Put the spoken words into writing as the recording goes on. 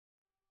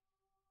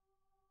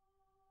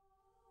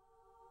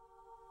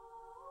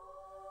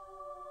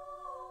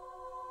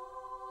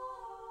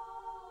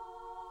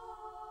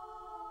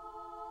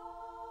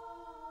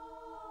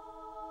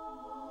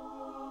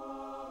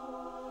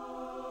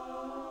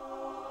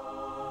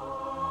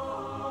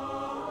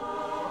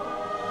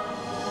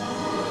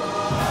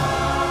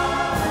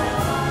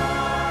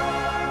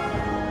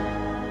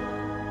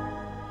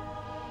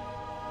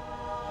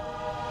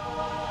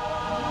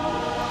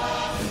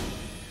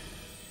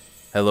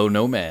Hello,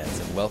 nomads,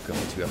 and welcome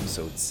to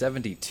episode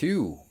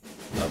 72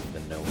 of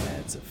the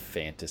Nomads of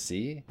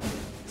Fantasy.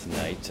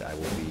 Tonight, I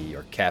will be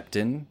your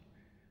captain.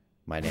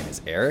 My name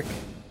is Eric,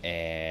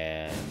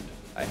 and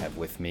I have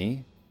with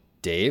me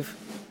Dave.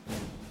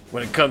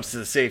 When it comes to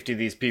the safety of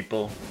these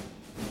people,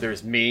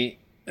 there's me,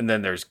 and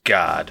then there's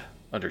God.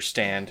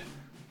 Understand?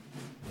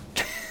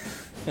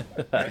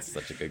 That's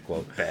such a good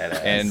quote.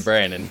 Badass. And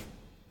Brandon.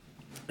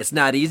 It's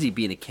not easy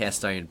being a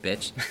cast iron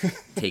bitch. It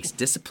takes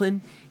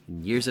discipline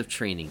and years of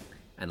training,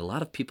 and a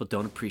lot of people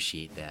don't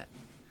appreciate that.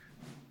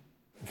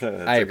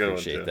 I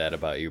appreciate that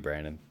about you,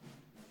 Brandon.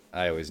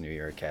 I always knew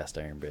you were a cast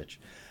iron bitch.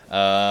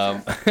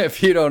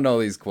 If you don't know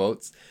these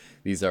quotes,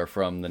 these are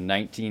from the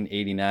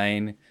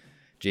 1989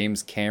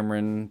 James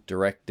Cameron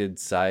directed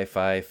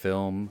sci-fi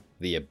film,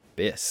 The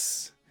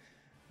Abyss.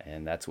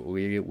 And that's what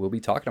we will be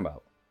talking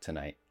about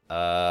tonight.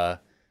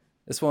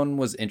 This one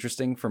was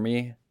interesting for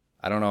me.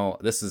 I don't know.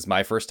 This is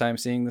my first time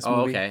seeing this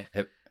movie. Okay.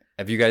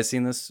 Have you guys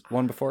seen this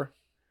one before?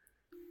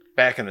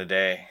 Back in the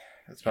day.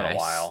 It's been a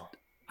while.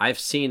 I've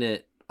seen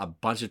it a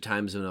bunch of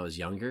times when I was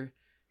younger.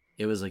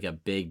 It was like a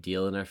big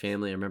deal in our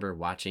family. I remember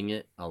watching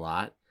it a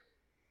lot.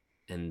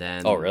 And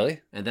then... Oh,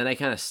 really? And then I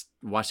kind of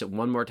watched it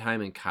one more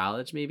time in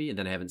college, maybe, and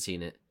then I haven't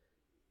seen it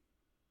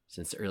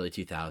since the early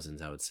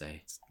 2000s, I would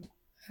say.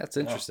 That's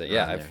interesting. Oh,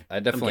 Yeah,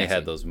 I definitely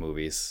had those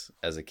movies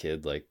as a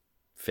kid. Like,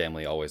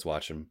 family always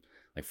watched them.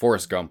 Like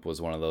Forrest Gump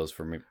was one of those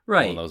for me.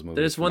 Right. One of those movies.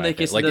 There's one that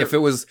gets like if it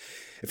was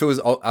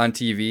on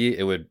TV,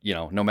 it would,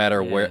 no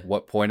matter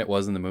what point it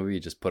was in the movie,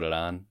 you just put it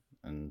on,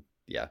 and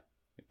yeah,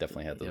 it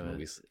definitely had those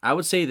movies. I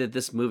would say that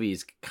this movie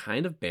is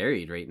kind of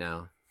buried right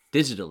now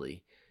digitally.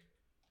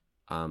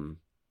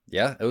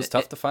 Yeah, it was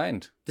tough to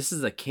find. This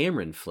is a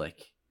Cameron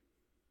flick,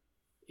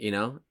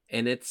 and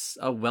it's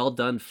a well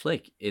done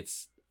flick.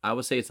 I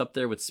would say it's up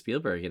there with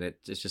Spielberg, and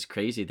it's just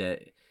crazy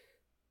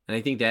and I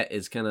think that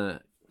is kind of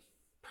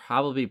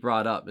probably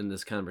brought up in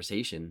this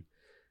conversation,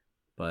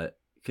 but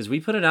because we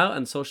put it out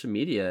on social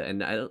media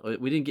and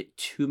we didn't get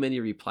too many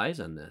replies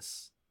on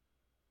this.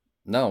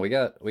 No, we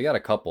got a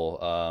couple.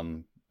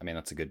 I mean,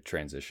 that's a good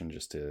transition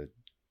just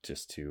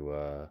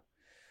to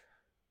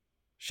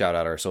shout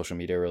out our social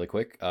media really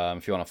quick.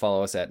 If you want to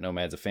follow us at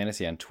Nomads of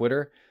Fantasy on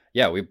Twitter,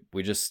 yeah,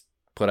 we just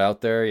put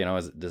out there,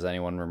 does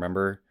anyone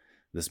remember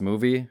this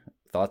movie?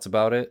 Thoughts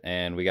about it?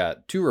 And we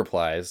got 2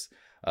 replies.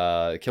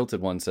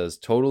 Kilted one says,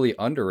 totally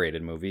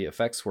underrated movie.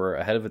 Effects were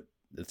ahead of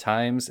the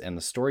times, and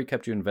the story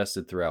kept you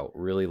invested throughout.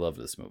 Really love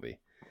this movie.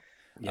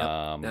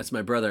 Yeah, that's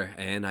my brother,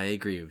 and I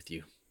agree with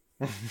you.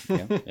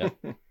 Yeah.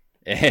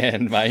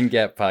 And Mind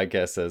Gap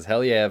Podcast says,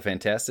 hell yeah,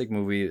 fantastic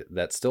movie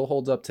that still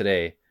holds up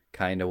today.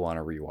 Kind of want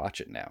to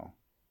rewatch it now.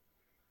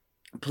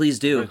 Please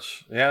do.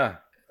 Yeah,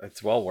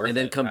 it's well worth it. And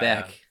then come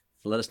back.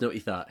 Let us know what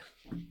you thought.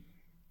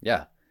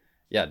 Yeah,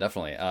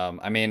 definitely.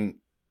 I mean,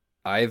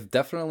 I've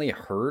definitely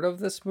heard of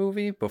this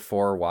movie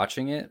before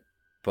watching it,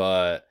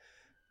 but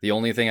the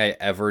only thing I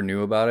ever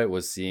knew about it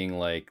was seeing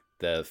like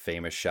the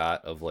famous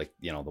shot of like,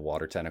 the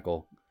water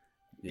tentacle.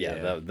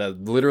 Yeah, the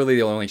literally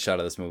the only shot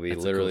of this movie.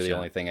 That's literally the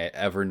only thing I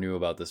ever knew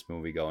about this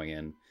movie going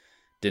in.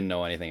 Didn't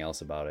know anything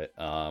else about it.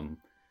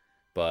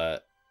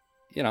 But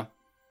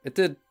it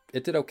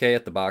did okay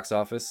at the box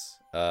office.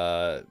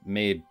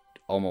 Made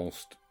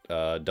almost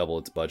double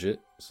its budget.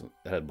 So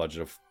it had a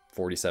budget of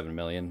 47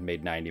 million,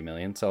 made 90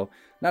 million. So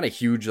not a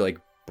huge like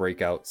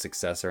breakout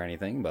success or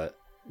anything, but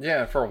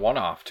yeah, for a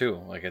one-off too.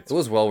 Like it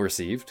was well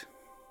received.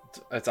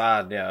 It's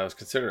odd. Yeah, it was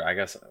considered, I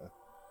guess,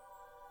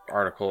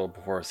 article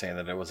before saying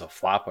that it was a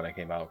flop when it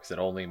came out because it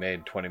only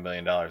made $20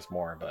 million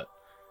more. But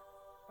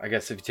I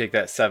guess if you take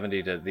that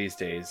 70 to these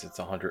days, it's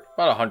about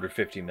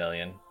 150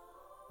 million,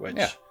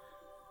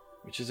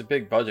 which is a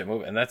big budget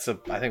movie. And that's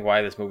I think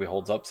why this movie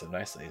holds up so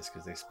nicely is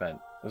because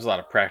there's a lot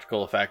of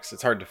practical effects.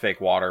 It's hard to fake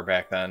water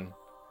back then.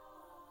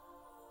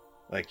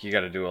 Like, you got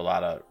to do a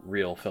lot of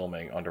real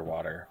filming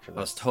underwater for this. I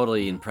was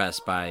totally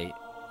impressed by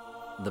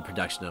the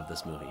production of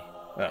this movie.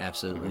 Yeah.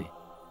 Absolutely.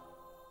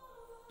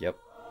 Mm-hmm. Yep.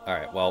 All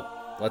right.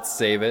 Well, let's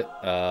save it.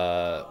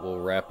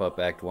 We'll wrap up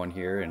Act 1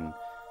 here and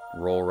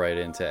roll right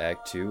into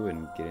Act 2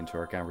 and get into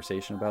our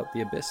conversation about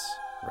The Abyss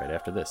right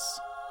after this.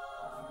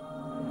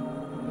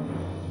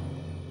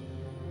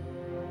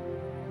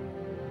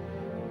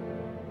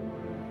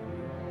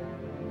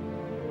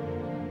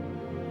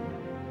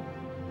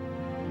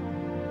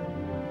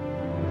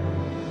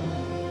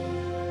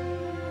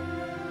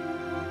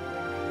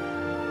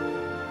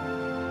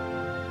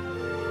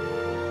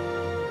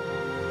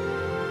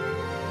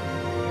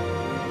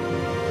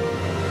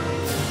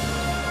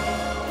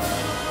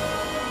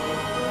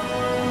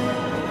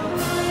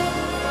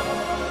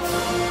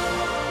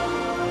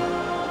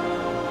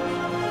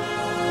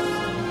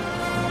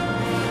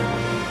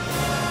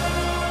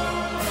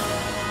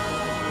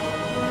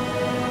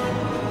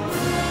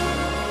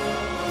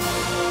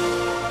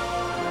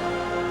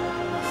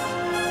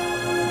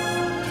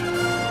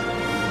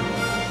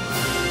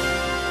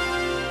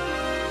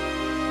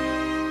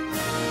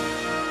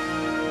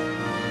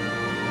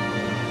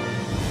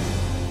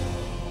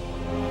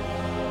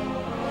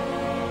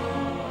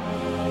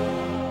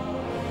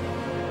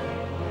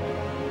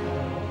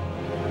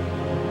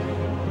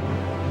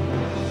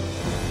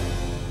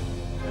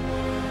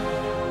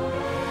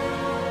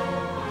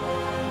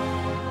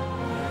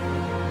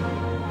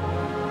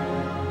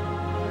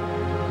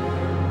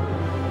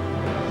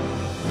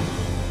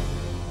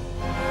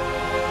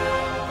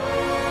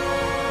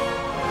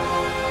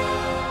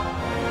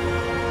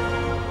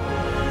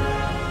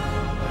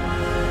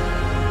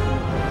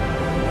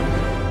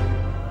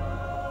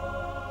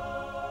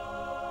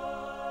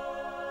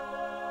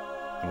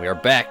 are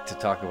back to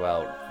talk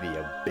about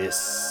The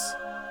Abyss.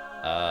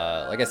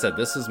 Like I said,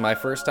 this is my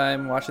first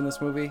time watching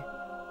this movie,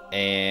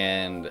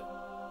 and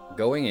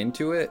going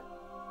into it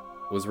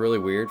was really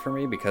weird for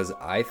me because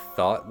I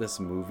thought this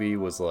movie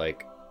was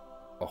like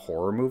a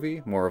horror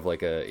movie, more of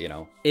like a,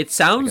 It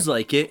sounds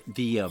like it.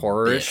 The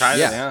horror-ish. Abyss.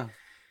 Yeah,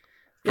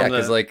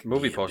 because like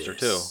movie The poster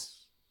Abyss.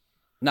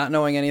 too. not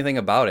knowing anything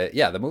about it,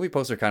 the movie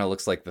poster kind of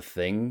looks like The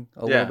Thing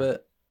a little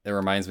bit. It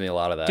reminds me a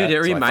lot of that. Dude, it so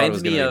I thought it reminds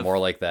was me gonna be of more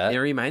like that. It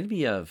reminded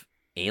me of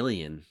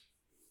Alien.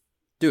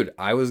 Dude,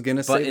 I was gonna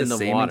But say in the the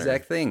same water.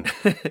 exact thing.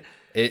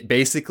 It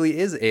basically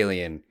is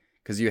Alien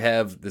because you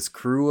have this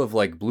crew of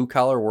like blue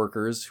collar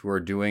workers who are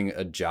doing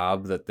a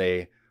job that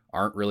they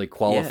aren't really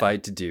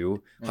qualified to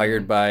do,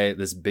 hired by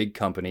this big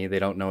company. They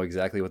don't know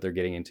exactly what they're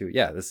getting into.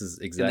 Yeah, this is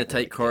In exactly the tight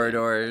like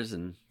corridors,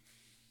 and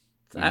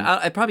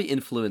I probably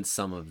influenced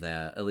some of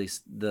that. At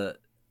least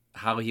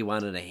how he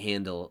wanted to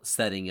handle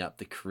setting up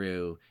the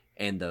crew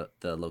and the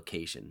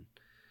location,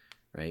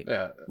 right?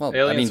 Yeah. Well,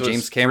 Aliens I mean, was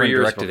James 3 Cameron years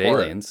directed before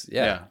it. Aliens.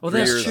 Yeah. Well, 3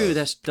 that's years. true.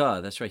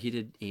 That's right. He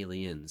did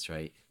Aliens,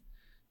 right?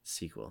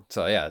 Sequel.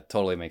 So yeah, it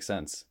totally makes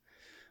sense.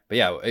 But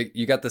yeah,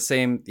 you got the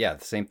same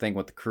thing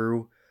with the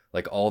crew.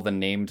 Like all the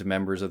named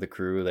members of the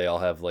crew, they all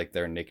have like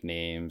their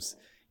nicknames.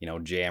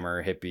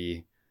 Jammer,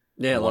 Hippie,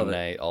 Yeah, I One love it.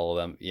 Night, all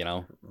of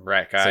them.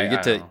 Rat guy. So you get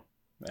I don't to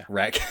know.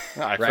 Rat,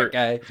 I rat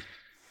guy.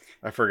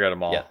 I forget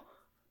them all.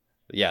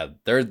 Yeah.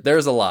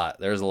 There's a lot.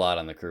 There's a lot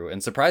on the crew,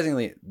 and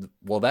surprisingly,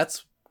 well,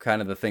 that's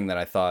kind of the thing that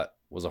I thought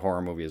was a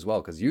horror movie as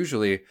well. Because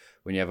usually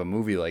when you have a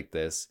movie like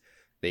this,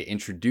 they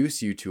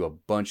introduce you to a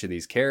bunch of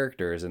these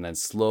characters, and then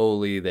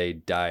slowly they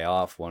die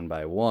off one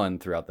by one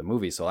throughout the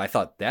movie. So I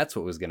thought that's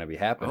what was going to be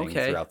happening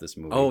throughout this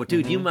movie. Oh,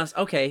 dude, you must.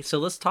 Okay, so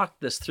let's talk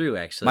this through.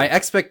 Actually, My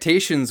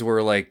expectations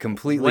were like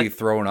completely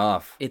thrown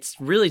off. it's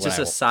really when just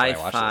a I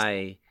watched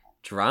sci-fi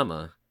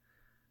drama.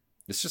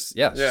 It's just it's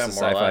Yeah, just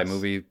a more or sci-fi less.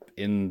 movie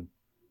in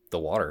the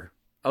water.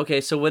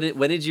 Okay, so when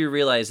did you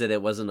realize that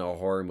it wasn't a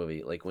horror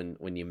movie? Like when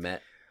you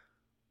met?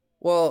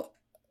 Well,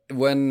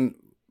 when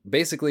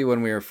we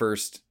were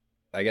first,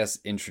 I guess,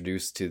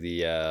 introduced to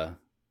the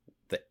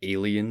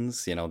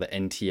aliens, the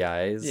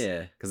NTIs,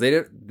 Yeah. because they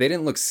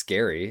didn't look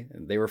scary.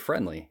 They were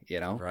friendly,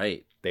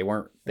 Right. They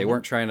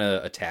weren't trying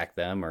to attack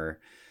them or,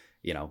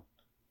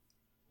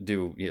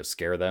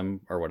 scare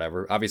them or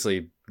whatever.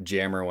 Obviously,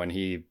 Jammer, when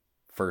he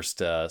first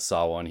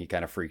saw one, he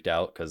kind of freaked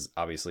out because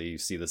obviously you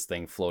see this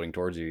thing floating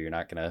towards you, you're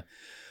not gonna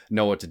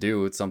know what to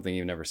do. It's something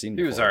you've never seen He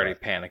before. was already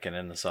panicking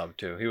in the sub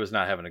too. He was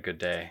not having a good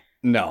day.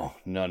 No,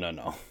 not at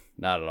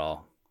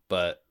all.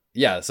 But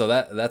yeah, so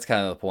that's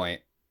kind of the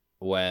point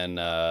when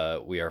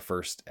we are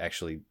first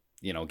actually,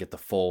 get the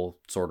full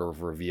sort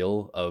of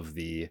reveal of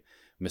the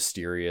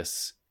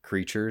mysterious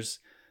creatures.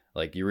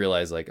 Like you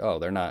realize, like, oh,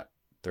 they're not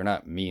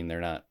mean, they're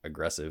not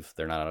aggressive,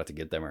 they're not out to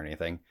get them or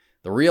anything.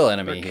 The real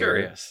enemy They're here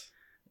curious.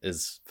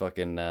 is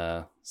fucking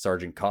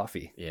Sergeant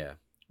Coffee. Yeah.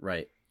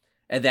 Right.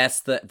 And that's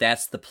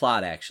the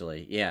plot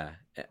actually. Yeah,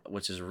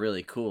 which is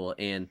really cool,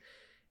 and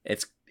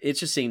it's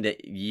interesting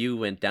that you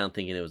went down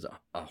thinking it was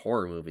a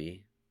horror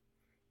movie,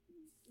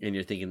 and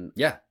you're thinking,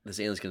 Yeah, this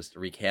alien's gonna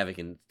wreak havoc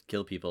and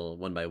kill people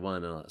one by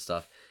one and all that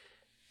stuff,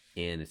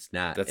 and it's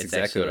not. that's It's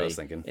exactly what I was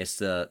actually- thinking. It's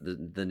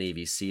the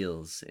Navy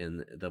SEALs,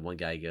 and the one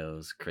guy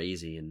goes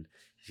crazy and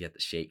he's got the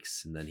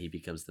shakes, and then he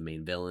becomes the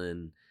main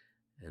villain,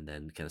 and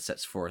then kind of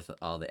sets forth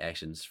all the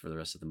actions for the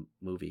rest of the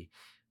movie.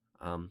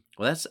 Well,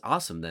 that's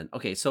awesome then.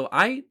 Okay, so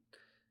I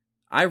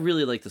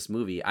really like this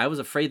movie. I was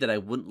afraid that I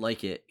wouldn't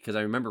like it because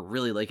I remember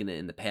really liking it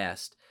in the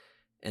past,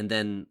 and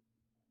then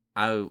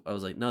I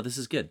was like, no, this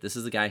is good. This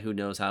is the guy who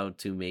knows how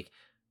to make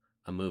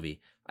a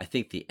movie. I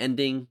think the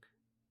ending.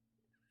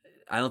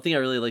 I don't think I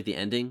really like the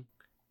ending.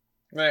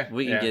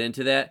 We can get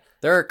into that.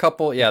 There are a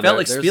couple. Yeah, It felt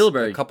like there's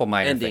Spielberg a couple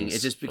minor ending. things It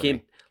just for became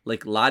me.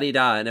 like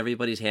la-di-da and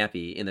everybody's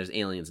happy and there's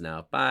aliens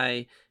now.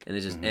 Bye. And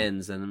it just Mhm.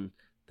 ends and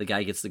the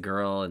guy gets the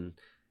girl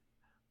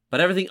but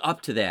everything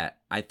up to that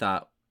I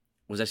thought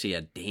was actually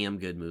a damn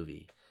good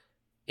movie.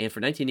 And for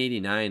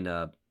 1989,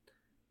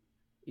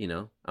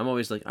 I'm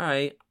always like, all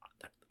right,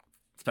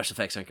 special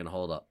effects aren't going to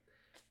hold up.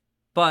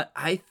 But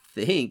I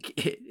think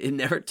it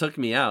never took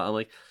me out. I'm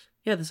like,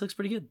 yeah, this looks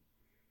pretty good.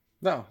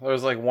 No, there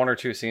was like 1 or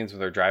 2 scenes where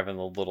they're driving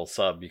the little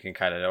sub. You can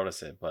kind of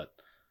notice it, but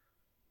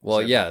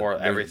Well, yeah,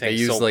 everything's they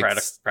use so like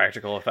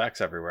practical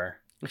effects everywhere.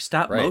 Like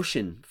stop Right.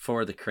 motion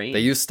for the crane. they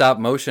use stop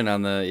motion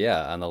on the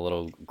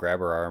little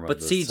grabber arm. but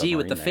of the CG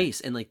with the submarine there.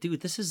 face. And like,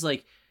 dude, this is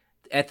like,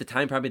 at the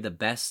time, probably the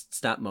best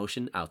stop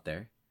motion out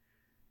there.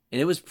 And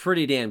it was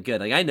pretty damn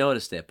good. Like, I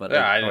noticed it, but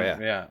Yeah, I oh,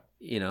 didn't, yeah.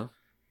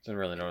 didn't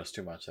really notice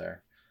too much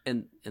there.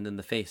 And then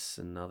the face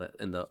and all that,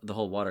 and the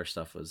whole water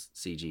stuff was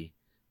CG.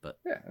 But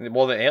Yeah,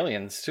 well, the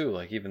aliens too.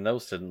 Like even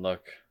those didn't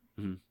look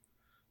Mhm.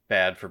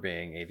 bad for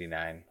being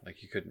 89.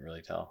 Like you couldn't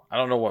really tell. I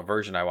don't know what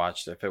version I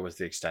watched. If it was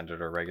the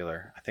extended or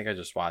regular. I think I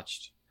just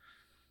watched.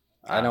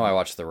 I know I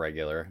watched the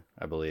regular,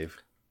 I believe.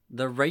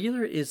 the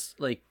regular is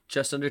like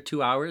just under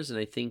 2 hours, and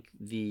I think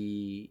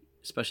the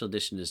special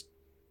edition is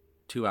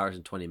 2 hours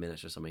and 20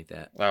 minutes or something like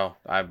that. Well,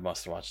 I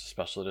must have watched the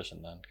special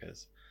edition then,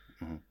 because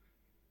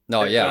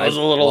No, yeah, it was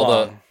a little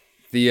long.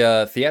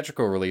 The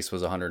theatrical release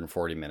was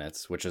 140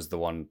 minutes, which is the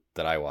one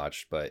that I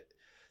watched. But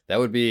that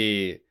would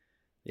be,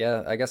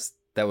 yeah, I guess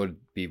that would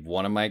be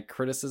one of my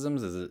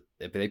criticisms. Is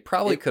they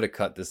probably could have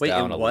cut this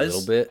down a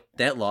little bit.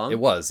 That long? It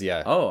was,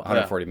 yeah. Oh,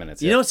 140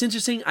 minutes. You yeah. know what's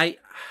interesting?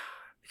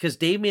 Because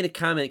Dave made a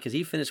comment because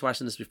he finished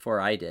watching this before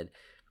I did.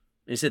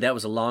 And he said that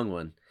was a long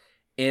one.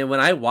 And when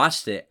I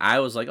watched it, I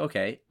was like,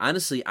 okay.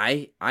 Honestly,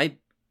 I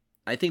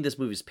think this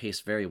movie's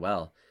paced very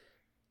well.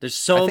 There's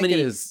so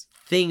many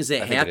things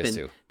that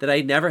happen that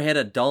I never had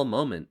a dull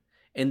moment.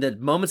 And the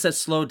moments that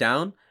slow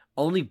down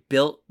only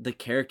built the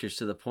characters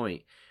to the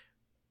point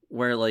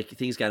where like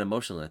things got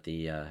emotional at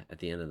the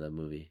end of the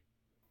movie.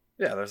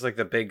 Yeah, there's like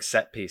the big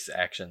set piece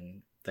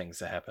action things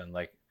that happen.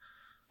 Like,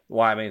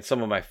 well, I mean,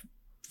 some of my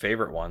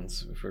favorite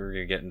ones, if we're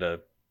gonna get into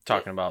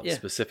talking about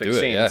specific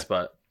scenes,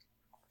 but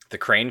the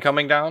crane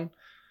coming down.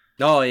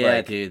 Oh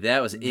yeah, dude,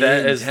 that was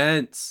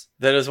intense.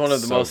 That is one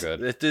of the most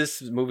good.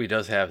 This movie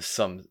does have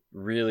some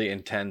really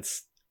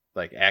intense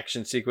like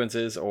action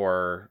sequences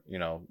or, you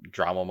know,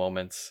 drama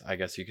moments, I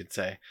guess you could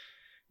say.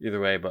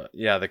 Either way, but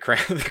yeah, the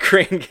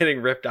crane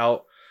getting ripped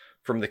out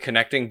from the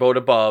connecting boat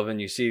above,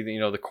 and you see, you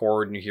know, the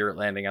cord and you hear it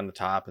landing on the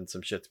top and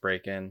some shit's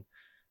breaking. And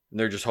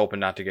they're just hoping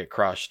not to get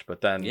crushed,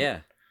 but then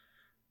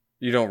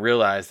you don't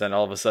realize then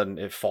all of a sudden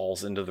it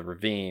falls into the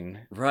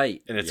ravine.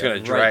 Right. And it's going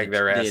to drag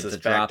their asses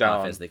back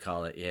down. As they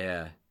call it,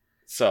 yeah.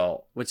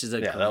 So, which is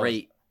a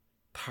great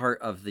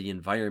part of the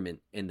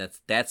environment, and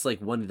that's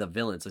like one of the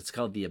villains. It's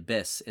called the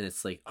Abyss, and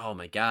it's like, oh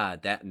my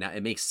god, that now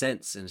it makes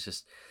sense, and it's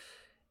just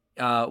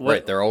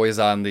right. They're always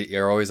on the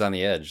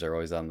edge. They're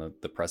always on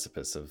the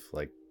precipice of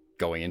like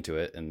going into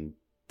it, and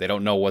they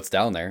don't know what's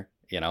down there.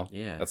 You know,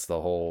 that's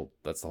the whole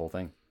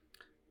thing.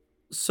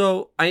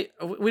 So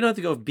we don't have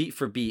to go beat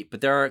for beat,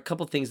 but there are a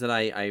couple things that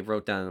I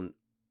wrote down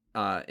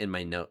in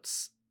my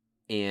notes,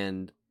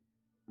 and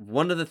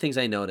one of the things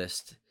I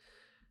noticed,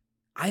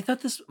 I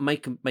thought my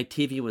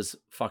TV was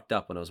fucked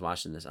up when I was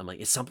watching this. I'm like,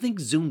 is something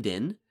zoomed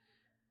in?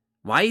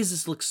 Why does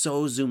this look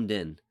so zoomed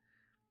in?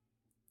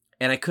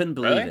 And I couldn't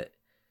believe it.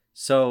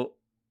 So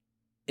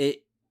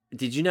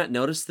did you not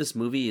notice this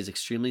movie is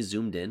extremely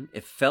zoomed in?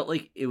 It felt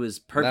like it was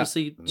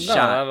purposely shot. No,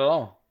 not at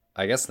all.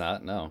 I guess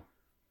not. No.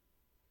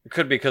 It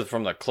could be because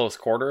from the close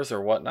quarters or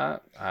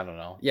whatnot. I don't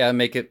know. Yeah,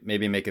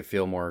 maybe make it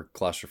feel more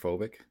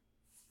claustrophobic.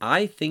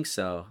 I think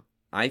so.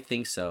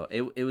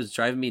 It was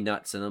driving me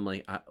nuts, and I'm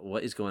like,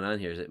 what is going on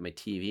here? Is it my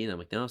TV? And I'm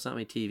like, no, it's not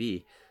my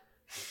TV.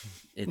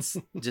 It's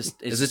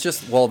just. Is it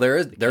just? Well, there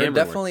are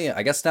definitely.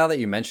 I guess now that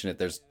you mention it,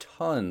 there's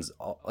tons.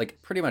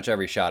 Like pretty much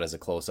every shot is a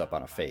close up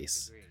on a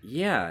face.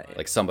 Yeah,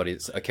 like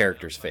a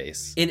character's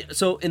face. And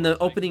so in the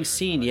opening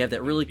scene, you have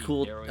that really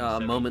cool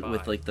moment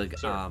with like the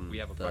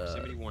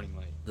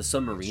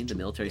submarine, the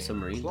military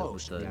submarine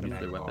with the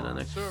nuclear weapon on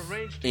there,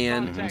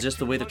 and just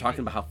the way they're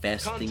talking about how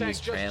fast the thing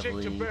is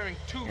traveling,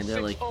 and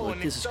they're like,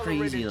 look, this is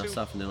crazy and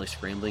stuff, and they're like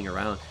scrambling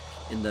around.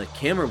 And the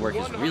camera work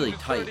is really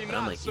tight, but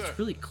I'm like, it's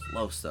really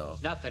close though.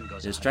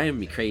 It's driving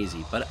me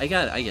crazy, but I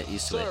get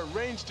used to it.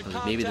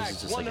 Like, maybe this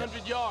is just like a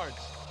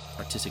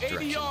artistic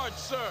direction.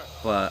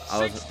 But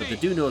the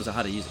dude knows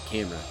how to use a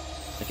camera.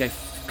 Like I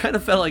kind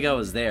of felt like I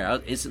was there. I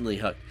was instantly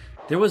hooked.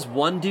 There was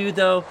one dude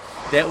though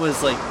that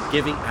was like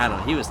giving. I don't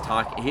know. He was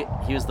talking.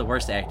 He was the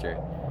worst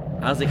actor.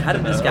 I was like, how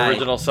did this guy?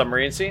 Original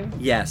submarine scene?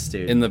 Yes,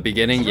 dude. In the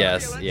beginning,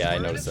 yes. Yeah, I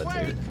noticed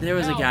that too. There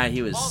was a guy,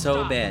 he was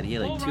so bad. He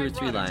had like 2 or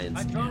 3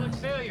 lines.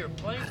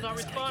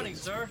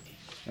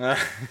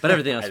 But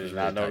everything else I was did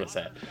not really notice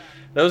that.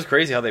 That was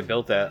crazy how they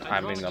built that.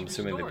 I mean, I'm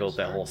assuming they built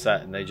that whole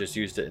set and they just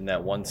used it in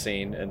that one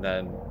scene, and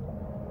then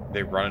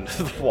they run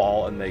into the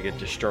wall and they get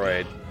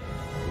destroyed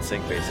and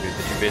sink basically.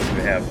 But you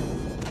basically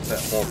have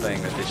that whole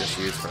thing that they just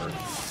used for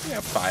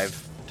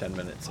 5-10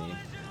 minute scene.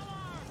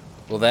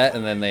 Well, that,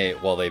 and then they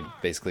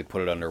basically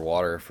put it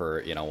underwater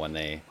for, when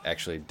they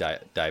actually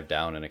dive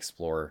down and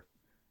explore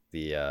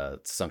the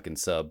sunken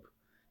sub.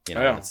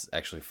 It's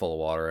actually full of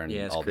water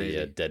and all crazy.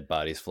 The dead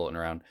bodies floating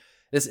around.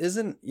 This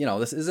isn't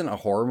a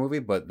horror movie,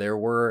 but there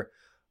were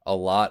a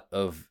lot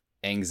of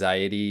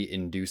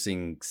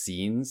anxiety-inducing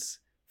scenes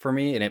for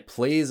me, and it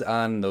plays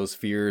on those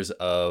fears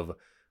of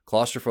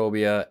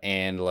claustrophobia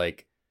and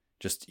like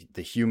just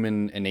the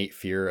human innate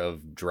fear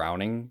of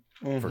drowning,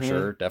 for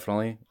sure,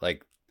 definitely.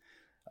 Like,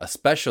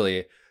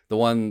 especially the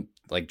one,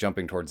 like,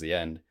 jumping towards the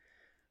end,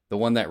 the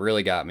one that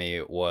really got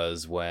me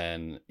was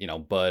when,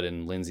 Bud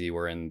and Lindsay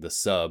were in the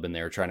sub and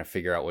they were trying to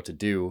figure out what to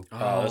do.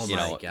 Oh,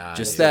 my God.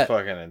 Just it's that a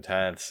fucking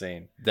intense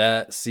scene.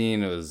 That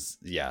scene was,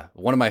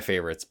 one of my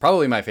favorites.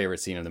 Probably my favorite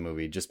scene of the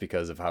movie, just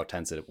because of how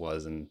tense it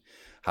was and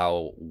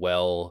how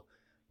well,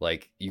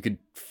 like, you could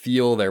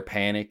feel their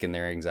panic and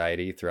their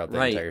anxiety throughout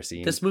the entire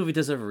scene. This movie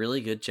does a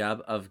really good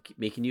job of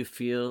making you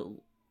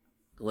feel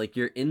like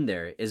you're in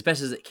there as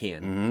best as it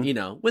can,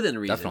 within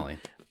reason. Definitely.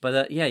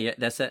 But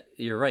that's that.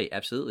 You're right.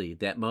 Absolutely.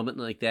 That moment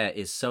like that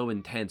is so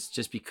intense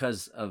just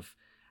because of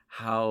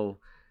how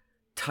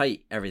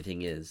tight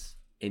everything is.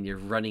 and you're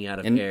running out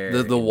of and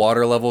air. the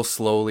water level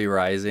slowly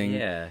rising.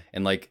 Yeah.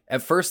 And like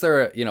at first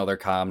they're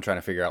calm, trying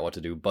to figure out what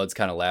to do. Bud's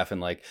kind of laughing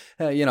like,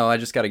 hey, I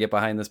just got to get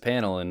behind this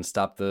panel and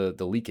stop the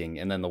leaking.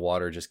 And then the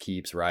water just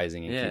keeps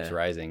rising and keeps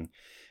rising.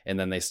 And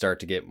then they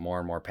start to get more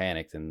and more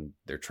panicked, and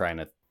they're trying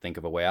to think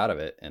of a way out of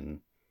it.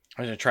 And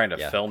I was trying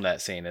to film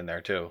that scene in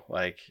there too.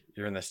 Like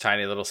you're in this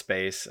tiny little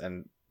space,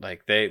 and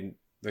like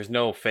there's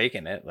no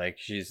faking it. Like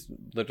she's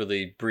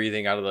literally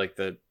breathing out of like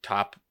the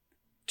top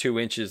 2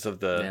 inches of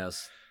the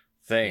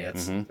thing.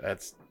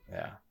 That's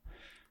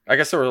I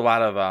guess there were a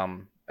lot of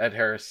Ed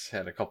Harris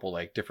had a couple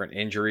like different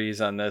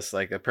injuries on this.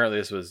 Like apparently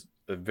this was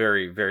a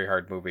very, very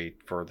hard movie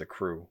for the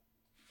crew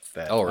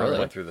that really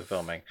went through the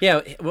filming.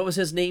 Yeah, what was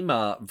his name?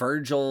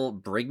 Virgil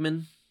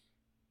Brigman.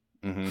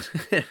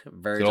 Virgil,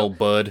 good old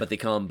Bud, but they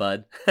call him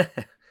Bud.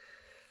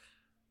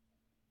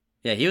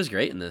 Yeah, he was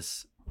great in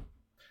this.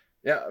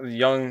 Yeah,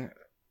 young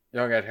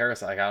Ed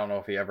Harris. Like I don't know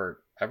if he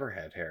ever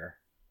had hair.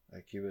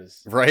 Like he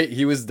was right.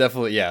 He was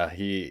definitely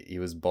he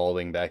was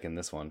balding back in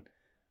this one.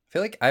 I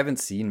feel like I haven't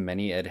seen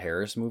many Ed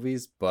Harris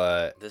movies,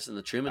 but this in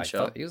the Truman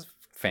Show. He was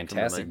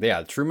fantastic.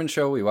 Yeah, Truman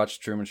Show. We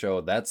watched Truman Show.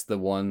 That's the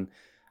one.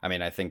 I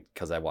mean, I think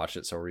because I watched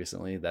it so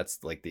recently,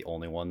 that's like the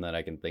only one that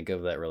I can think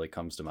of that really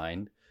comes to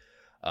mind.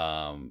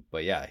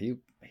 But yeah, he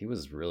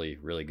was really,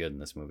 really good in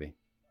this movie.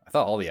 I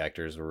thought all the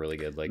actors were really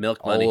good. Like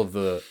Milk Money. All of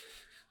the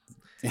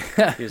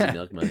he was in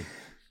Milk Money.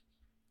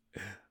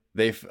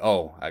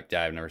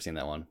 I've never seen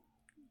that one.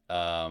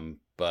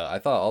 But I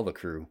thought all the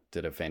crew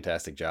did a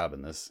fantastic job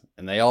in this,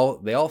 and they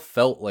all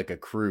felt like a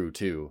crew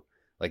too.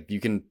 Like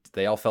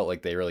they all felt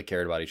like they really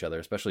cared about each other,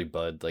 especially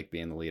Bud, like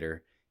being the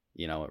leader.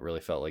 It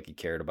really felt like he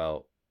cared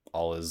about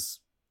all his.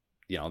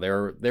 They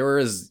were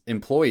his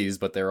employees,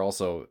 but they're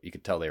also, you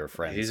could tell they were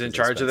friends. He's in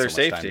charge of their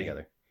safety.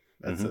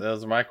 That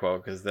was my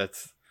quote, because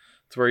that's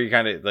where you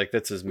kind of like,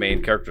 that's his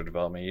main character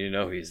development.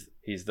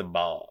 He's the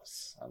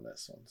boss on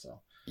this one. So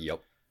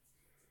yep.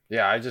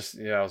 Yeah, I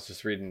was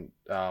just reading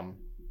the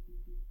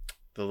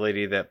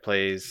lady that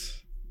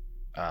plays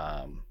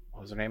what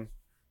was her name?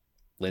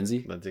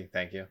 Lindsay,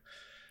 thank you.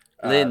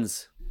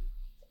 Linz.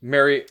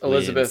 Mary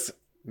Elizabeth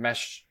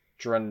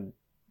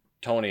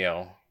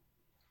Mastrantonio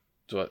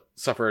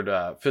suffered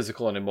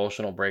physical and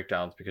emotional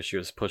breakdowns because she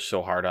was pushed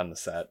so hard on the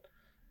set.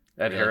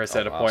 Ed Harris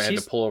at a point had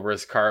to pull over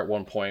his car at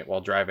one point while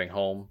driving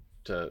home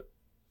to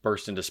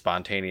burst into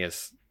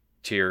spontaneous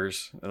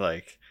tears.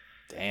 Like,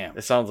 damn,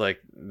 it sounds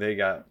like they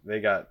got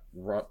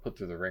put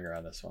through the ringer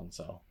on this one.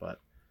 So, but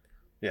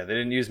yeah, they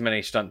didn't use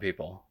many stunt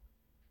people,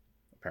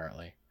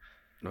 apparently.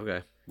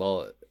 Okay.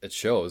 Well, it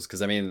shows,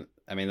 because I mean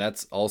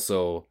that's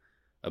also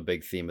a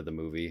big theme of the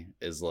movie,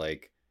 is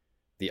like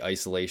the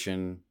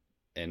isolation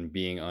and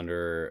being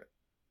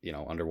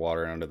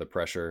underwater and under the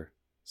pressure,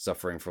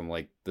 suffering from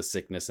like the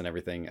sickness and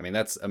everything. I mean,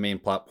 that's a main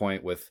plot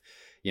point with,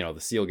 the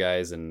SEAL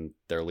guys and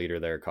their leader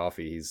there,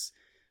 Coffee. He's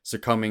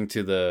succumbing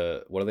to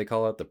the, what do they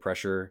call it? The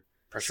pressure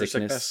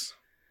sickness.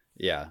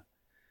 Yeah.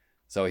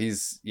 So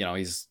he's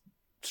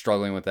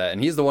struggling with that.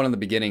 And he's the one in the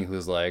beginning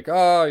who's like,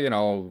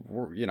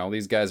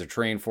 these guys are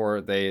trained for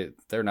it.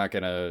 They're not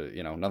gonna,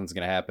 nothing's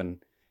gonna happen.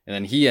 And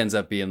then he ends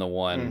up being the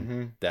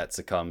one that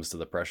succumbs to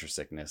the pressure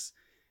sickness.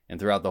 And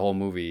throughout the whole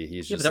movie,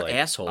 he's just like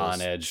assholes. On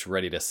edge,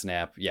 ready to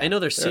snap. Yeah, I know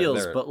they're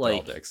SEALs, but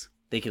like dicks.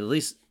 They could at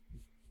least,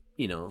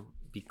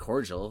 be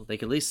cordial. They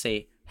could at least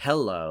say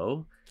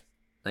hello,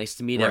 nice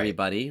to meet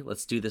everybody.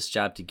 Let's do this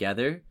job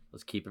together.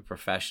 Let's keep it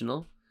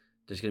professional.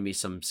 There's gonna be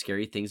some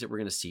scary things that we're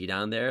gonna see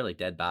down there, like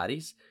dead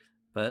bodies.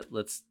 But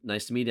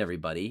nice to meet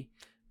everybody.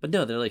 But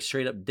no, they're like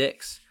straight up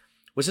dicks,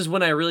 which is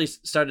when I really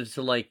started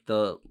to like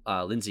the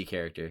Lindsay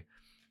character.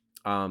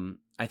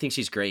 I think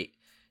she's great.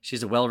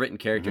 She's a well-written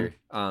character.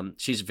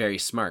 She's very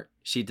smart.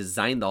 She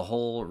designed the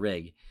whole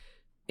rig,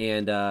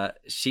 and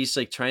she's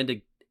like trying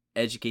to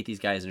educate these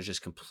guys, and they're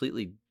just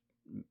completely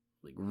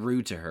like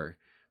rude to her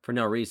for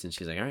no reason.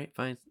 She's like, "All right,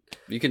 fine."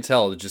 You can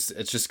tell it's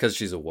just because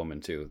she's a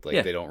woman too.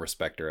 Like they don't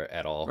respect her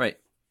at all. Right.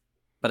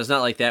 But it's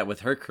not like that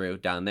with her crew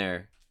down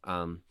there,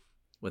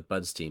 with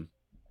Bud's team.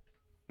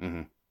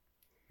 Mm-hmm.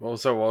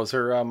 What was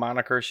her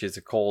moniker? She's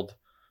a cast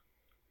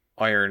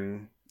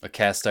iron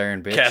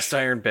bitch. Cast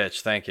iron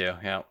bitch. Thank you.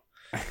 Yeah.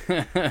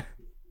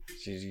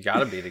 She's got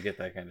to be to get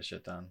that kind of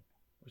shit done,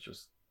 which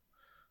is.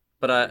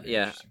 But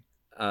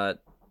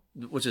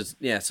which is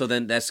so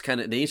then that's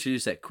kind of, they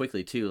introduce that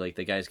quickly too. Like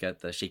the guy's got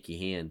the shaky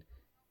hand,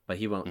 but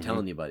he won't tell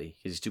anybody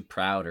because he's too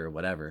proud or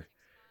whatever.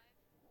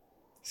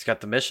 He's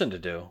got the mission to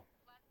do,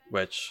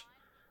 which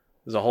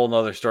is a whole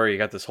nother story. You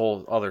got this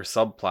whole other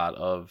subplot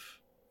of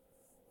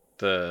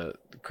the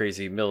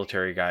crazy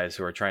military guys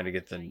who are trying to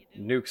get the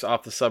nukes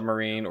off the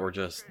submarine, or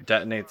just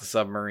detonate the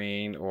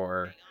submarine,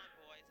 or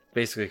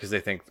basically because they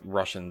think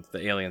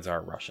the aliens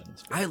are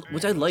Russians. I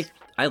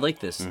like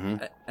this.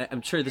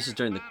 I'm sure this is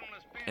during the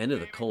end of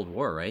the Cold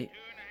War, right?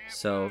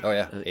 So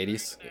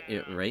 80s,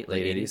 right,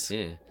 late 80s.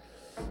 Yeah.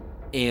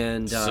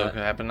 And so it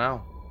could happen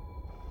now.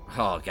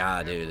 Oh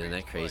god, dude, isn't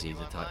that crazy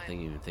to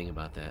even think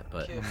about that?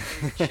 But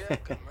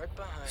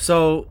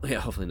so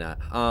hopefully not.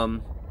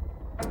 Oh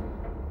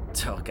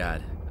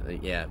god,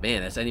 Yeah,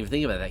 man, I didn't even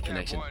think about that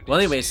connection. Well,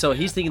 anyway, so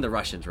he's thinking the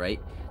Russians, right?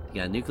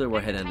 You got a nuclear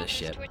warhead on the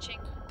ship.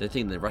 They're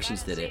thinking the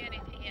Russians did it,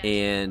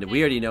 and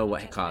we already know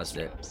what caused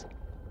it.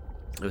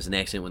 It was an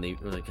accident when they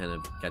really kind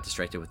of got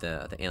distracted with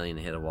the alien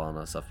and hit a wall and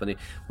all that stuff. But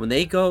when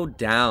they go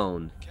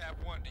down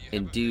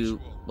and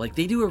do, like,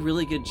 they do a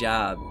really good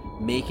job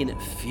making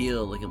it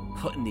feel like I'm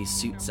putting these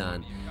suits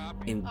on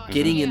and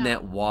getting in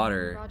that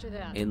water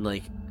and,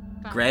 like,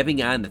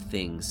 grabbing onto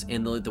things.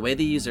 And the way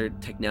they use their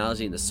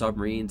technology and the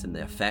submarines and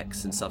the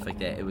effects and stuff like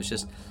that, it was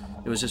just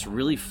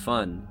really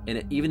fun.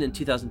 And even in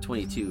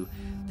 2022,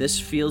 this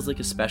feels like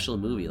a special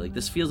movie. Like,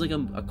 this feels like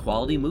a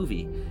quality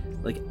movie.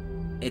 Like,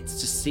 it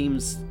just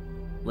seems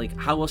like,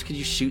 how else could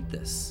you shoot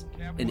this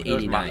in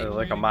 '89?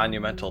 Like a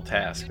monumental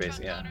task,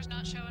 basically. Yeah.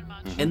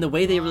 And the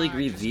way they really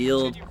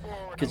revealed,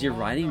 because you're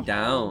riding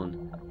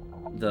down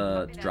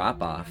the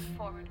drop off,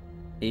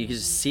 and you can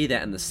just see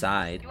that on the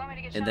side,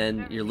 and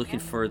then you're looking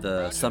for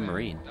the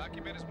submarine.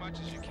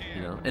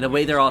 You know, and the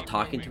way they're all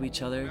talking to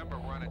each other,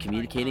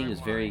 communicating it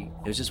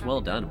was just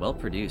well done, well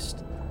produced.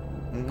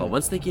 Mm-hmm. But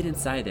once they get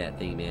inside that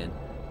thing, man,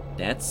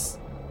 that's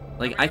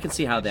like, I can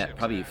see how that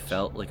probably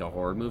felt like a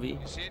horror movie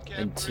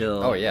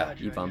until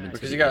you bump into,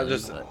 because you got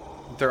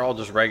they're all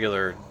just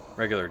regular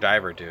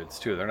diver dudes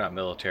too. They're not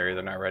military.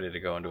 They're not ready to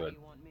go into a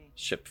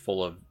ship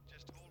full of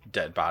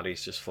dead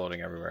bodies just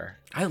floating everywhere.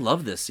 I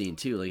love this scene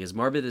too. Like, as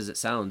morbid as it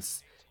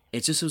sounds,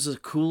 it just was a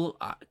cool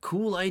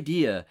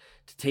idea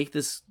to take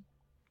this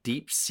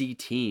deep sea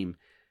team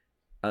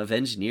of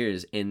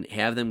engineers and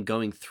have them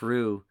going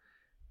through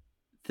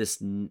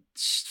this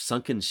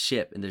sunken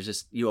ship, and there's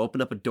just, you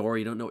open up a door,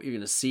 you don't know what you're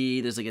gonna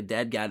see. There's like a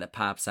dead guy that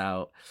pops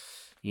out,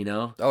 you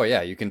know. Oh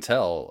yeah, you can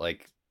tell.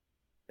 Like,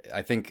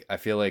 I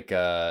feel like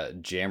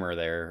Jammer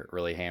there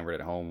really hammered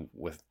it home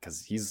with,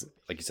 because he's,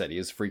 like you said, he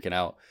was freaking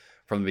out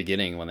from the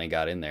beginning when they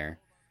got in there,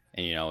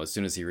 and you know, as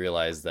soon as he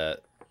realized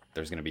that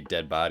there's gonna be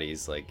dead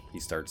bodies, like, he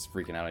starts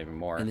freaking out even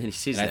more. And then he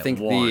sees and that I think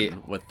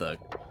one with the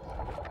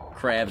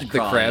crabs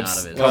coming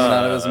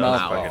out of his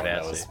mouth. Oh,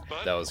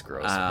 that was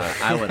gross.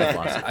 I would have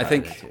lost it.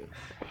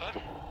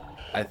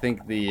 I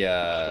think the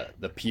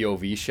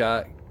POV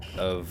shot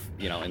of,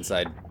 you know,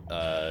 inside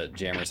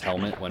Jammer's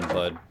helmet when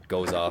Bud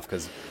goes off,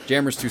 because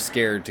Jammer's too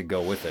scared to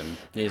go with him.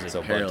 He's like,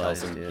 so Bud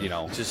tells him, you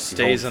know, just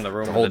stays in the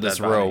room to hold this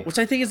rope. Which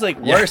I think is like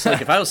worse.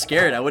 Like, if I was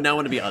scared, I would not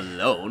want to be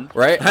alone.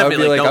 Right? I'd be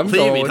like, I'm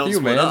going with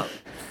you, man. Up.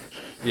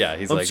 Yeah,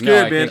 he's I'm like,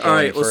 scared, no, I man. can't go All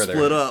any right, let's further.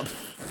 split up.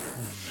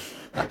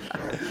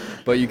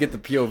 But you get the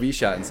POV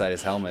shot inside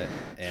his helmet,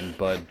 and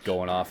Bud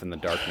going off in the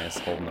darkness,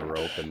 holding the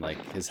rope, and like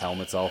his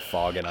helmet's all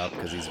fogging up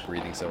because he's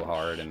breathing so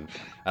hard. And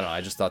I don't know, I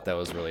just thought that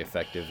was really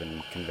effective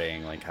in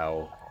conveying like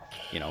how,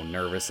 you know,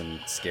 nervous and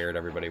scared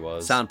everybody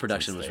was. Sound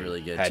production was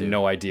really good. Had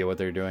no idea what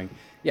they were doing.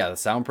 Yeah, the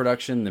sound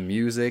production, the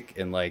music,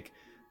 and like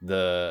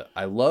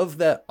I love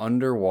that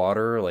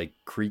underwater like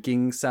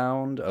creaking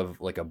sound of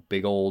like a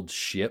big old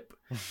ship.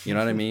 You know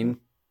what I mean?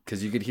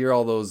 Because you could hear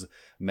all those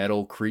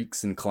metal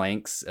creaks and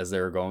clanks as they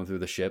were going through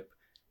the ship,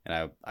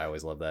 and I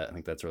always love that. I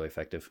think that's really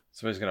effective.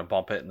 Somebody's gonna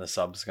bump it, and the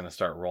sub's gonna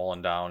start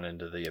rolling down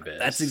into the abyss.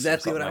 That's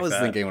exactly what I was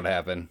thinking would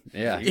happen.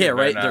 Yeah, yeah,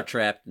 right. They're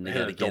trapped, and they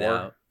gotta get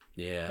out.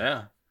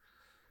 Yeah.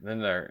 Then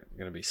they're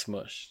gonna be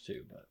smushed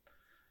too. But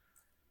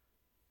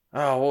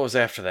what was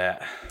after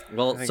that?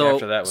 Well,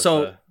 after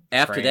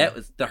that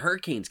was the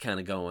hurricane's kind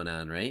of going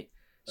on, right?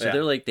 So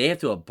they're like, they have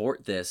to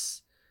abort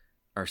this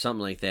or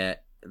something like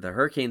that. The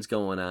hurricane's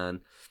going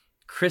on.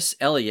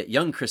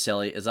 Young Chris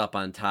Elliott is up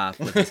on top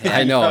with his hat.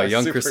 I know,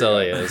 young Chris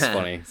Elliott is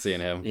funny seeing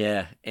him.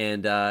 Yeah,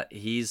 and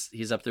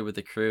he's up there with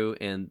the crew,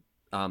 and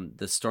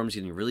the storm's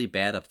getting really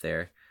bad up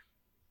there.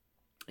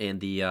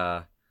 And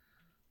the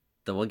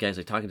one guy's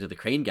like talking to the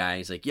crane guy.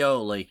 He's like,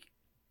 "Yo, like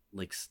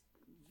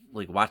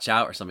watch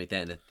out" or something like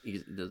that. And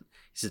he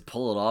says,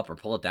 "Pull it up or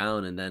pull it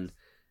down," and then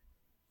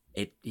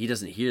he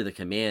doesn't hear the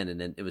command, and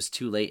then it was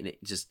too late, and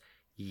it just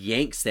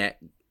yanks that,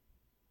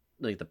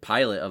 like, the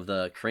pilot of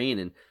the crane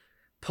and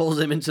pulls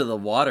him into the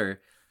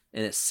water,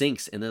 and it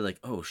sinks. And they're like,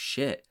 "Oh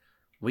shit,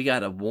 we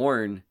gotta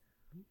warn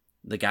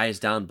the guys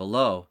down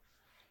below."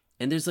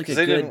 And there's like a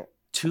good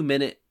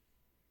 2-minute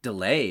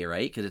delay,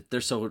 right? Because they're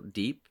so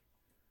deep.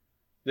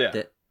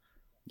 Yeah.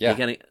 You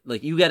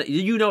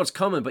know it's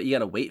coming, but you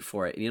gotta wait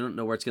for it, and you don't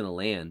know where it's gonna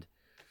land.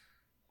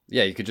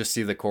 Yeah, you could just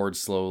see the cord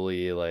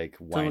slowly like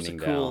winding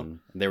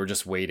down. They were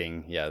just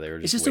waiting. Yeah, they were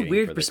just. It's just a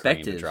weird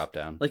perspective. To drop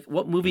down. Like,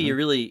 what movie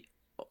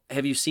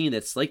have you seen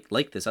that's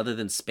like this other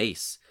than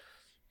Space?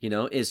 You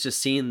know, it's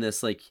just seeing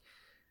this like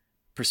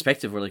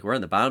perspective where like we're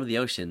on the bottom of the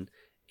ocean,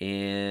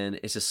 and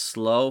it's a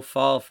slow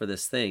fall for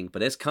this thing,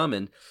 but it's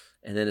coming,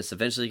 and then it's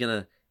eventually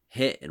gonna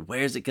hit, and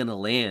where's it gonna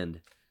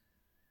land?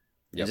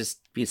 You're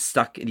just being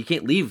stuck, and you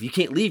can't leave.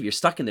 You're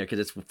stuck in there because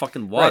it's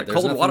fucking water, right,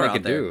 cold water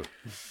out there.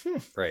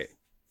 Right.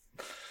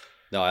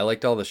 No, I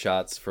liked all the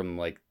shots from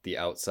like the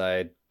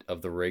outside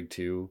of the rig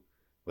too,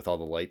 with all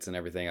the lights and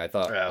everything. I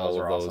thought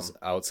all of those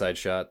outside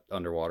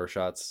underwater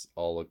shots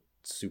all looked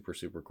super,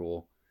 super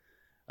cool.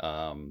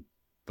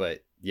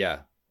 But yeah,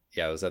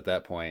 it was at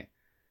that point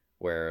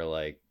where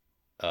like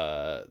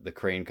the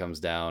crane comes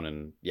down,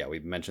 and we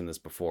mentioned this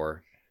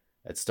before.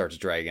 it starts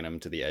dragging them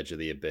to the edge of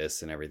the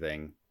abyss and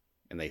everything,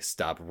 and they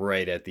stop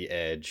right at the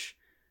edge.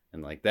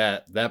 And like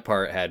that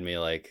part had me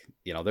like,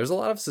 there's a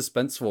lot of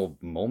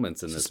suspenseful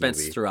moments in this movie.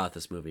 Suspense throughout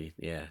this movie,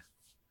 yeah.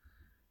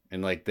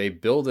 And like they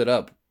build it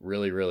up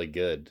really, really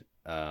good,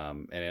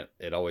 and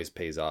it always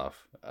pays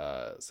off.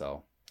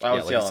 So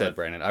like you said,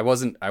 Brandon, I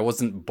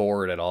wasn't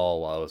bored at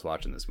all while I was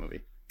watching this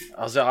movie.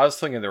 I was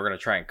thinking they were going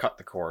to try and cut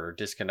the cord or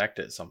disconnect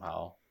it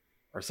somehow,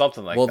 or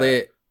something like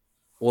that.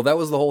 That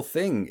was the whole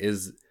thing.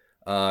 Is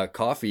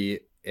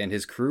Coffee and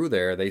his crew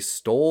there, they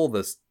stole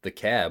the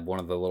cab, one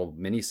of the little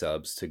mini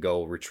subs, to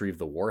go retrieve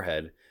the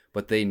warhead,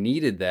 but they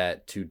needed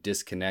that to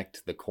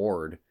disconnect the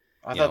cord.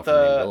 I thought from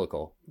the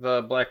umbilical.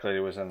 The black lady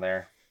was in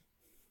there.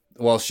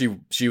 Well,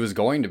 she was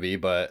going to be,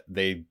 but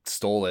they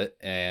stole it,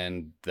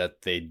 and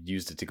that they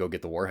used it to go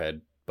get the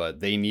warhead.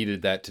 But they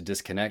needed that to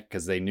disconnect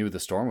because they knew the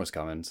storm was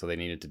coming, so they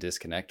needed to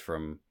disconnect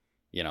from,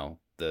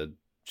 the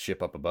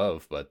ship up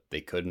above, but they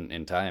couldn't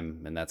in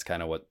time, and that's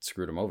kind of what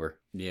screwed them over.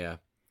 Yeah.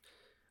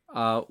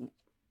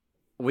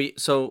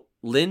 So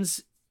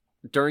Lynn's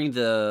during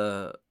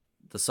the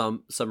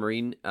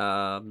submarine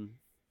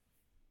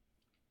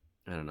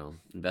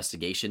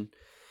investigation.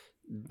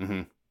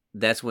 Mm-hmm.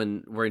 That's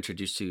when we're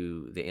introduced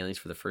to the aliens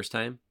for the first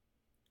time,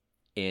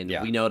 and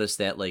we notice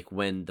that like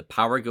when the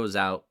power goes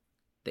out,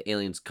 the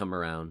aliens come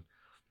around,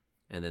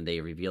 and then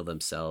they reveal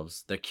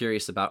themselves. They're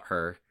curious about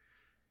her,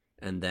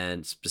 and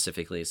then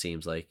specifically it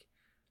seems like,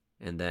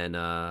 and then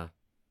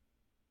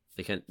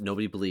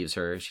nobody believes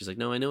her. She's like,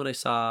 no, I know what I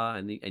saw.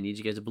 I need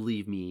you guys to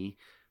believe me.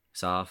 I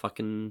saw a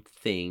fucking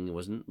thing. It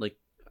wasn't like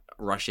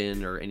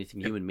Russian or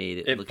anything human made.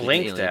 It looked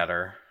blinked like at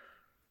her.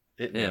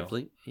 It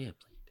blinked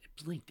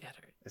at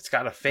her. It's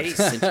got a face.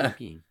 I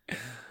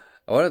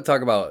want to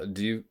talk about,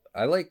 do you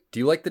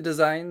like the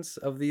designs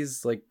of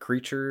these like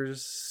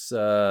creatures,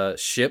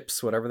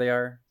 ships, whatever they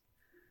are?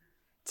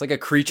 It's like a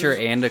creature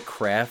and a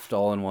craft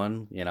all in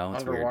one, It's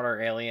underwater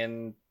weird.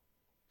 alien.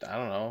 I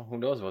don't know. Who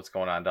knows what's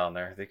going on down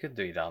there? They could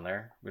be down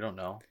there. We don't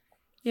know.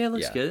 Yeah, it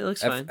looks good. It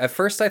looks fine. At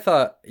first I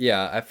thought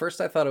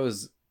it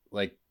was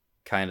like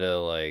kind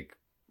of like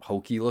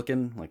hokey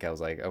looking. Like I was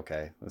like,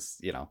 okay, this,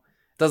 it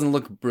doesn't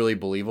look really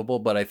believable,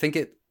 but I think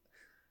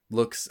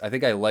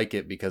I like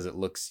it because it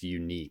looks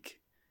unique.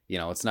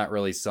 It's not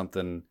really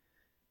something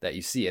that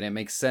you see, and it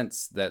makes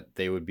sense that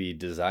they would be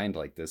designed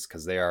like this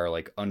because they are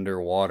like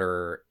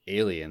underwater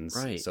aliens,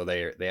 right? So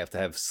they have to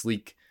have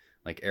sleek,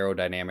 like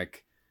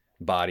aerodynamic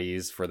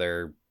bodies for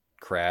their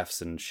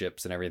crafts and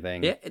ships and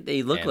everything. Yeah,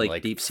 they look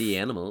like deep sea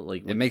animal.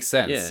 Like it makes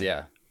sense.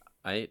 Yeah.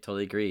 I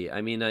totally agree.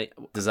 I mean, I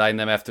designed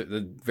them after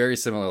very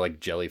similar,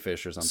 like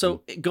jellyfish or something.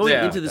 So going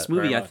into this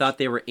movie, I thought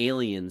they were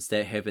aliens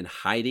that have been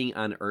hiding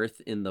on Earth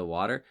in the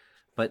water.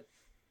 But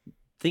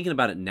thinking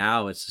about it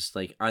now, it's just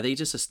like, are they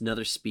just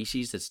another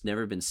species that's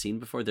never been seen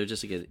before? They're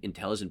just like an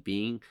intelligent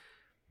being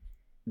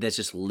that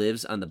just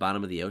lives on the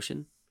bottom of the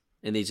ocean,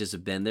 and they just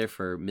have been there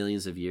for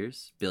millions of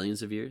years,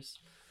 billions of years.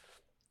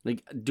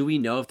 Like, do we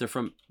know if they're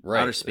from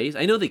outer space?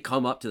 I know they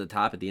come up to the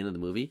top at the end of the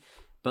movie,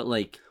 but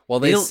like,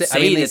 they don't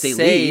say that they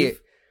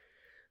leave.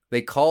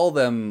 They call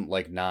them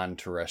like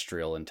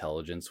non-terrestrial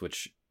intelligence,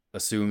 which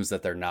assumes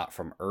that they're not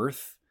from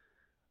Earth.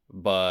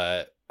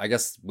 But I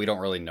guess we don't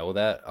really know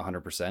that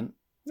 100%.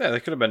 Yeah, they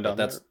could have been done.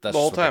 That's the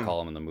whole whole time. They call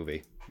them in the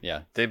movie.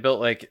 Yeah, they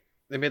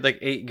made like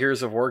 8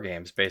 Gears of War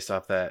games based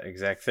off that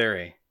exact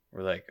theory.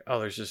 We're like, oh,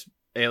 there's just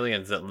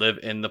aliens that live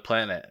in the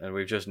planet, and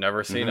we've just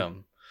never seen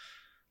them.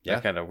 Yeah,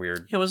 kind of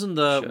weird. Yeah, wasn't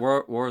the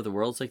War of the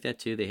Worlds like that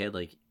too? They had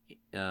like,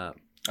 oh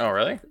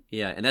really?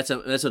 Yeah, and that's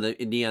what the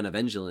Neon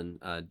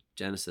Evangelion,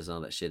 Genesis, and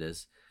all that shit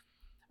is.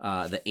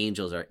 The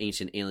angels are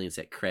ancient aliens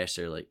that crash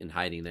there, like in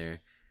hiding there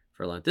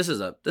for a long. This is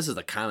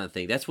a common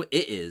thing. That's what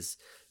it is.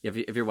 If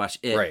you watch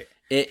it, right.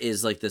 It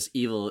is like this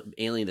evil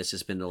alien that's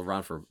just been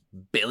around for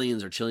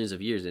billions or trillions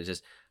of years, and it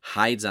just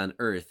hides on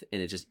Earth,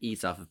 and it just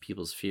eats off of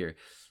people's fear.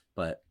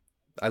 But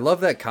I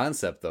love that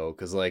concept though,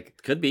 because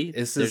like could be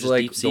this is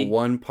like the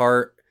one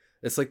part.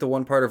 It's like the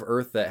one part of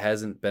Earth that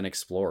hasn't been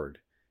explored.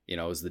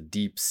 Is the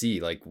deep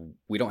sea. Like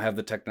we don't have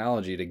the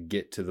technology to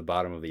get to the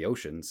bottom of the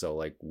ocean, so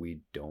like we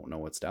don't know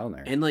what's down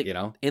there. And like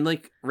and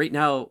like right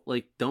now,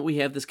 like don't we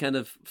have this kind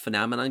of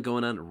phenomenon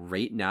going on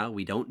right now?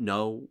 We don't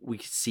know. We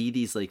see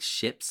these like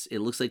ships. It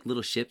looks like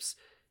little ships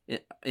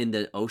in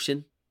the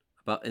ocean,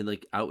 out in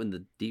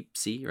the deep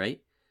sea, right?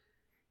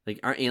 Like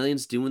are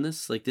aliens doing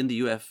this? Like didn't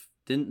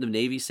the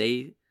Navy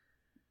say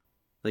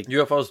like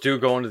UFOs do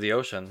go into the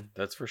ocean?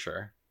 That's for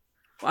sure.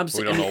 I'm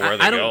saying,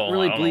 I don't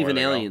really believe in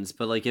aliens,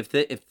 but like if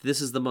this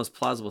is the most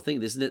plausible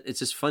thing, isn't it? It's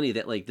just funny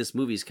that like this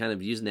movie's kind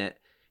of using that,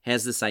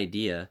 has this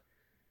idea.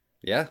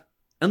 Yeah.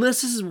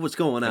 Unless this is what's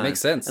going on. It makes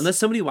sense. Unless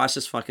somebody watched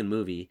this fucking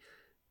movie,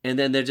 and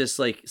then they're just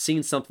like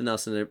seeing something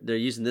else, and they're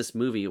using this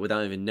movie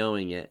without even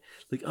knowing it.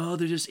 Like, oh,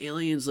 they're just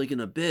aliens, like an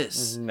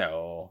abyss.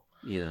 No.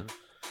 You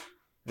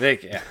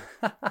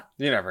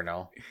never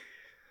know.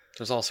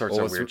 There's all sorts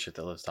of weird shit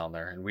that lives down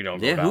there, and we don't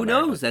go down there. Who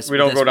knows? We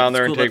don't go down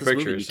there and take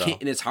pictures.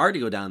 And it's hard to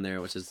go down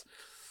there, which is.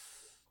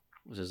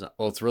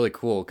 Well, it's really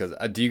cool because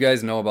do you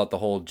guys know about the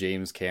whole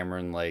James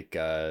Cameron like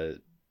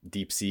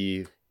deep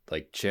sea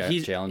like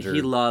He's, Challenger.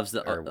 He loves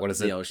or what is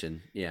the it?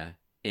 ocean. Yeah.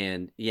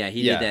 And yeah,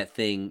 he Yeah. did that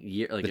thing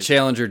The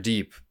Challenger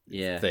Deep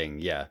yeah. thing.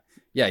 Yeah.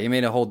 Yeah, he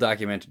made a whole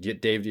documentary.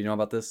 Dave, do you know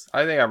about this?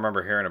 I think I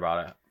remember hearing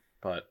about it,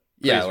 but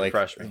please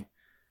refresh me.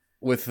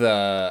 With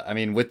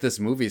with this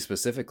movie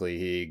specifically,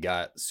 he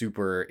got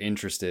super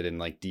interested in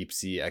like deep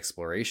sea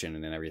exploration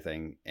and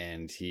everything,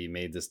 and he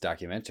made this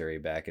documentary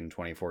back in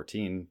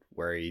 2014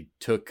 where he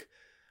took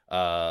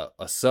a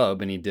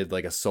sub and he did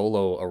like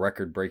a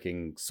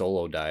record-breaking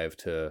solo dive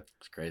to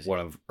one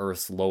of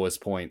Earth's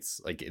lowest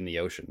points, like in the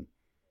ocean.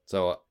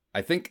 So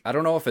I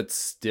don't know if it's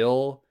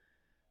still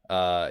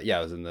it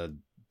was in the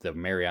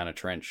Mariana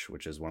Trench,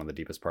 which is one of the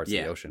deepest parts of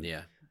the ocean.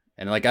 Yeah.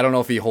 And like I don't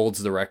know if he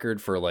holds the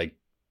record for like,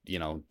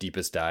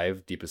 deepest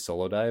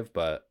solo dive,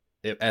 but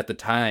at the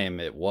time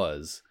it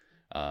was.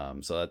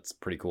 So that's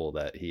pretty cool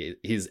that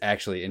he's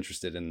actually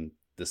interested in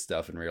this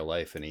stuff in real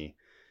life, and he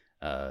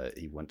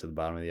went to the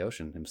bottom of the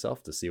ocean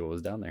himself to see what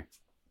was down there.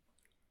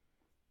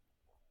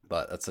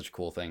 But that's such a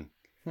cool thing.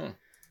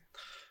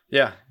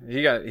 Yeah,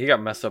 he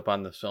got messed up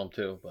on this film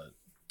too, but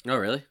oh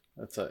really?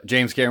 That's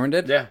James Cameron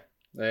did? Yeah,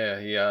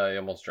 he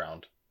almost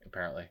drowned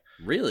apparently.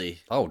 Really?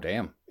 Oh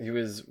damn! He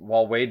was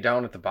while weighed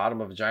down at the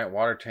bottom of a giant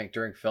water tank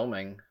during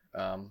filming.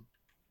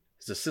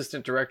 His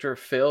assistant director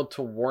failed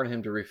to warn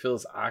him to refill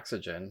his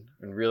oxygen,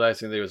 and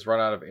realizing that he was run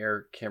out of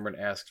air, Cameron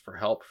asked for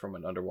help from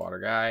an underwater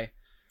guy.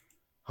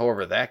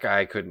 However, that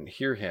guy couldn't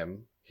hear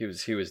him. He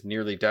was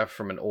nearly deaf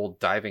from an old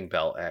diving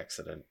bell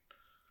accident.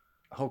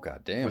 Oh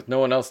god damn! With no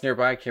one else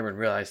nearby, Cameron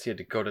realized he had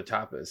to go to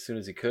top as soon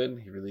as he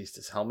could. He released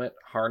his helmet,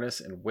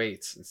 harness, and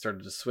weights and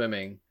started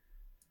swimming,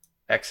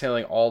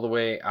 exhaling all the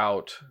way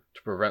out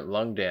to prevent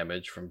lung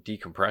damage from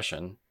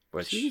decompression,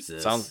 which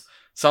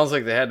sounds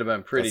like they had to have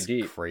been pretty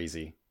deep.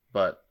 Crazy.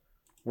 But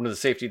one of the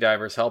safety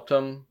divers helped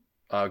him,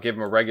 gave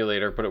him a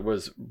regulator, but it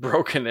was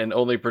broken and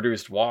only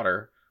produced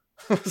water.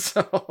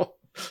 so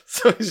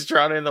he's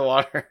drowning in the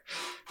water.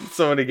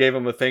 Somebody gave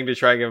him a thing to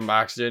try and give him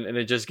oxygen, and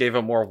it just gave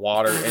him more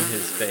water in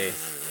his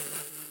face.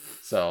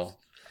 So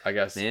I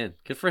guess, man,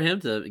 good for him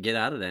to get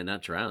out of that and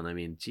not drown. I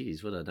mean,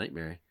 geez, what a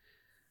nightmare.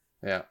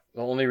 Yeah,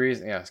 the only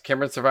reason,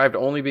 Cameron survived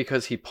only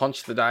because he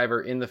punched the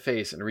diver in the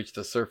face and reached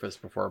the surface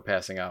before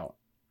passing out.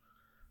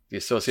 The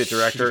associate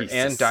director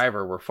and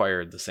diver were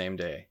fired the same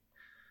day.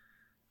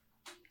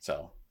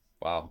 So,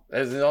 wow,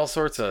 there's all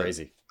sorts of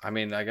crazy. I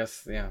mean, I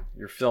guess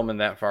you're filming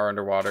that far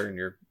underwater, and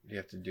you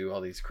have to do all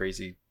these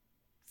crazy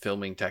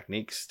filming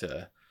techniques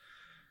to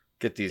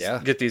get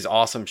these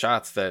awesome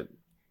shots that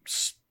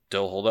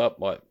still hold up.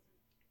 What,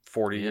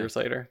 40 years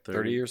later,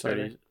 30 years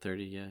later,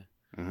 30, yeah,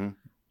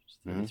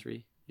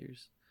 33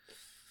 years.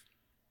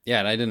 Yeah,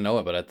 and I didn't know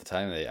it, but at the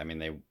time,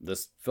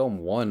 this film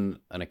won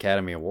an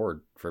Academy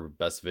Award for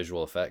Best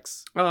Visual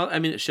Effects. Well, I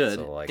mean, it should.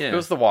 So, it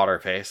was the water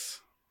face.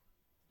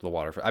 The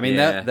water face. I mean,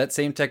 that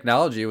same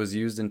technology was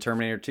used in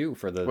Terminator 2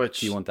 for the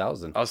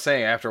T-1000. I was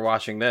saying, after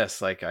watching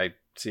this, like, I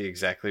see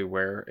exactly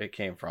where it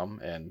came from,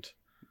 and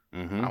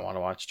I want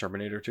to watch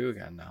Terminator 2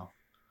 again now.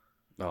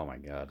 Oh my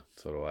god,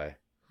 so do I.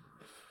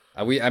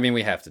 We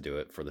have to do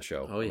it for the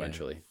show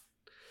eventually. Yeah.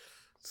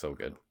 So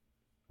good.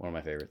 One of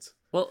my favorites.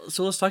 Well,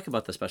 so let's talk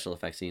about the special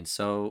effects scene.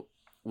 So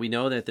we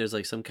know that there's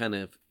like some kind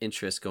of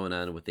interest going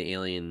on with the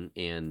alien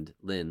and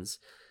Linz,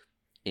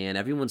 and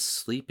everyone's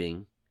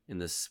sleeping in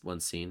this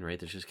one scene, right?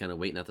 They're just kind of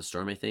waiting out the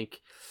storm, I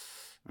think.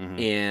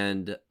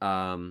 And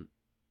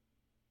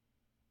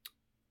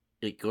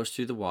it goes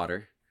through the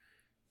water,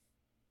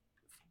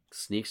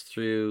 sneaks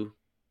through,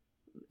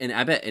 and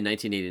I bet in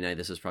 1989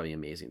 this was probably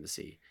amazing to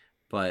see.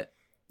 But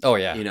oh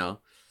yeah,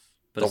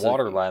 but the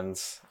water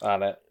lens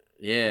on it.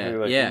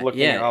 Yeah,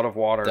 looking out of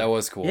water. That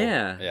was cool.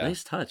 Yeah,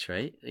 nice touch,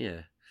 right?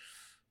 Yeah.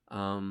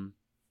 And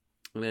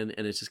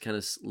it's just kind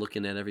of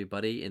looking at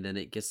everybody, and then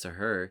it gets to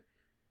her,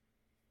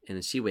 and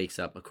then she wakes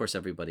up. Of course,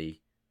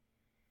 everybody,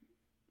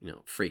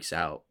 freaks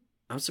out.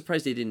 I'm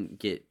surprised they didn't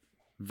get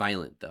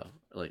violent though,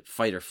 like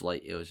fight or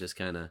flight. It was just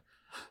kind of,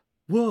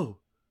 whoa.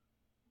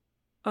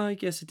 I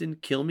guess it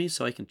didn't kill me,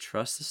 so I can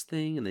trust this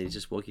thing, and they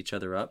just woke each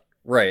other up.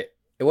 Right.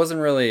 It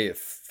wasn't really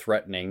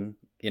threatening.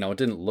 It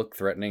didn't look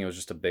threatening. It was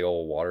just a big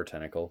old water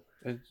tentacle.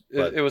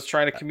 It was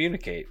trying to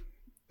communicate.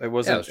 It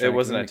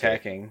wasn't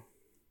attacking.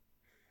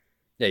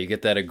 Yeah, you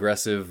get that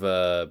aggressive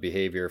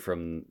behavior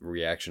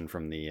reaction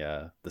from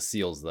the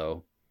seals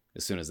though.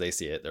 As soon as they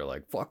see it, they're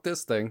like, "Fuck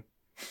this thing."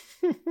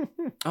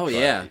 Oh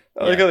yeah.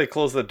 I like how they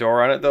close the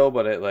door on it though,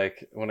 but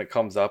it when it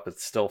comes up,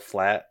 it's still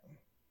flat.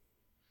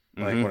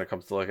 When it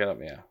comes to looking up,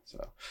 So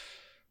it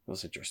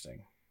was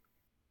interesting.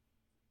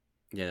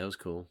 Yeah, that was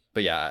cool.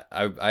 But yeah,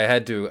 I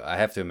have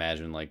to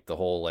imagine like the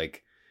whole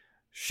like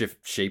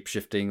shape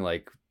shifting,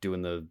 like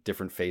doing the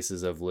different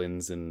faces of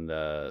Linz and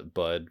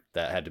Bud.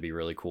 That had to be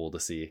really cool to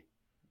see,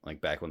 like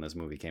back when this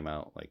movie came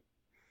out. Like,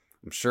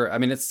 I'm sure. I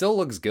mean, it still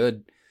looks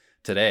good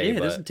today. Yeah,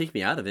 it doesn't take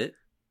me out of it.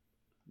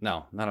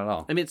 No, not at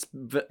all. I mean, it's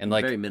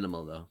very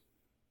minimal though.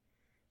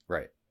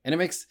 Right, and it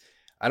makes.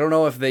 I don't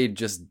know if they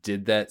just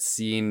did that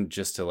scene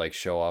just to like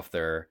show off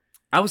their.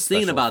 I was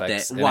thinking about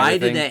that. Why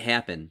did that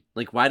happen?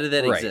 Like, why did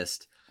that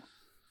exist?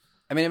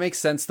 I mean, it makes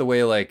sense the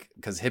way, like,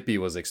 because Hippie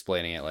was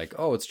explaining it, like,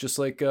 oh, it's just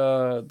like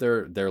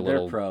their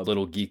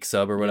little geek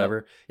sub or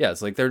whatever. Yeah,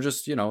 it's like they're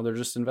just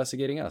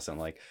investigating us. I'm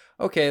like,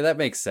 okay, that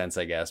makes sense,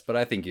 I guess. But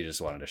I think you just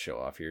wanted to show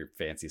off your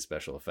fancy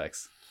special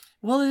effects.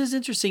 Well, it is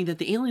interesting that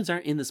the aliens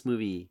aren't in this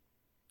movie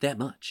that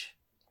much.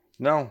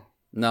 No.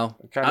 At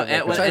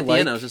the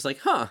end, I was just like,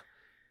 huh,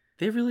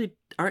 they really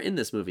aren't in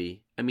this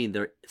movie. I mean,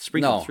 they're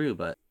sprinkled through,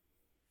 but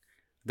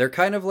they're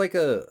kind of like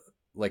a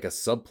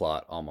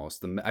subplot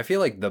almost. I feel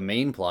like the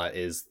main plot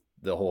is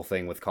the whole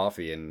thing with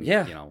Coffee and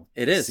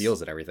it is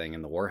seals and everything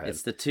in the warhead.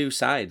 It's the two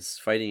sides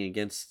fighting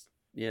against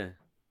each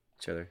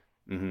other.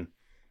 Mm-hmm.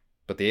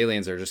 But the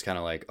aliens are just kind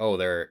of like, oh,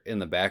 they're in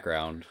the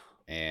background.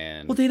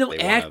 And they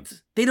don't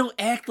act. They don't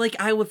act like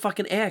I would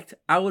fucking act.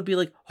 I would be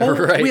like, oh,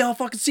 right. We all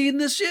fucking seeing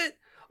this shit.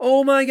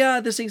 Oh my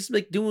god, this thing's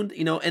like doing,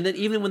 And then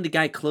even when the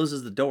guy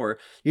closes the door,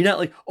 you're not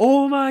like,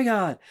 oh my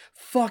god,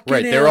 fucking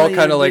right. They're all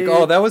kind of like,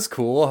 oh, that was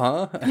cool,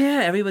 huh?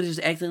 Yeah, everybody's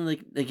just acting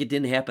like it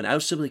didn't happen. I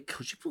was still like,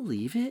 could you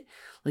believe it?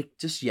 Like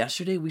just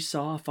yesterday we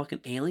saw a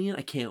fucking alien.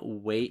 I can't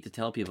wait to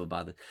tell people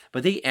about it.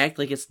 But they act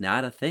like it's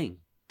not a thing.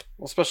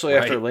 Well, especially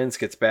after Linz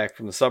gets back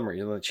from the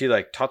submarine, she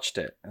like touched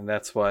it, and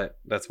that's why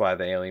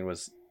the alien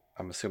was,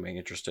 I'm assuming,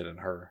 interested in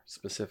her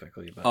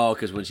specifically. But... Oh,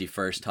 because when she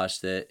first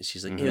touched it,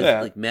 she's like, it was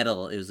like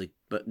metal. It was like,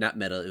 but not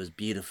metal. It was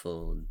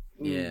beautiful.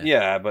 And,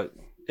 yeah, but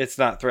it's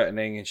not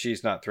threatening, and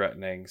she's not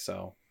threatening.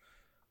 So,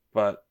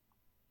 but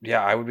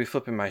yeah, I would be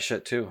flipping my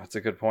shit too. That's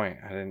a good point.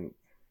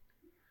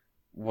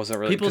 Wasn't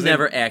really. People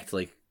never act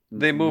like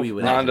they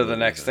move on to the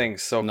next thing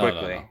so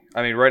quickly. No.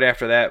 I mean, right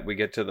after that, we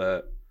get to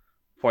the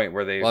point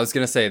where they. Well, I was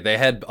gonna say they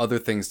had other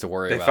things to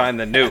worry about. They find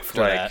the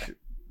nuke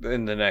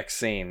in the next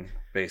scene.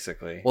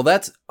 Basically,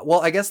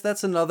 I guess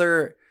that's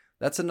another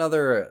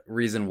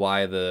reason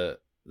why the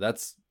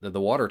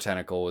water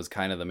tentacle was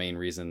kind of the main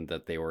reason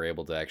that they were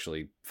able to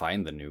actually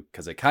find the nuke,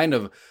 because it kind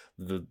of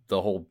the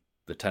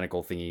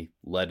tentacle thingy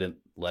led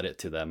it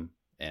to them,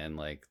 and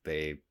like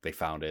they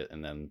found it,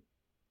 and then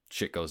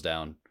shit goes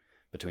down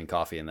between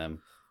Coffee and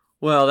them.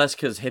 Well, that's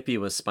because Hippie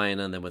was spying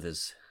on them with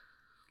his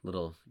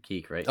little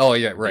geek, right? Oh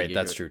yeah, right.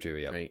 That's true too.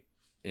 Yeah. Right.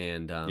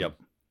 And and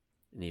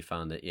he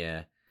found it. Yeah.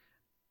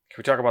 Can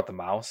we talk about the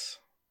mouse?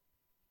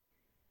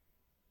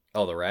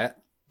 Oh, the rat?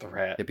 The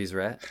rat. Hippie's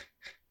rat?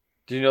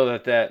 Do you know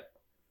that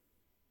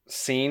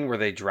scene where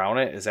they drown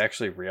it is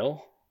actually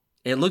real?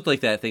 It looked like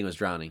that thing was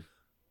drowning.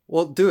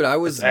 Well, dude, I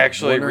was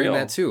actually wondering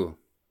that too.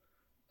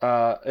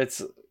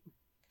 It's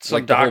some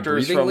like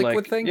doctors from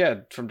liquid thing?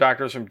 from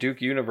doctors from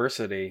Duke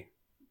University,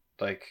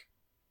 like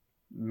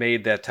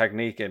made that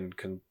technique and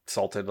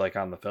consulted like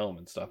on the film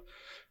and stuff.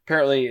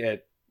 Apparently,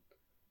 it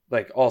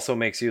like also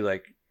makes you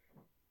like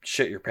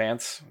shit your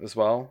pants as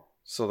well.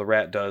 So the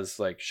rat does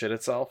like shit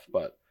itself,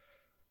 but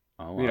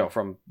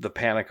from the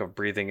panic of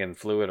breathing in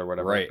fluid or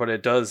whatever. Right. But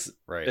it does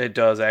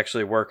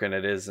actually work, and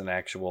it is an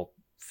actual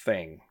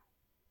thing.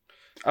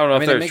 I don't know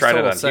if they've tried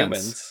it on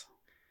humans.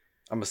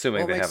 I'm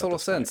assuming they have. It makes total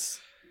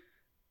sense.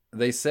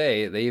 They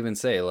even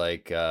say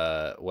like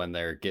when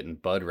they're getting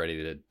Bud ready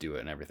to do it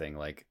and everything,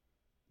 like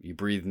you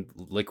breathe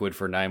liquid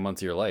for 9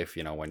 months of your life,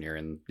 when you're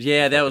in.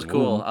 Yeah, that was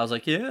cool. Womb. I was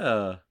like,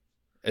 yeah,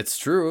 it's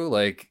true.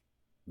 Like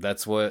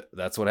that's what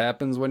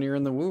happens when you're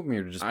in the womb.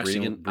 You're just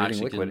breathing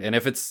liquid, and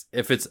if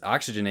it's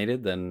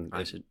oxygenated, then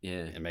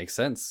it makes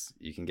sense.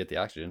 You can get the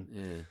oxygen.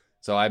 Yeah.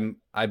 So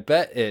I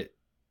bet it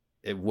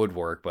would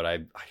work, but I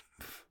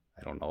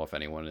don't know if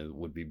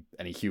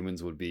any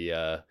humans would be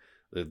a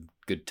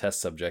good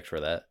test subject for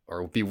that,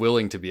 or would be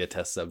willing to be a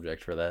test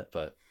subject for that.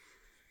 But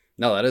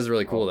no, that is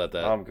really cool that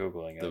I'm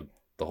Googling it.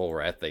 The whole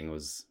rat thing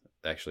was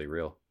actually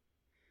real.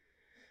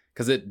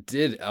 Because it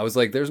did. I was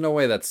like, there's no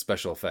way that's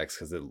special effects,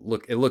 because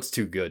it looks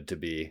too good to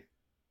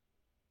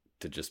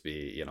just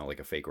be, like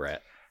a fake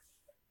rat.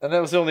 And that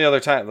was the only other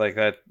time like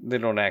that they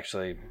don't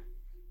actually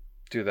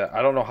do that.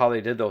 I don't know how they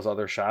did those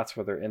other shots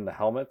where they're in the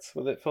helmets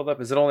with it filled up.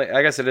 Is it only?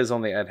 I guess it is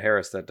only Ed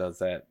Harris that does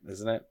that,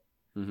 isn't it?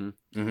 Mm-hmm.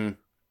 Mm-hmm. So,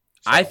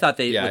 I thought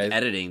with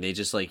editing, they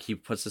just like he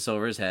puts this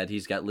over his head.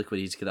 He's got liquid.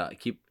 He's gonna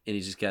keep, and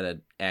he's just got to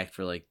act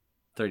for like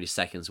 30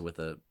 seconds with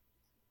a.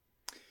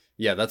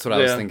 Yeah, that's what I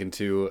was thinking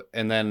too.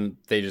 And then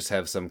they just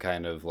have some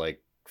kind of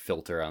like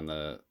filter on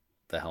the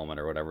helmet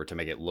or whatever to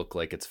make it look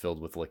like it's filled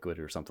with liquid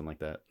or something like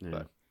that. Yeah.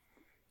 But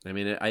I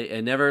mean,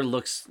 it never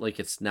looks like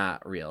it's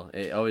not real.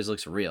 It always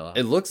looks real.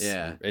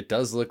 It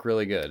does look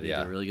really good. They did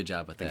a really good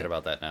job with that. Thinking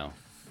about that now.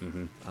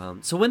 Mm-hmm.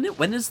 So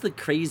when does the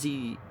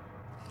crazy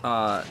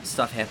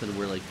stuff happen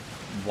where like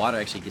water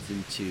actually gets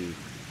into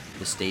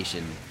the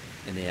station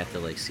and they have to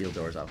like seal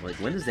doors off? Like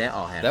when does that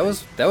all happen?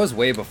 That was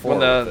way before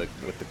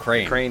with the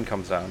crane. The crane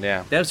comes down,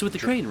 yeah. That was with the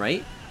crane,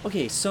 right?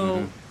 Okay,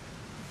 so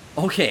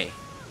okay.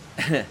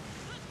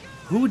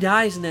 Who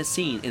dies in that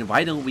scene, and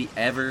why don't we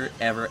ever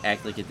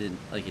act like it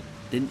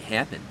didn't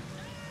happen?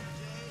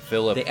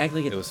 Philip. They act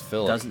like it was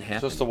Philip. Doesn't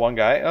happen. Just the one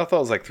guy? I thought it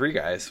was like three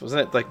guys.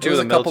 Wasn't it like two of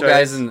the military?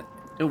 guys in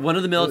one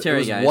of the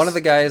military guys. One of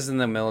the guys in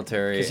the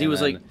military. Because he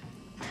was like,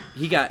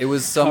 he got. It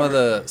was some of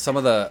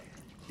the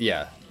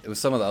It was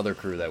some of the other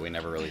crew that we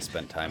never really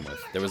spent time with.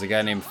 There was a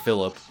guy named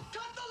Philip,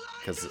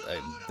 because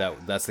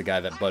that's the guy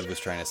that Bud was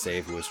trying to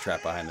save, who was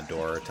trapped behind the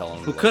door, telling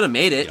him Who could have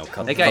made it?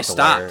 That guy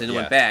stopped and yeah.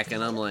 went back,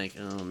 and I'm like,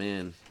 oh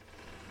man,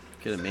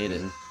 could have made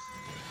it.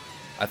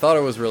 I thought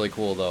it was really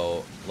cool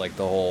though, like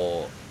the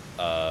whole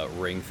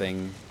ring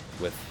thing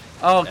with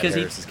because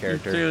he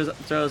character.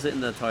 throws it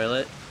in the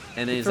toilet,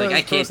 and then he's like,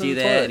 I can't do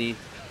that, and he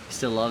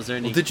still loves her.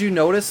 And did you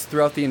notice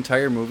throughout the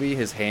entire movie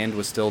his hand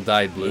was still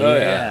dyed blue? Oh,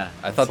 yeah.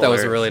 I thought that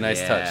was a really nice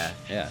touch.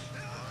 Yeah.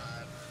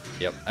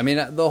 Yep. I mean,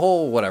 the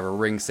whole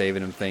ring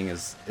saving him thing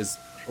is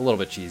a little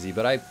bit cheesy,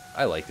 but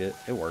I liked it.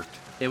 It worked.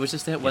 It was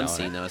just that one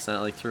scene though. It's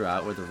not like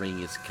throughout where the ring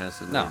is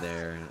constantly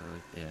there.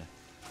 Yeah.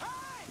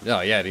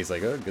 No, yeah, and he's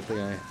like, oh, good thing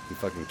he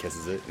fucking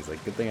kisses it. He's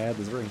like, good thing I had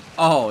this ring.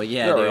 Oh,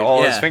 yeah, dude.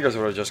 All his fingers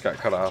would have just got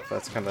cut off.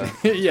 That's kind of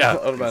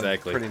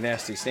exactly. Pretty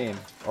nasty scene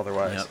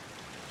otherwise. Yep.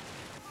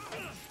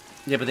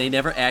 Yeah, but they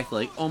never act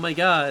like, oh my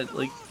god,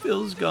 like,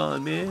 Phil's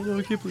gone, man. Oh,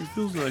 I can't believe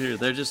Phil's not here.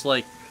 They're just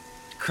like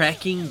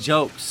cracking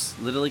jokes,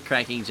 literally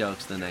cracking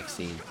jokes the next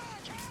scene.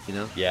 You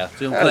know? Yeah.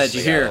 So I'm glad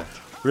you're here.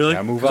 Really?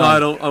 Yeah, move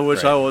on. I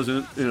wish I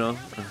wasn't, you know.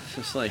 It's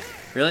just like,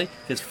 really?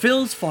 Because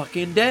Phil's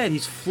fucking dead.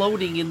 He's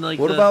floating in like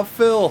What about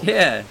Phil?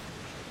 Yeah.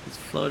 He's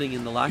floating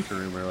in the locker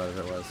room or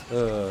whatever it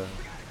was.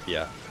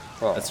 Yeah.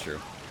 Oh. That's true.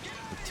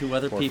 With two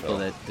other people Phil.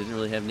 that didn't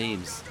really have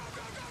names.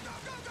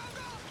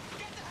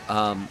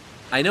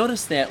 I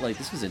noticed that, like,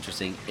 this was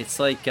interesting. It's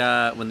like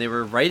when they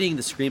were writing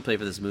the screenplay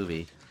for this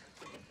movie,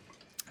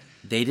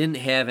 they didn't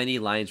have any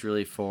lines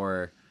really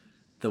for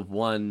the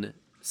one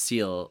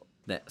seal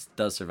that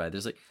does survive.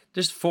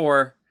 There's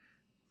 4,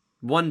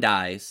 one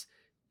dies,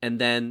 and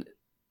then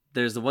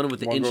there's the one with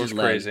the One injured goes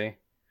leg. crazy.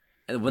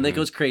 And when that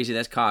goes crazy,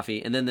 that's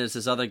Coffee. And then there's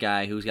this other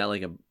guy who's got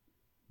like a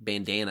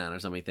bandana on or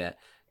something like that.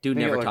 Dude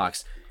never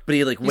talks, but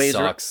he like waves.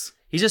 Sucks.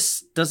 He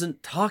just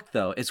doesn't talk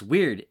though. It's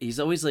weird. He's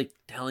always like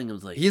telling him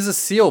like He's a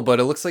SEAL, but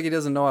it looks like he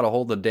doesn't know how to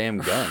hold the damn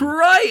gun.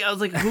 Right. I was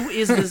like, who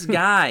is this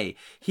guy?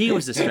 He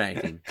was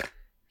distracting.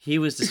 He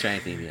was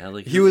distracting me. I was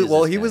like, he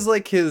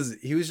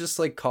was just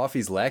like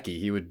Coffee's lackey.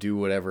 He would do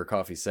whatever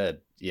Coffee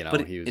said. You know,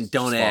 But he was and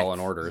don't just act. following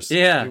orders.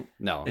 Yeah.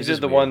 No, He it's did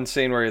just the weird. one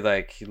scene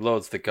where he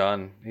loads the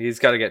gun. He's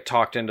got to get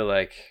talked into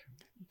like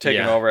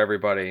taking over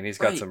everybody, and he's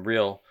got some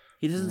real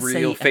He doesn't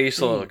real say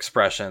facial thing.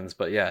 expressions,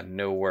 but yeah,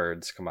 no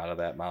words come out of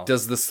that mouth.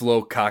 Does the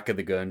slow cock of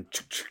the gun,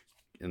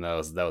 and that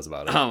was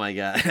about it. Oh my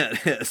god,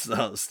 it's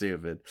so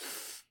stupid.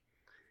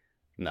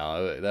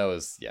 No, that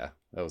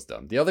was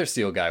dumb. The other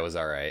SEAL guy was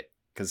all right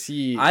because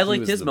I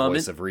liked was his the moment.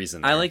 voice of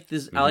reason. I there. liked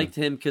this. I liked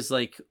him because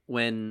like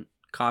when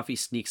Coffee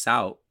sneaks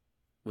out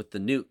with the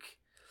nuke,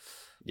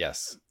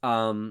 Yes.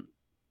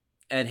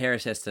 Ed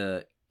Harris has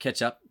to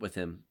catch up with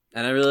him,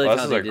 and I really like this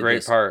how is they a did great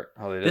this. part.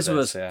 How they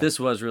did This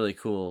was really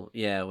cool.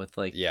 Yeah, with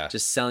like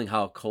just selling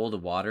how cold the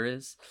water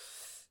is,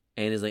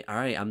 and he's like, "All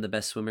right, I'm the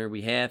best swimmer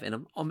we have,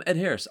 and I'm Ed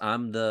Harris.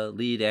 I'm the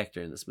lead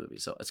actor in this movie,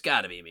 so it's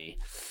got to be me."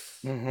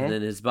 Mm-hmm. And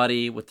then his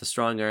buddy with the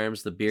strong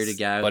arms, the bearded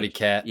guy, Buddy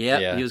Cat.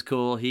 yeah, he was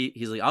cool.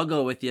 He's like, "I'll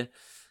go with you."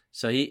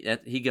 So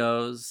he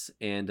goes,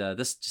 and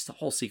this just the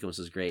whole sequence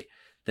is great.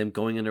 Them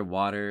going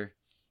underwater.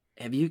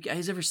 Have you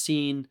guys ever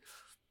seen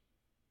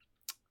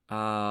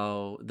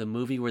the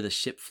movie where the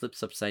ship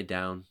flips upside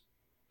down?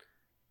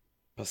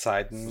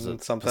 Poseidon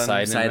something.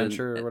 Poseidon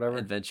Adventure or whatever.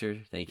 Adventure.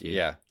 Thank you.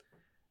 Yeah.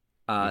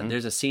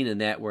 There's a scene in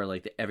that where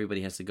like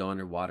everybody has to go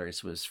underwater and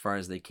swim as far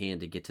as they can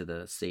to get to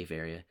the safe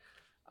area,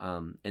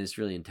 and it's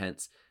really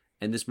intense.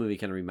 And this movie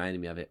kind of reminded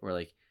me of it, where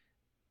like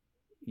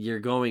you're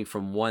going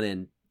from one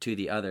end to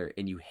the other,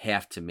 and you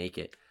have to make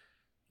it.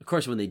 Of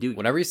course, when they do,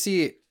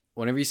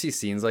 Whenever you see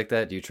scenes like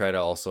that, do you try to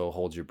also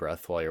hold your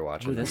breath while you're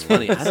watching? Ooh, that's the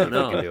movie? funny. I don't See if you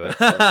know. can do it.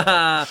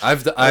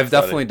 I've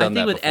definitely done I think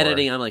that with before.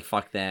 editing, I'm like,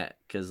 fuck that,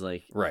 because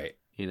like, Right.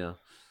 you know,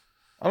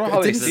 I don't know how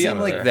It they didn't see seem him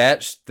like there.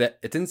 that.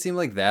 It didn't seem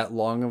like that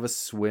long of a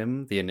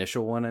swim. The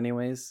initial one,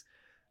 anyways.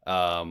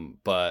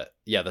 But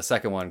yeah, the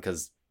second one,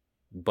 because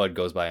Bud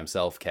goes by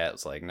himself.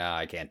 Cat's like, nah,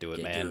 I can't do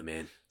it, can't man. do it,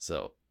 man.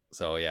 So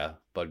yeah,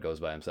 Bud goes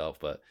by himself.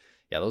 But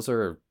yeah, those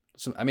are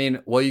some. I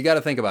mean, well, you got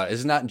to think about it.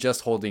 It's not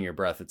just holding your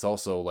breath. It's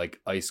also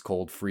like ice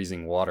cold,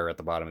 freezing water at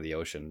the bottom of the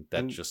ocean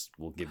that just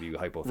will give you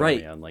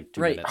hypothermia in like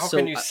 2 minutes. How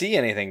can you see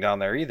anything down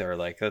there either?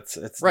 Like it's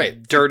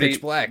Right. dirty,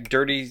 Pitch black.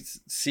 dirty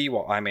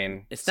seawater. I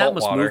mean, It's not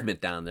much saltwater. movement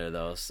down there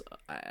though,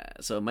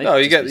 so it might. No,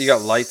 you just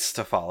got lights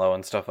to follow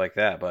and stuff like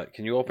that. But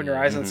can you open your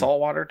eyes in salt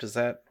water? Does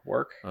that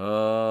work?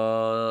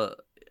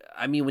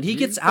 I mean, when he You-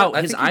 gets out,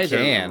 I his think you eyes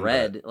can, are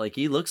red. Like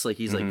he looks like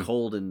he's like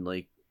cold and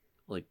like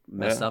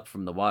messed Yeah. up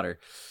from the water,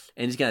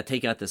 and he's got to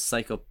take out this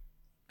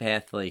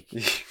psychopath like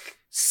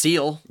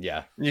seal.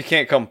 Yeah. You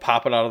can't come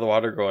popping out of the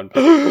water going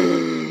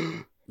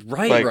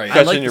Right, like right.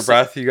 catching your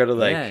breath. You got to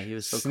like Yeah, he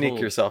was so sneak cool.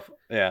 yourself.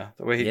 Yeah,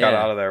 the way he got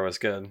Yeah. out of there was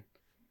good.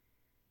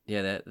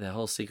 Yeah, that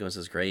whole sequence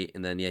is great.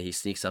 And then he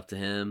sneaks up to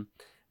him.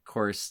 Of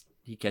course,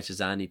 he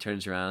catches on. He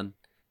turns around,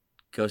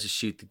 goes to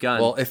shoot the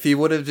gun. Well, if he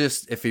would have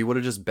just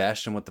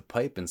bashed him with the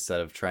pipe instead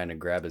of trying to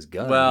grab his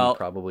gun, Well, he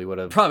probably would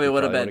have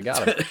been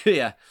got him.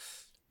 yeah,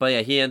 but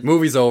yeah, he ends.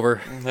 Movie's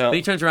over. Yeah. But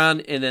he turns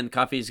around, and then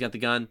Coffee's got the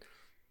gun,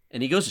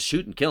 and he goes to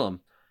shoot and kill him.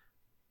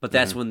 But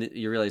that's when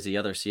you realize the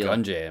other seal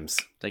Gun jams.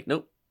 like,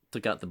 nope,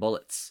 took out the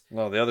bullets.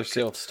 No, the other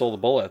seal stole the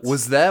bullets.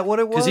 Was that what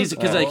it was?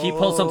 Because like he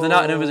pulled something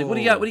out and everybody's like, "What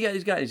do you got? What do you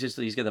got?"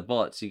 He's got the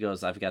bullets. He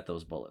goes, "I've got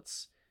those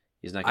bullets."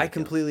 He's not. I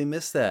completely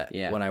missed that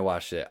when I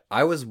watched it.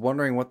 I was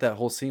wondering what that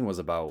whole scene was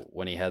about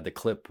when he had the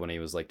clip when he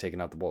was like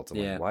taking out the bullets. I'm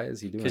like, why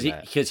is he doing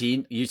that? Because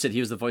you said he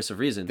was the voice of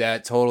reason.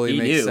 That totally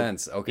makes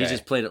sense. Okay, he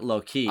just played it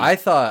low key. I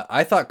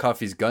thought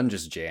Coffee's gun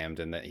just jammed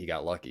and that he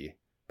got lucky,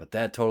 but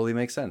that totally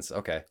makes sense.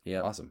 Okay,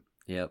 awesome.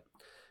 Yep.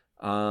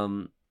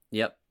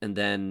 Yep. And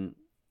then,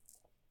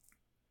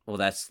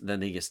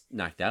 then he gets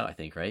knocked out. I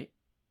think, right?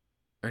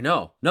 Or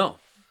no.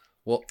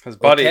 Well, his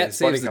buddy Cat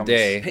saves the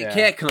day. Hey,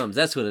 Cat comes.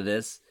 That's what it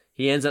is.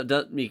 He ends up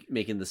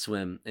making the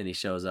swim, and he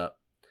shows up,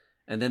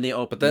 and then they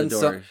open the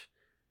door.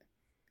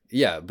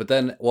 But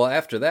then,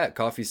 after that,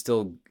 Coffee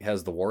still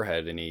has the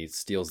warhead, and he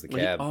steals the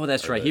cab.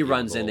 That's right. He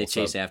runs in. They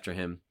chase after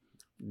him,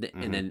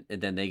 and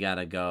then they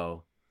gotta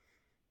go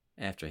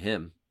after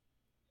him.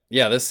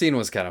 Yeah, this scene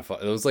was kind of fun.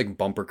 It was like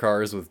bumper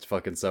cars with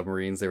fucking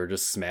submarines. They were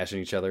just smashing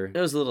each other. It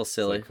was a little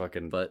silly, like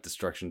fucking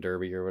destruction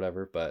derby or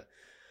whatever.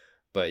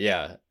 But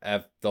yeah,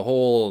 the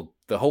whole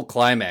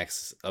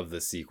climax of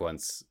this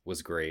sequence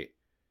was great.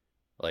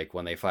 Like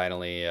when they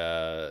finally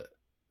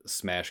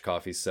smash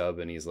Coffee's sub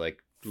and he's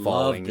like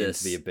falling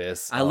into the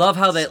abyss. I love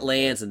how that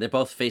lands and they're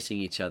both facing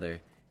each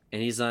other.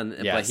 And he's on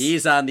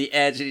the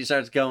edge and he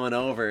starts going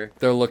over.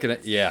 They're looking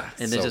at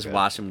and they just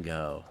watch him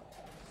go.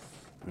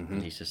 Mm-hmm.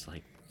 And he's just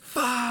like,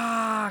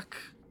 fuck.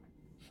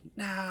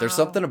 No. There's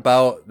something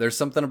about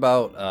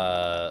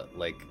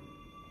like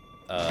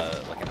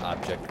an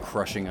object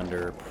crushing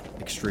under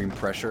extreme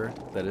pressure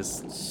that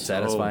is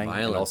satisfying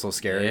and also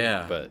scary.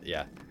 Yeah. But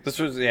yeah. This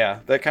was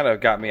that kind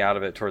of got me out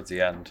of it towards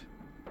the end.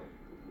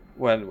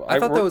 When I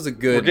thought that was a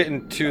good. We're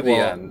getting to the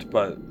end,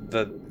 but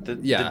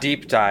the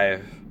deep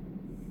dive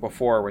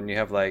before when you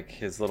have like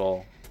his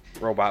little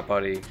robot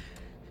buddy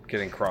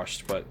getting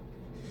crushed, but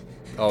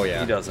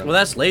he doesn't. Well,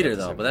 that's later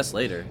though. But that's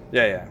later.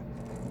 Yeah.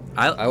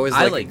 I always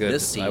like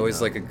this scene. I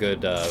always like a good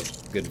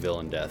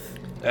villain death.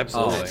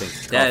 Absolutely. I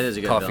think that is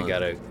a good Coffee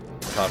villain.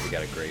 Coffee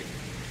got a great.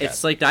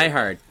 It's like Die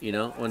Hard,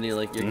 when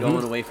you're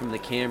going away from the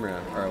camera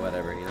or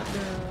whatever,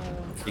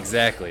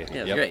 Exactly.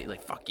 Yeah, it's great.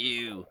 Like, fuck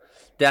you.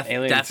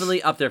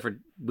 Definitely up there for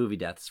movie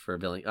deaths for a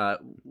villain.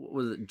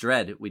 Was it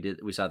Dread?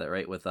 We saw that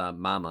right with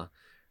Mama,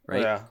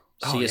 right? Yeah.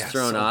 She gets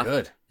thrown off.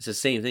 Good. It's the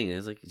same thing.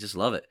 It's like you just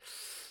love it.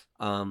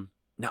 Now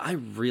I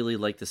really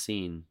like the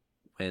scene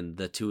when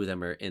the two of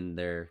them are in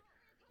their.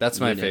 That's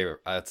my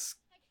favorite.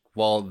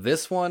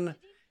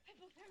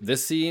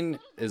 This scene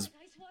is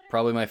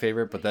probably my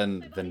favorite, but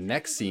then the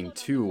next scene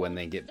too, when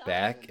they get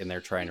back and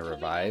they're trying to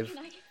revive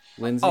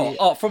Lindsay.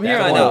 From here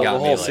I know the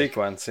whole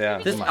sequence.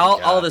 Yeah,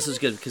 all this is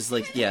good because,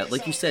 like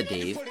you said,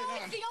 Dave,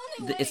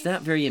 it's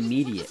not very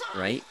immediate,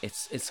 right?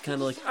 It's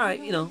kind of like, all right,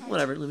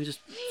 whatever. Let me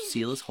just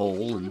seal this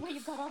hole, and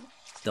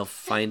they'll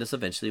find us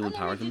eventually when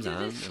power comes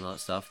on and all that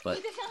stuff.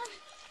 But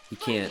you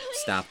can't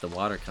stop the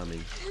water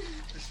coming,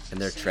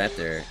 and they're trapped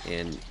there,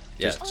 and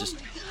just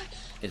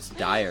it's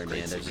dire,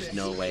 man. There's just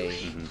no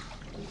way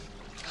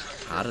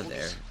out of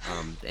there.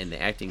 And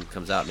the acting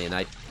comes out, man.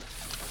 I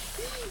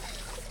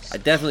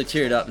definitely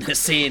teared up in this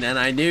scene, and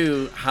I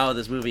knew how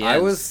this movie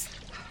ends.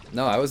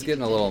 I was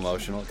getting a little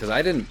emotional because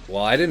I didn't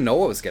know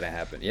what was gonna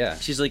happen. Yeah,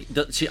 she's like,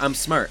 I'm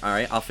smart. All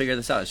right, I'll figure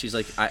this out. And she's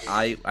like,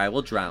 I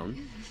will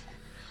drown,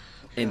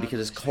 and because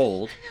it's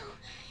cold,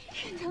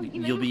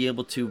 you'll be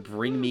able to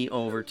bring me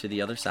over to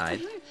the other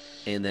side,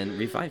 and then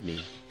revive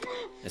me.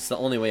 It's the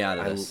only way out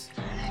of this.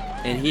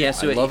 And he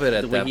has to. I love it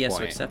at the way that he has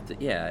point. to accept it.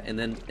 Yeah, and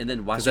then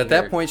watch. Because at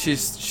that point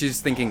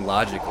she's thinking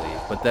logically,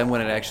 but then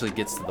when it actually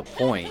gets to the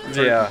point,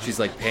 she's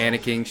like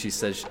panicking. She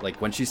says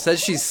when she says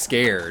she's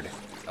scared,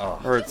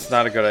 or it's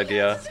not a good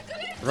idea.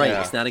 Right,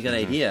 it's not a good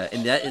idea,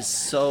 and that is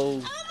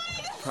so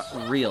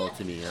real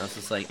to me. I was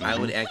just like, I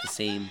would act the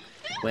same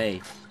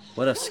way.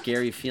 What a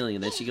scary feeling.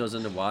 And then she goes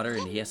underwater,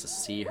 and he has to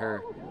see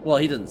her. Well,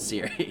 he doesn't see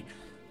her.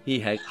 He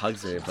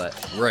hugs her, but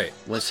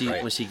when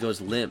she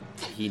goes limp,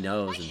 he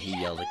knows, and he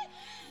yells like,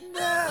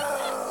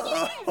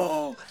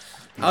 "No!"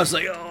 I was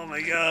like, "Oh my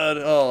god!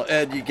 Oh,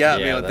 Ed, you got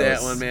me with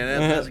that one,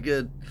 man. That's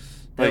good."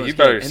 Well, you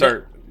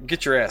better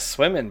get your ass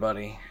swimming,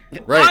 buddy.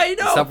 Right.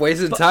 I know. Stop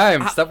wasting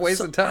time. Stop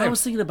wasting time. I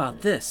was thinking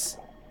about this.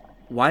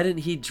 Why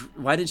didn't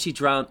she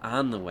drown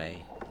on the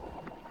way?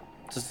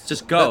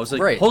 Just go. It's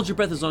like, hold your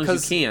breath as long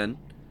as you can.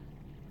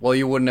 Well,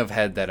 you wouldn't have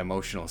had that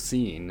emotional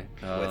scene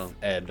with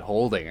Ed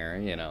holding her,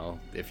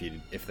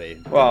 if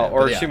they. Well,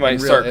 or she might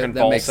start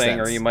convulsing,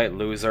 or you might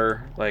lose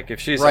her. Like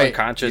if she's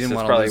unconscious, it's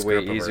probably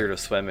way easier to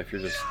swim if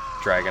you're just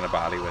dragging a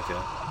body with you.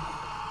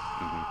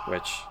 Mm-hmm.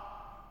 Which,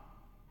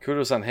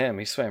 kudos on him.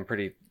 He swam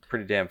pretty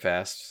damn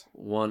fast.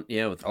 With one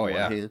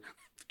hand.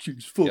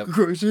 Jeez, fucking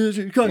Christ,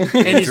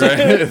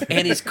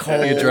 and he's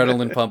cold. The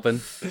adrenaline pumping.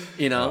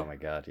 Oh my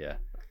god, yeah.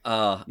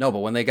 No, but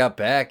when they got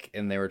back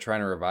and they were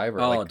trying to revive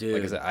her, dude.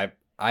 Like I said,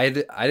 I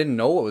didn't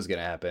know what was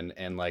gonna happen,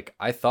 and like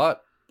I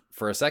thought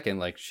for a second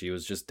like she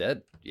was just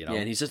dead, Yeah,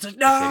 and he's just like,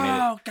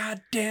 no,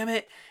 god damn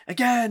it,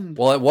 again.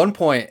 Well, at one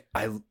point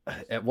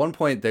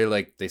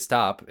they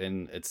stop,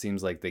 and it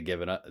seems like they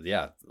give it up.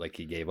 Yeah, like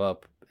he gave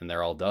up, and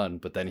they're all done.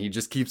 But then he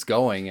just keeps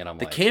going, and I'm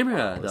The like,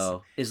 camera wow,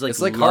 though is like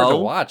it's like low. hard to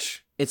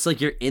watch. It's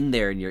like you're in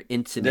there and you're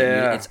intimate.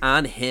 Yeah. It's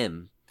on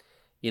him,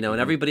 and Mhm.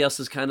 everybody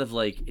else is kind of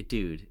like,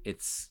 dude,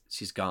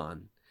 she's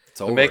gone. It's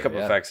The over, makeup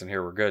yeah. effects in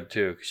here were good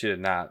too. 'Cause she did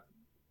not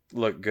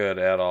look good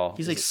at all.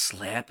 He's like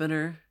slapping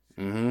her,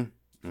 you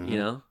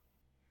know?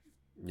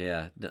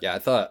 Yeah. Yeah,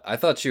 I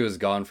thought she was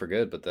gone for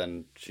good, but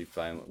then she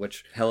finally,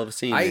 which Hell of a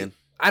scene, man.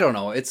 I don't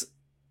know.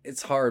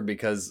 It's hard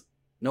because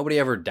nobody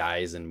ever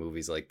dies in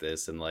movies like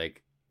this, and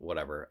like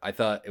whatever. I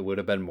thought it would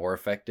have been more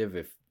effective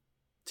if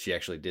she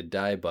actually did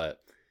die,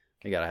 but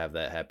you gotta have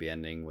that happy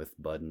ending with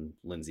Bud and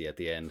Lindsay at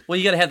the end. Well,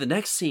 you got to have the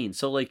next scene.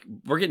 So, like,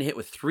 we're getting hit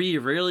with 3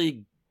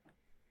 really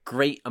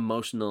great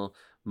emotional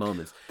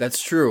moments.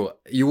 That's true.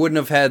 You wouldn't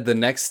have had the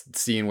next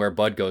scene where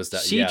Bud goes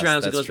down. She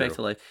drowns and goes back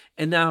to life.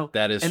 And now,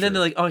 That is and true. then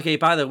they're like, okay,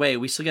 by the way,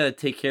 we still got to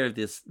take care of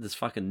this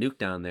fucking nuke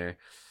down there.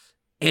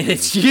 And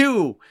it's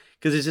you.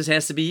 Because it just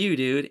has to be you,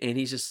 dude. And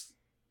he's just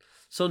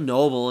so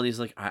noble. And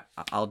he's like,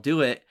 I'll do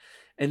it.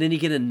 And then you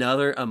get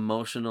another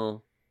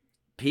emotional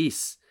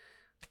piece.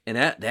 And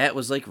that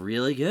was like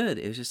really good.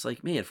 It was just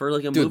like, man, for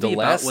like a movie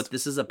about what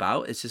this is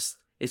about,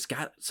 it's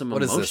got some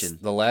what emotion. is this?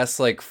 The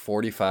last like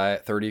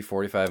 45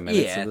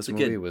 minutes of this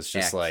movie was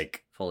just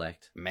like full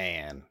act.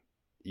 Man.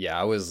 Yeah,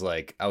 I was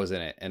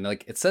in it. And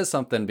like it says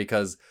something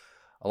because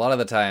a lot of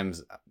the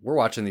times we're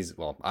watching these,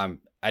 well,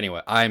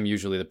 I'm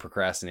usually the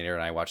procrastinator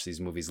and I watch these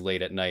movies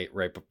late at night,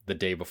 right the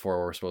day before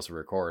we're supposed to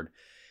record.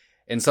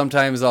 And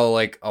sometimes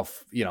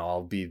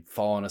I'll be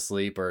falling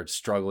asleep or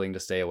struggling to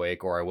stay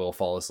awake, or I will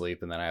fall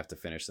asleep and then I have to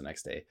finish the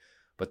next day.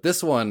 But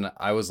this one,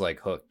 I was like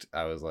hooked.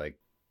 I was like,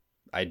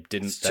 that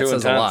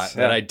says a lot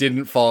that I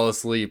didn't fall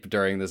asleep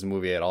during this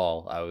movie at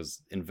all. I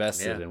was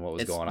invested in what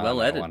was going on.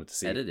 Well I wanted to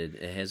see. Edited.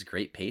 It has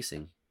great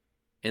pacing.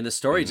 And the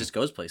story just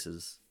goes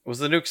places. Was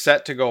the nuke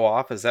set to go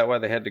off? Is that why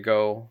they had to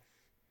go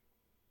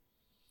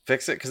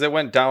fix it? Because it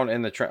went down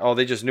in the train. Oh,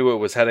 they just knew it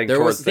was heading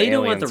towards the They didn't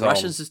want aliens' the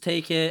Russians to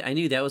take it. I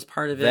knew that was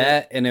part of it.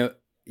 That and it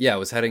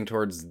was heading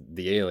towards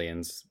the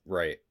aliens,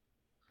 right?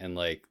 And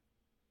like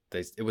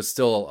it was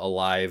still a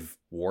live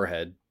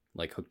warhead,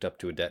 like hooked up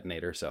to a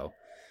detonator, so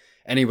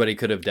anybody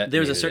could have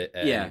detonated it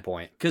at any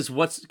point.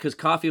 Because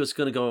Coffee was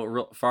going to go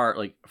real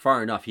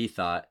far enough, he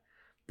thought,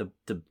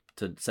 to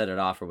set it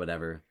off or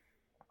whatever.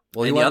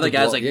 Well, and the other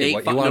guy's like,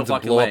 Nate, he wanted to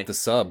blow up the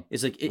sub.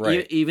 It's like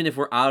right. Even if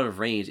we're out of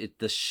range,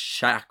 the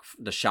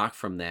shock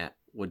from that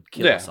would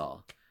kill us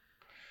all.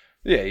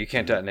 Yeah, you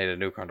can't detonate a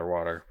nuke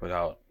underwater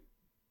without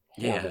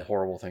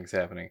horrible things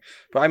happening.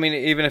 But I mean,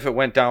 even if it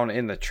went down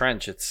in the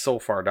trench, it's so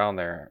far down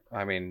there.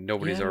 I mean,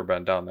 nobody's ever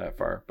been down that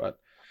far. But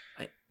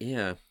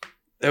it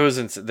was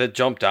the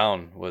jump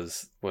down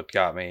was what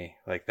got me.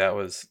 Like that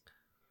was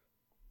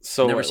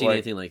so. Never seen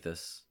anything like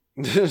this.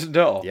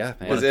 No, yeah,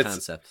 man. What a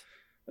concept.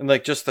 And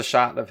like just the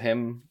shot of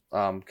him,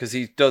 because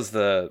he does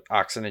the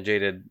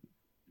oxygenated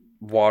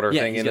water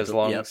thing in his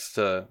lungs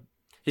to.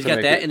 He's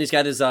got that, and he's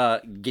got his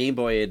Game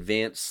Boy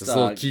Advance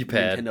little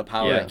keypad, Nintendo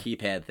Power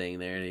keypad thing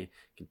there, and he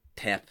can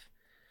tap,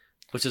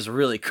 which is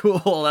really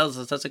cool. That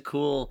was such a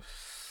cool.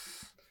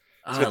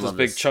 He's got those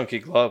big chunky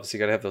gloves. You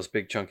got to have those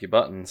big chunky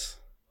buttons.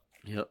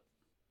 Yep.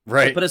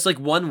 Right. But it's like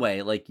one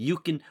way. Like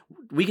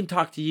we can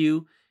talk to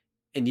you,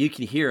 and you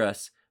can hear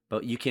us,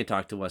 but you can't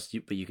talk to us.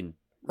 But you can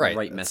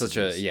write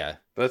messages.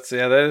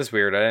 That is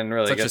weird. I didn't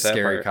really get that. Such a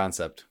scary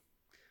concept.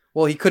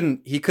 Well, he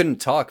couldn't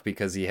talk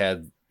because he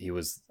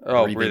was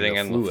breathing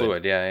in the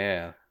fluid.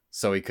 Yeah.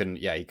 So he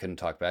couldn't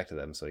talk back to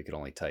them, so he could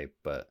only type.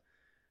 But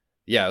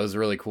yeah, it was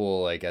really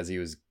cool. Like as he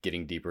was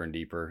getting deeper and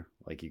deeper,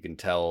 like you can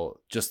tell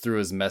just through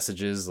his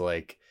messages,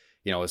 like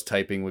his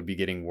typing would be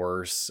getting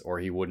worse, or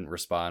he wouldn't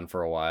respond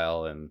for a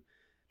while, and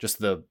just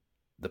the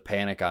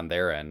panic on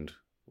their end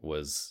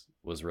was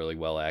really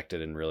well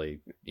acted and really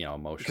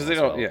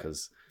emotional.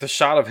 Because the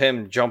shot of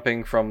him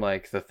jumping from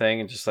like the thing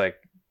and just like.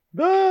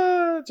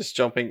 Just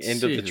jumping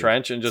into the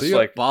trench and just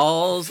like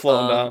balls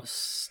floating down.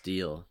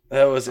 Steel.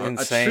 That was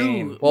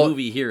insane. A true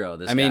movie hero.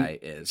 Guy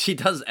is. He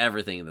does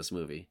everything in this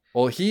movie.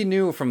 Well, he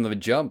knew from the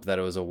jump that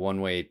it was a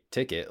one-way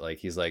ticket. Like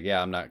he's like,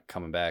 yeah, I'm not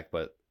coming back.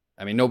 But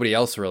I mean, nobody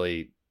else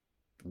really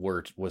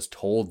was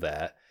told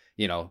that.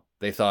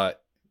 They thought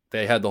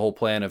they had the whole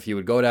plan of he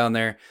would go down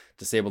there,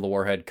 disable the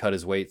warhead, cut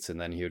his weights,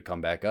 and then he would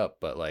come back up.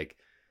 But like.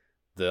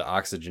 The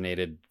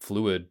oxygenated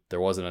fluid,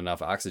 there wasn't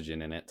enough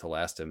oxygen in it to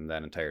last him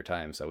that entire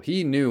time. So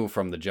he knew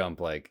from the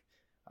jump, like,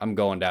 I'm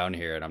going down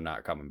here and I'm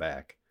not coming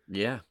back.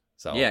 Yeah.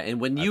 So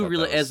and when you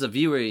realize, as a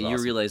viewer, you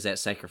realize that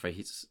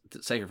sacrifice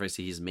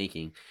he's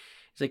making.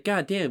 It's like,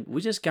 God damn, we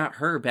just got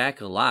her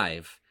back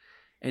alive,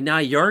 and now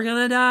you're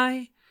gonna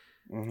die?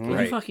 Mm-hmm.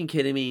 Are you fucking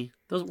kidding me?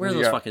 Where are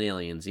those fucking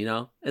aliens?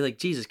 And like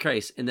Jesus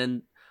Christ, and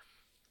then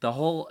the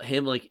whole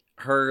him like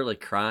her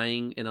like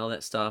crying and all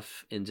that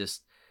stuff, and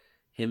just.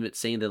 Him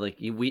saying that like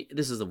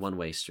this is a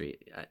one-way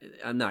street.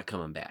 I'm not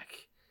coming back,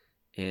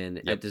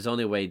 and there's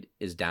only way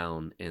is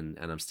down, and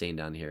I'm staying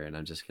down here, and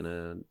I'm just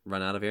gonna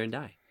run out of air and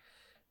die.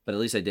 But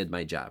at least I did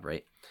my job,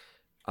 right?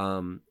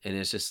 And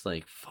it's just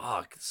like,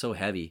 fuck, so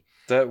heavy.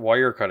 That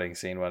wire cutting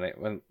scene when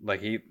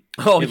he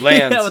Oh, he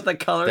lands yeah, with the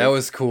color. That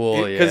was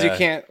cool. because Yeah, you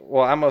can't.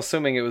 Well, I'm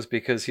assuming it was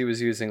because he was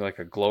using like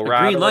a glow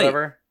rod green or light.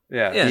 whatever.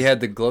 Yeah. he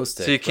had the glow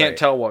stick. So you can't right.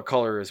 tell what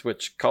color is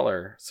which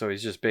color. So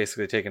he's just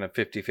basically taking a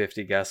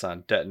 50-50 guess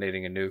on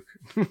detonating a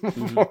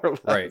nuke, more or less.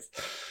 Right.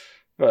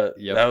 But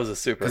Yep. that was a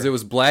super. Because it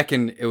was black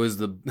and it was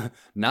the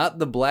not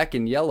the black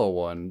and yellow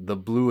one, the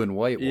blue and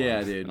white one.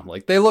 Yeah, dude. I'm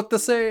like, they look the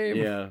same.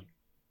 Yeah.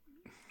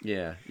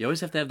 Yeah. You always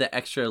have to have that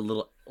extra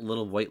little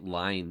white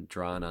line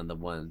drawn on the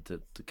one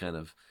to kind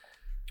of.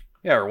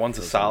 Yeah, or one's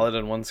a solid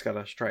and one's got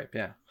a stripe.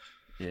 Yeah.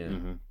 Yeah.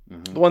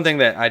 The one thing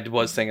that I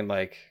was thinking,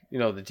 like,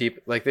 the deep,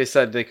 like they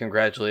said, they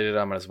congratulated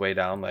him on his way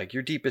down. Like,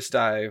 your deepest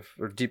dive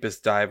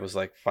was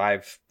like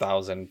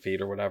 5,000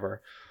 feet or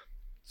whatever.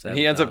 And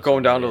he ends up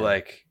going down to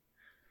like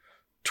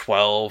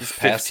 12,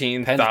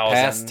 15,000.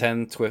 Past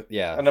 10,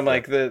 yeah. And I'm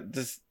like,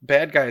 this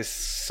bad guy's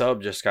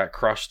sub just got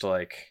crushed to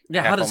like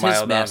Yeah, half how a does mile his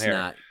down mask here.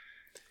 not?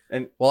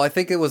 And Well, I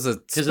think it was a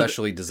 'Cause of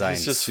specially designed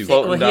he's just suit.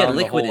 floating Well, he had down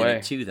the liquid whole in way.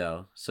 it too,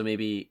 though. So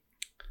maybe.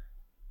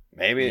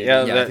 Maybe,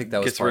 Yeah, yeah, I think that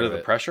was gets part rid of of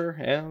the it. pressure.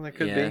 Yeah, that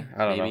could be.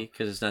 I don't know.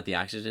 Because it's not the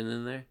oxygen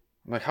in there.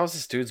 I'm like, how's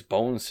this dude's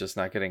bones just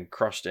not getting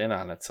crushed in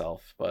on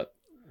itself? But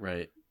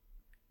Right.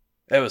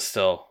 it was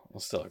still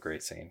a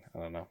great scene. I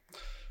don't know.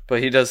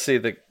 But he does see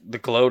the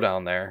glow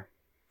down there.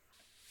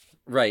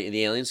 Right. And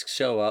the aliens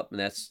show up, and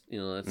that's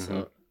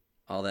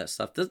all that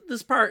stuff.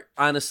 This part,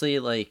 honestly,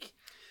 like.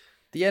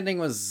 The ending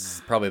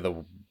was probably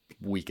the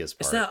weakest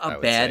part. It's not I a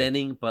would bad say.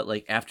 ending, but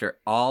like after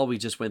all we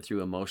just went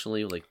through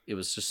emotionally, like it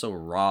was just so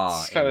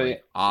raw It's and kind of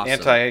like, awesome.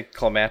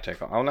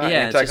 anticlimactic. I'm not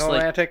Yeah, it's just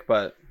like- anticlimactic,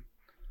 but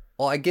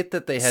Well, I get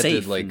that they had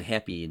safe to like and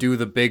happy. do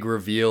the big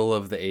reveal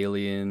of the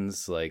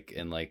aliens, like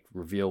and like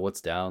reveal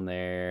what's down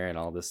there and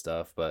all this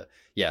stuff. But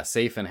yeah,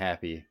 safe and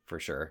happy for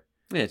sure.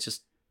 Yeah, it's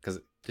just 'Cause-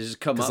 they just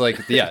come up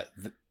like yeah,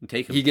 and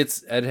take him. he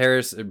gets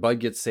Bud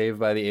gets saved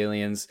by the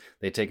aliens.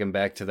 They take him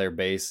back to their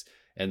base,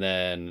 and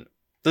then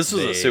this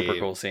was they a super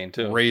cool scene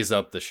too. raise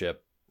up the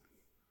ship.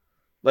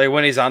 Like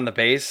when he's on the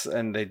base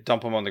and they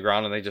dump him on the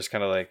ground and they just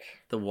kind of like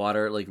The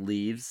water like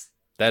leaves.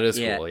 That is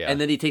cool. Yeah, And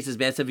then he takes his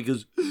mask off. He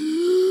goes.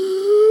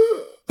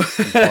 Barfs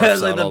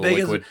It's like out the all the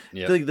biggest, liquid.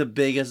 Yep. like the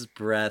biggest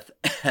breath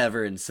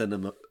ever in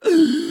cinema.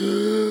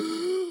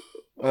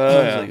 I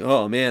yeah. was like,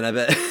 oh man, I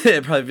bet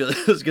it probably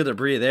feels good to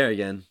breathe air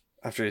again.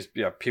 after he's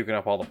puking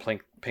up all the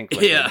pink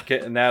liquid, Yeah.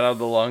 getting that out of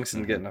the lungs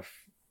and getting a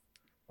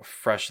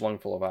fresh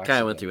lungful of oxygen.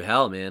 Guy went through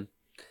hell, man.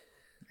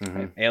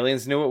 Mhm.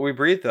 Aliens knew what we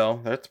breathed, though.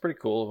 That's pretty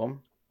cool of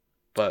them.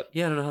 But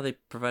Yeah, I don't know how they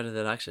provided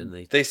that oxygen.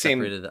 They seem-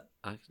 separated the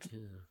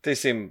oxygen. they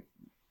seem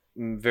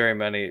very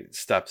many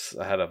steps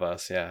ahead of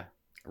us. Yeah.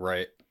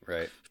 Right.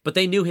 But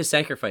they knew his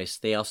sacrifice.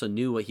 They also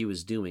knew what he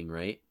was doing,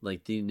 right?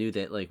 Like they knew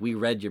that. Like we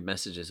read your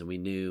messages, and we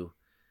knew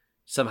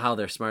somehow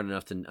they're smart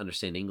enough to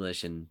understand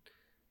English, and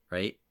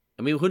right.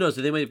 I mean, who knows?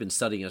 They might have been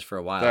studying us for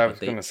a while. I but was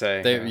going to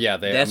say. They,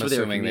 That's I'm what they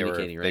were assuming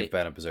communicating, right? they've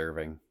been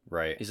observing.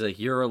 Right. He's like,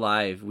 "You're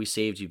alive. We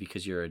saved you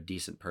because you're a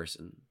decent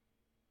person."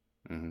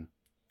 hmm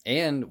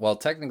And well,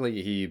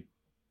 technically, he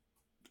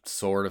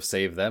sort of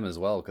saved them as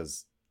well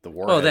because the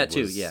warhead that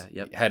too, was yeah,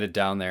 yep. headed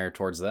down there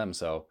towards them.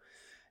 So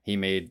he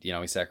made,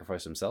 he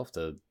sacrificed himself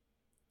to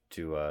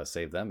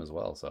save them as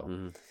well. So,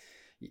 Mhm.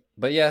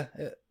 but yeah,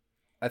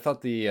 I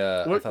thought the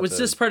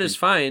This part is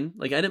fine.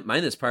 Like I didn't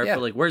mind this part, Yeah.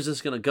 but like, where's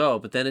this gonna go?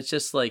 But then it's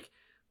just like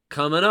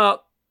coming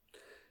up,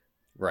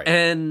 right,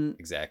 and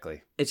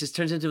exactly. it just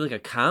turns into like a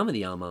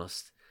comedy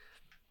almost.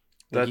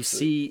 Like you That's-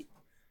 see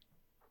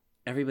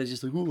everybody's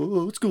just like,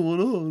 "Whoa, what's going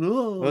on?"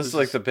 Oh, Well, this is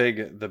like the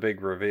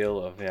big reveal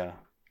of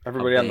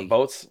everybody on the big?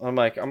 boats. I'm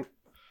like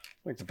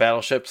the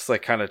battleships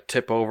like kind of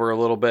tip over a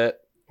little bit,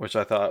 which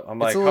I thought I'm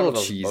like It's a how little do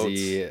those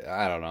cheesy. boats-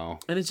 I don't know.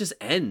 and it just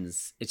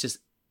ends. It just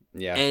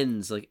Yeah,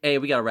 ends. Like, hey,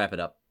 we gotta wrap it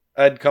up.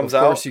 Ed comes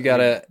of out. course you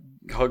gotta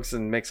hugs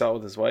and makes out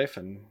with his wife,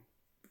 and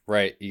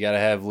right. You gotta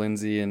have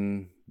Lindsay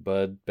and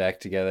Bud back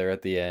together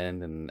at the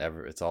end, and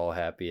it's all a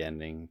happy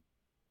ending.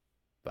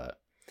 But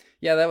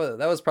yeah,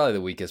 that was probably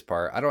the weakest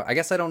part. I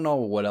guess I don't know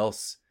what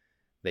else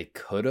they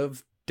could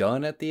have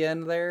done at the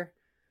end there.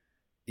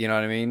 You know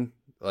what I mean?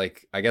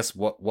 Like, I guess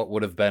what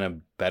would have been a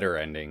better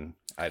ending?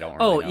 I don't.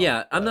 Really know,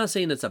 Yeah, I'm but not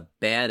saying it's a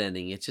bad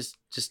ending. It just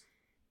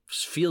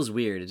feels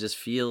weird. It just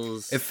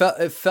feels. It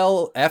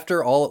fell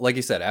after all, like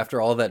you said, after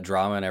all that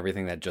drama and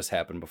everything that just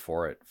happened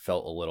before. It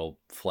felt a little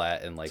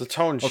flat and like, it's a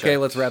tone shift. okay,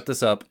 let's wrap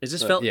this up. It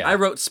just felt. yeah. I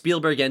wrote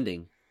Spielberg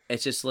ending.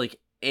 It's just like,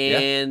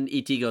 and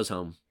E.T. goes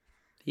home.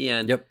 The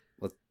end. Yep.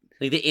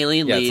 Like the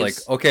alien Yeah, leaves.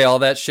 it's like, okay, all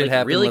that shit like,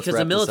 happened. really, let's because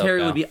the wrap this up military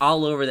now. would be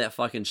all over that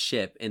fucking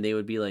ship, and they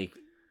would be like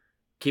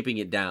keeping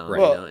it down, Right.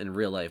 Well- in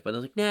real life. But I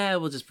was like, nah,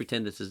 we'll just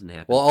pretend this isn't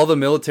happening. Well, all the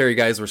military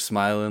guys were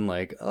smiling,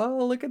 like,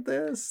 "Oh, look at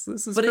this!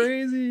 This is But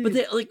crazy." But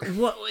they, like,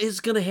 what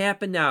is gonna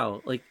happen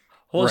now? Like,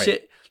 whole Right.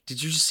 shit.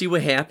 Did you just see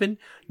what happened?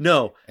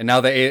 No. and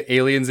now the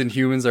aliens and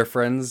humans are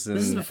friends. And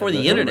This is before the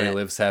everybody internet.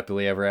 lives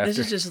happily ever after. This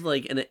is just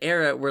like in an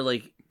era where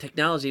like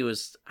technology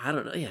was, I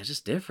don't know, yeah,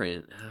 just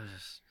different.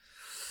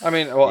 I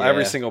mean, well,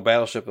 every Yeah. single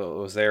battleship that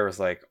was there was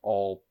like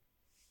all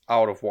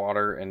out of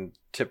water and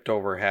tipped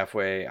over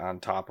halfway on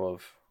top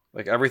of,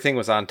 like, everything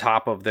was on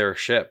top of their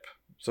ship.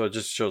 So it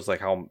just shows like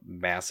how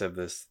massive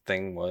this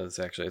thing was.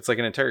 Actually, it's like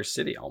an entire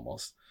city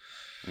almost.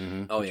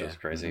 Oh Which yeah, was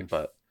crazy.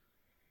 But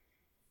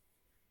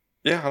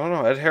yeah, I don't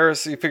know. Ed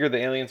Harris, you figured the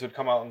aliens would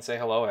come out and say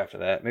hello after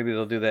that. Maybe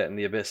they'll do that in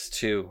The Abyss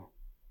too.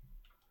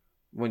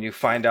 When you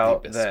find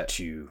out that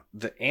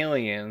the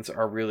aliens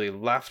are really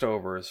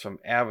leftovers from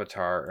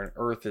Avatar and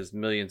Earth is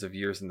millions of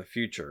years in the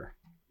future.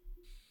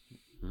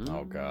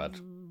 Oh God,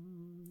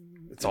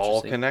 it's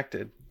all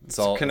connected. It's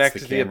all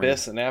connected. The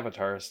Abyss and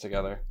Avatars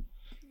together.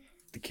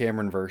 The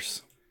Cameron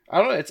verse. I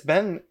don't know. It's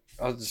been.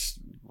 I was just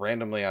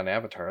randomly on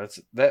Avatar.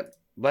 That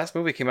last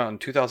movie came out in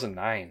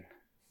 2009.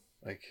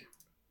 Like,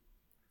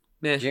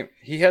 man,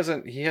 he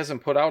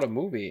hasn't put out a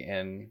movie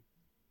in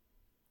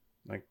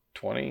like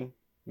 20.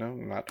 No,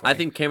 not 20. I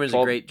think Cameron's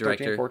 12, a great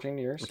director. 13, 14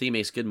 years. I think he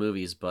makes good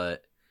movies,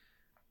 but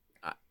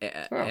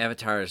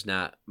Avatar is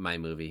not my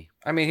movie.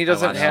 I mean, he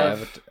doesn't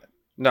have.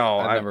 No,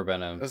 I've never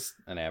been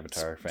an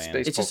Avatar fan.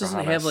 It just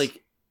doesn't have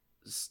like.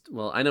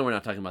 Well, I know we're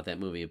not talking about that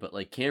movie, but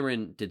like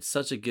Cameron did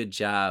such a good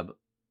job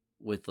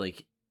with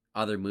like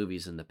other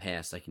movies in the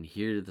past. I can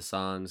hear the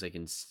songs. I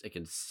can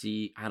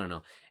see. I don't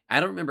know. I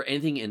don't remember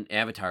anything in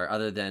Avatar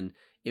other than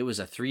it was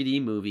a 3D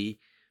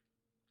movie.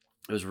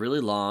 It was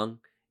really long.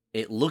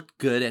 It looked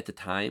good at the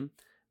time,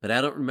 but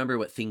I don't remember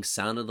what things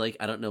sounded like.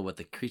 I don't know what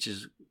the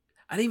creatures.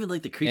 I didn't even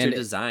like the creature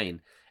design.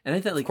 And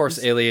I thought, like, of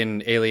course,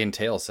 alien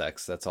tail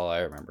sex. That's all I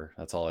remember.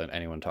 That's all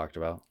anyone talked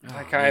about.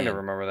 I kind of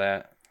remember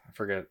that. I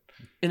forget.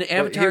 And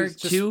Avatar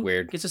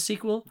 2 gets a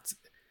sequel.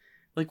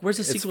 Like, where's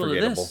the sequel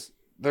to this?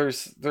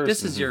 There's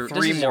this is your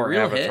 3 more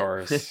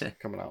Avatars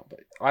coming out, but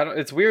I don't.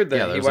 It's weird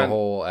that there's a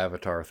whole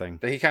Avatar thing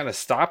that he kind of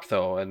stopped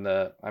though.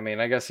 I mean,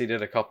 I guess he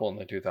did a couple in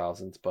the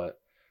 2000s, but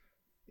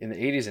in the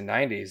 80s and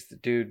 90s, the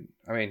dude.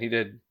 I mean, he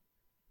did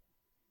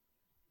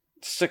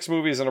 6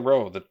 movies in a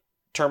row: The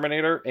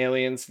Terminator,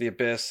 Aliens, The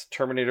Abyss,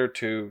 Terminator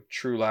 2,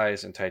 True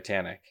Lies, and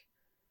Titanic.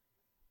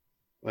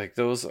 Like,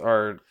 those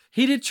are.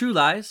 He did True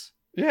Lies.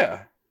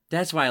 Yeah.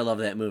 That's why I love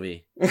that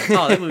movie.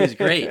 Oh, that movie's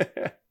great.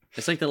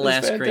 It's like the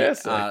last great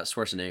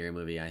Schwarzenegger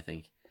movie, I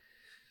think.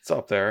 It's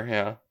up there,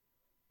 yeah.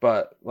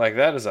 But like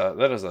that is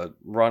a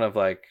run of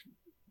like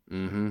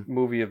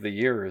movie of the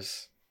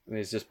years, and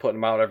he's just putting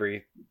them out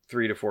every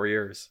 3 to 4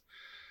 years.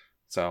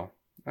 So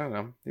I don't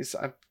know.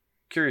 I'm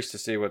curious to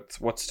see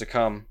what's to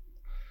come.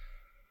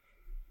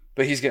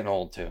 But he's getting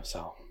old too,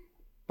 so.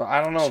 But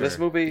I don't know, this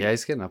movie. Yeah,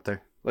 he's getting up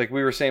there. Like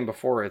we were saying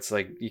before, it's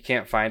like you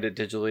can't find it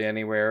digitally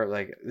anywhere.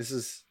 Like this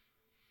is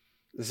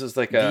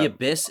like The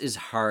Abyss is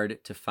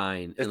hard to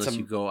find unless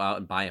you go out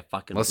and buy a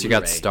fucking unless Blu-ray. You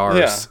got stars.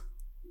 Yeah.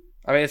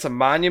 I mean, it's a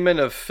monument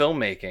of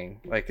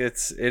filmmaking. Like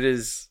it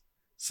is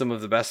some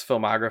of the best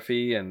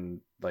filmography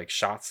and like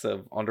shots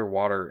of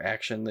underwater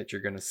action that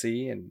you're going to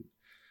see. And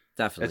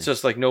definitely, it's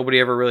just like nobody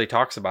ever really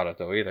talks about it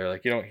though either.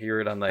 Like you don't hear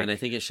it on like, and I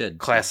think it should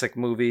classic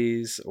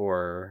movies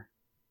or,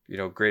 you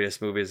know,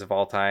 greatest movies of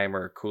all time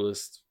or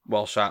coolest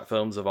well shot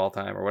films of all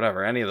time or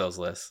whatever, any of those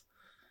lists.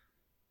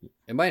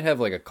 It might have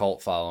like a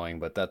cult following,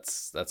 but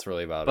that's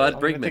really about Bud it.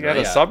 Brigman, I think I had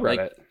a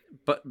subreddit.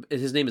 But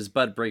his name is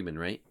Bud Brigman,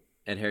 right?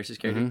 Ed Harris's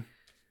character.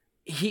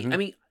 I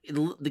mean,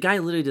 the guy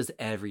literally does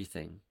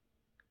everything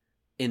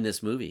in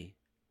this movie.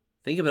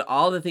 Think about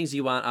all the things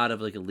you want out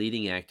of like a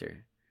leading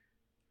actor,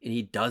 and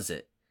he does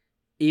it.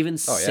 Even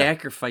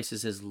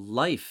sacrifices his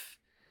life.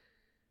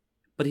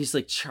 But he's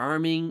like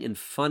charming and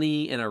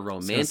funny and a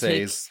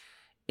romantic,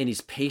 and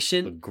he's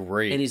patient,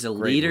 and he's a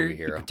leader.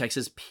 He protects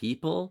his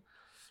people.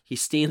 He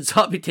stands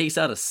up. He takes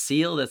out a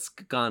seal that's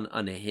gone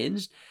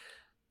unhinged.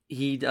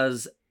 He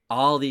does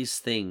all these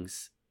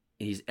things.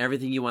 He's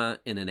everything you want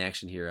in an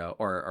action hero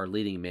or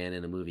leading man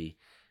in a movie.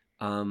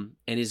 And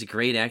he's a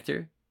great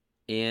actor.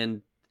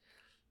 And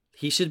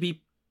he should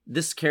be,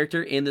 this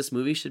character in this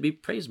movie should be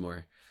praised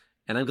more.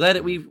 And I'm glad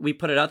that we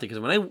put it out there,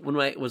 because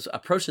when I was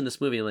approaching this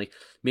movie, I'm like,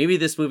 maybe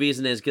this movie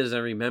isn't as good as I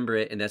remember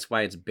it, and that's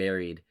why it's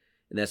buried.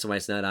 And that's why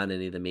it's not on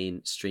any of the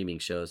main streaming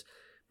shows.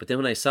 But then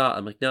when I saw it,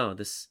 I'm like, no,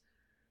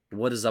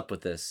 what is up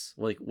with this?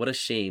 Like, what a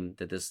shame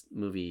that this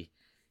movie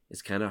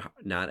is kind of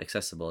not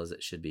accessible as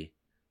it should be.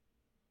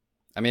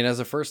 I mean, as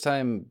a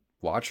first-time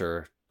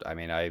watcher, I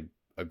mean, I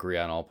agree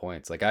on all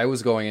points. Like, I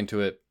was going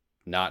into it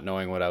not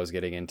knowing what I was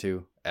getting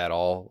into at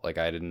all. Like,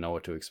 I didn't know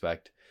what to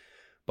expect.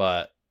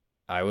 But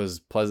I was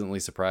pleasantly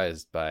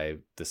surprised by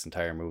this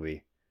entire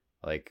movie.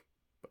 Like,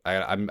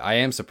 I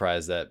am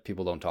surprised that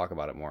people don't talk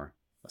about it more,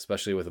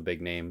 especially with a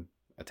big name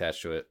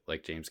attached to it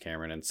like James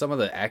Cameron. And some of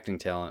the acting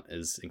talent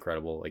is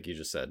incredible. Like you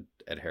just said,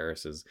 Ed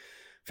Harris is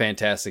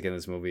fantastic in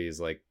this movie. He's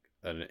like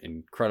an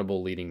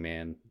incredible leading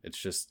man. It's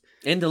just,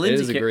 and the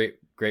Lindsay, it is a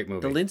great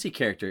movie. The Lindsay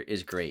character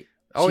is great.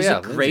 Oh, she's yeah,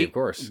 a great, Lindsay, of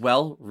course.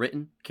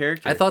 Well-written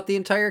character. I thought the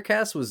entire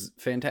cast was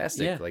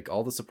fantastic. Yeah. Like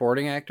all the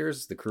supporting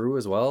actors, the crew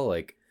as well.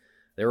 Like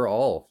they were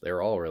all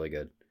really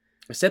good.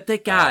 Except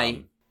that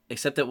guy,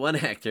 except that one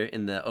actor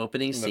in the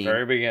opening scene, the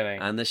very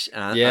beginning on the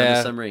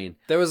submarine.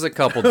 There was a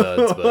couple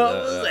duds, but what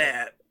was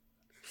that?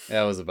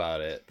 That was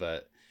about it.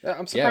 But Yeah,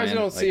 I'm Yeah, surprised you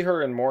man, don't see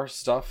her in more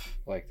stuff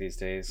like these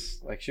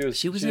days. Like she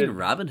She was did in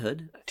Robin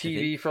Hood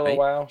TV for a little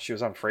while. She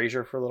was on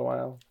Frasier for a little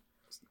while.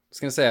 I was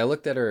gonna say I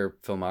looked at her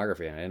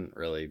filmography and I didn't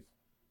really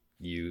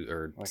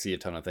see a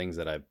ton of things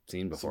that I've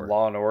seen before. Some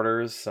Law and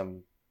Orders,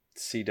 some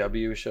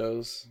CW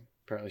shows.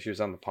 Apparently she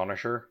was on The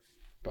Punisher,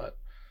 but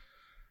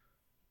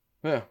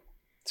yeah,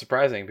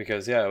 surprising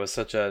because it was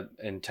such a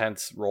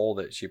intense role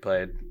that she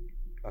played.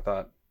 I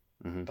thought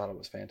it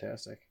was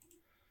fantastic.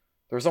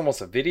 There was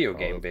almost a video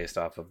game based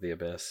off of The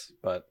Abyss,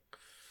 but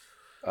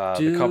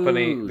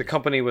the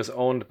company was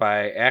owned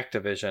by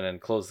Activision and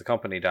closed the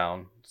company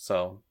down,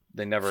 so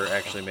they never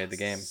actually made the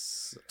game.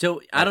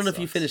 So I don't know if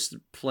you finished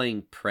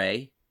playing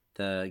Prey,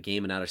 the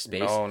game in outer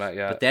space. No, not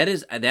yet. But that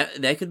is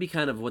that could be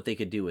kind of what they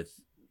could do with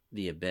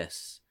The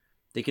Abyss.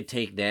 They could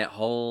take that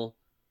whole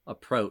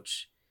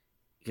approach,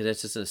 because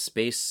it's just a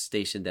space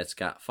station that's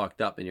got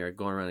fucked up, and you're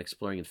going around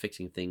exploring and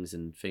fixing things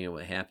and figuring out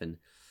what happened.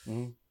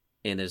 Mm-hmm.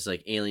 And there's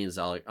like aliens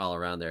all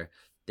around there.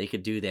 They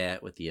could do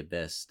that with The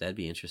Abyss. That'd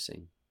be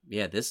interesting.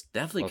 Yeah, this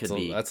definitely could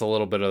be. That's a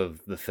little bit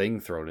of The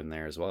Thing thrown in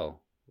there as well.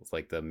 It's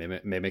like the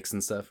mimics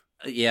and stuff.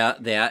 Yeah,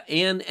 that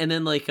and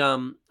then like I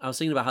was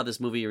thinking about how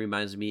this movie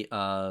reminds me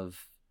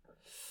of.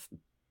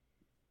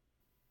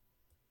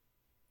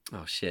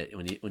 Oh shit!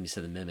 When you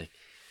said the mimic,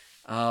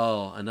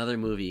 another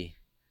movie.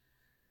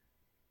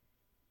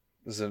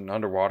 Is it an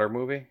underwater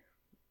movie?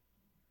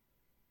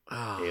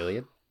 Oh.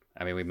 Alien?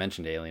 I mean, we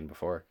mentioned Alien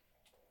before.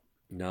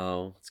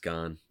 No, it's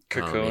gone.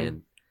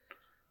 Cocoon?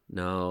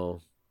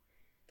 No,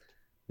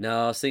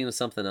 I was thinking of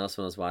something else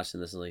when I was watching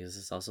this. I'm like, is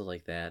this also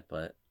like that?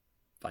 But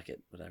fuck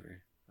it,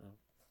 whatever. I'm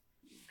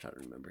trying to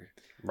remember.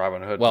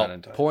 Robin Hood. Well,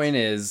 point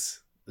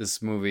is,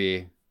 this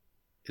movie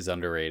is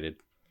underrated.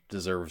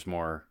 Deserves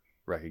more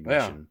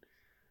recognition. Yeah.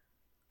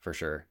 For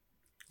sure.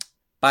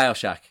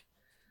 BioShock.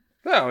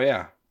 Oh,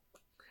 yeah.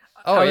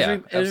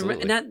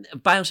 Absolutely. Not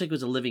BioShock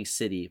was a living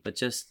city, but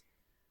just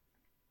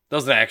that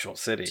was an actual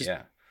city,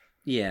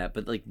 Yeah,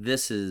 but like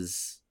this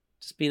is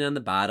just being on the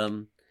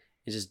bottom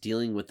and just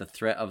dealing with the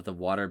threat of the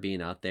water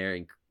being out there,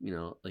 and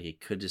like it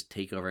could just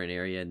take over an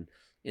area. And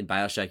in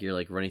BioShock, you're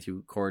like running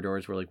through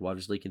corridors where like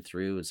water's leaking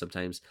through, and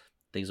sometimes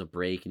things will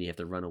break, and you have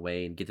to run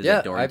away and get to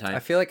that door in time. I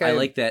feel like I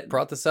like that.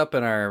 Brought this up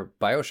in our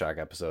BioShock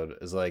episode.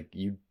 Is like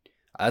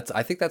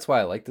I think that's why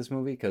I like this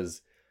movie,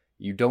 because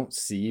you don't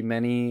see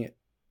many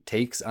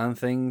takes on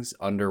things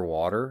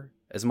underwater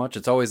as much.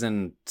 It's always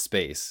in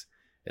space,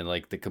 and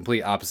like the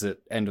complete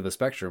opposite end of the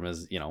spectrum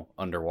is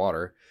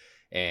underwater.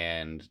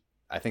 And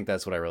I think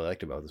that's what I really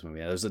liked about this movie.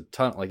 There's a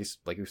ton, like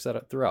you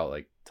said throughout,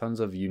 like tons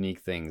of unique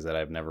things that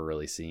I've never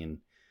really seen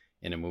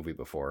in a movie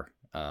before.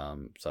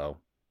 So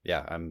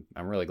yeah, I'm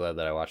really glad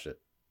that I watched it.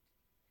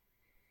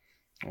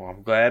 Well,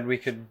 I'm glad we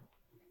could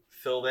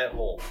fill that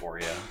hole for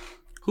you.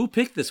 Who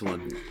picked this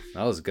one?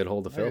 That was a good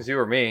hole to fill. It was you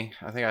or me.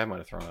 I think I might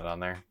have thrown it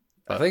on there.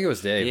 I think it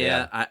was Dave.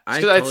 Yeah,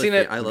 I'd seen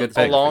it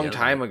a long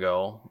time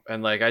ago,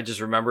 and like I just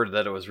remembered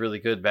that it was really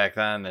good back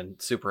then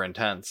and super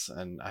intense,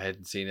 and I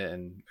hadn't seen it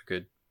in a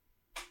good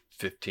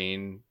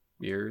 15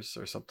 years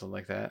or something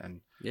like that.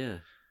 And yeah,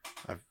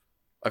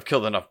 I've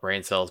killed enough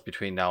brain cells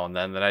between now and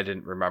then that I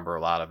didn't remember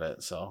a lot of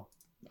it. So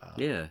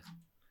yeah,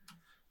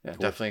 cool.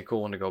 Definitely a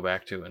cool one to go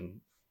back to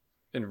and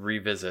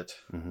revisit.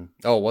 Mm-hmm.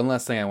 Oh, one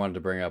last thing I wanted to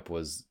bring up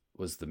was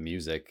the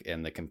music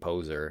and the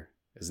composer.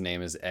 His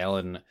name is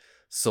Alan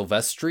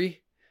Silvestri,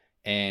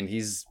 and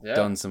he's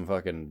done some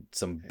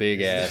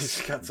big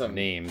ass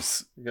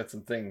names. He got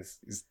some things.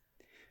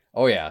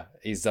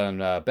 He's done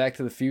Back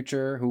to the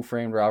Future, Who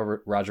Framed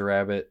Roger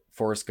Rabbit,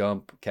 Forrest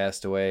Gump,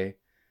 Castaway,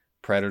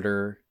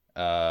 Predator,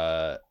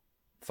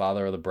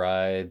 Father of the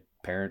Bride,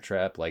 Parent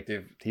Trap. Like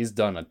he's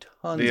done a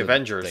ton. The of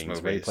Avengers things.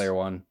 movies. Ready Player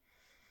One.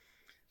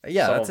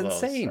 Yeah, some that's of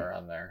those insane. Are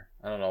on there.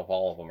 I don't know if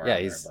all of them are on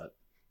there, but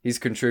he's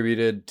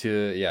contributed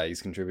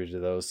to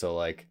those. So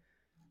like,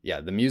 yeah,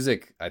 the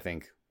music I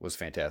think was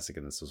fantastic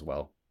in this as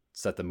well.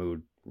 Set the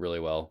mood really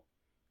well,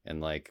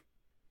 and like,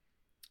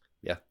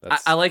 yeah,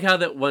 I like how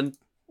that one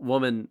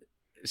woman,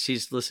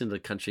 she's listening to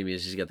country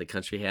music. She's got the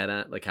country hat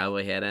on, like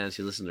cowboy hat on.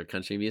 She listens to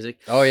country music.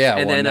 Oh yeah,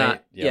 and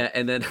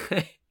and then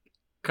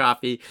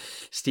Coffee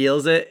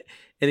steals it,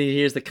 and he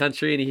hears the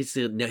country, and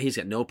he's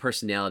got no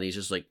personality. He's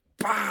just like,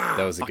 bah!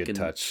 That was a good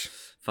touch.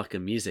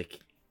 Fucking music.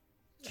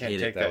 Can't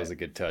take that. That was a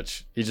good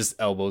touch. He just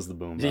elbows the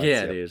boombox.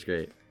 Yeah, dude, it was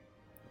great.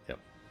 Yep.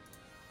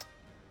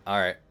 All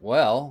right.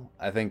 Well,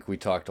 I think we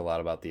talked a lot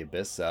about the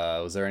Abyss.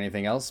 Was there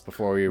anything else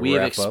before we wrap up? We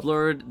have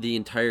explored the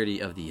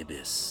entirety of the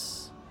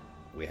Abyss.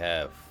 We've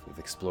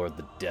explored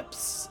the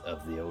depths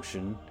of the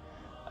ocean.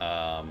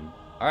 All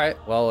right.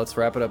 Well, let's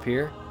wrap it up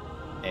here.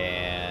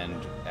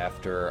 And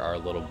after our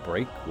little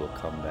break, we'll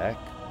come back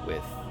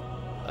with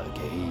a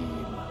game.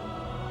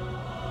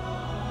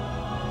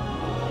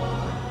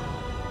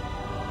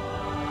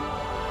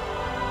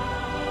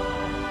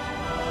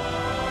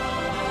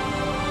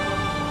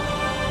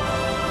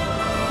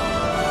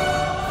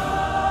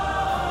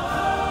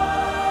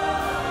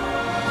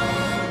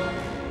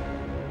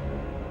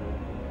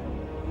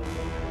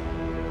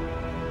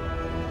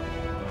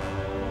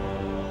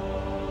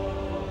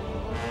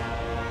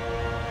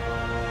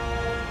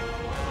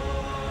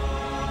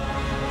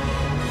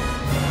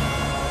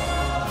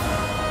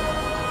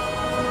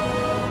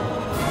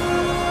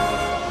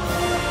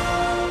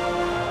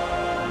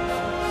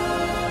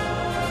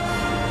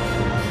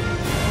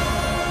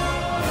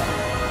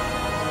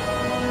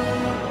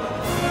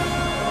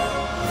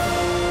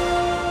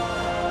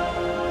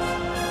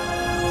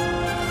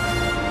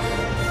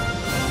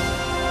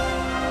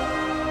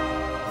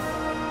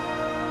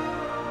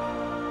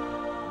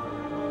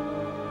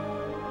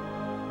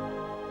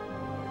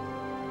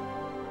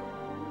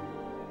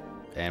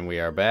 And we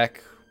are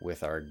back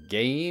with our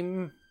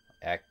game,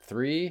 Act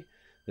 3.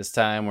 This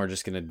time we're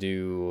just going to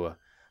do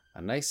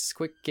a nice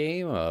quick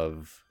game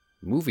of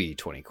movie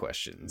 20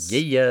 questions.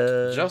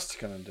 Yeah. Just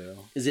gonna do.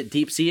 Is it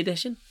Deep Sea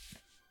Edition?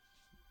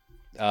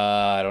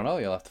 I don't know.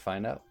 You'll have to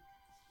find out.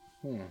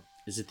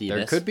 Is it the There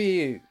Abyss? could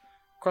be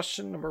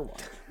Question number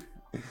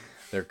 1.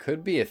 there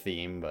could be a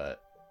theme,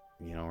 but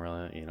you don't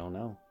know.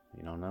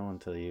 You don't know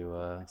until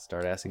you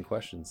start asking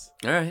questions.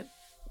 All right.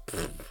 I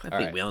think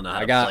right. we all know how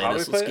I to got- play how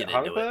this. do we Let's play- get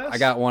how do into we play it. this? I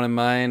got one in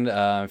mind.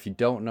 If you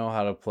don't know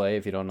how to play,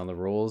 if you don't know the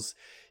rules,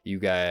 you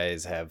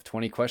guys have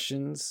 20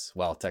 questions.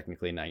 Well,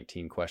 technically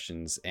 19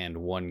 questions and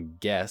one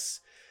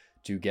guess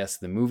to guess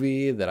the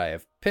movie that I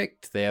have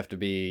picked. They have to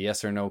be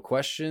yes or no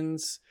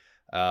questions.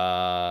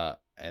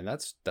 And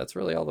that's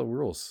really all the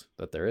rules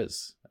that there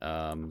is.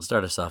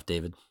 Start us off,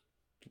 David.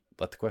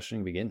 Let the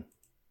questioning begin.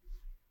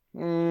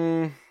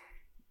 I'm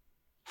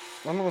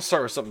gonna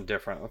start with something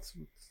different. Let's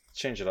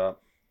change it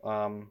up.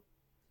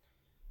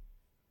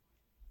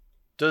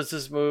 Does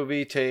this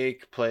movie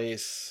take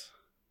place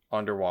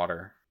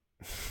underwater?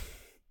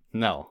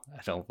 No,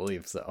 I don't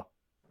believe so.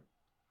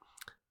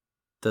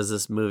 Does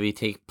this movie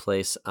take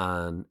place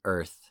on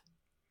Earth?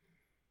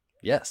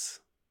 Yes.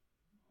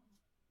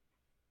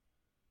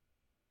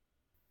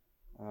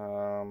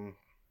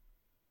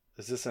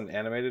 Is this an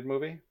animated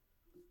movie?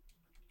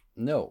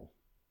 No.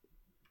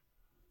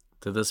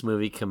 Did this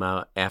movie come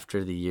out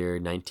after the year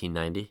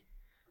 1990?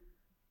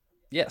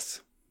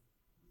 Yes.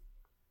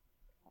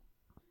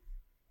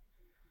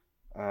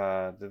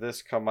 Did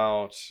this come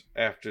out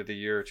after the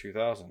year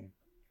 2000?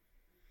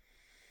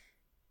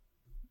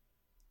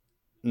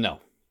 No.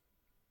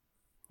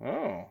 Oh,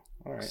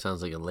 all right.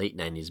 Sounds like a late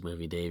 90s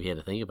movie, Dave. You had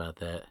to think about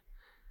that.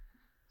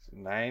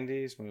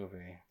 90s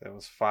movie. That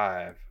was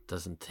 5.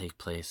 Doesn't take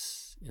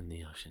place in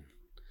the ocean.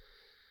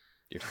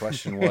 Your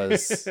question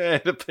was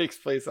It takes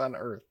place on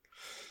Earth.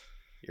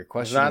 Your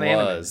question not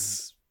animated.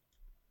 was,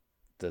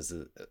 does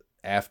it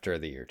after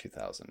the year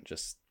 2000?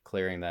 Just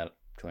clearing that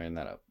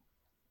up.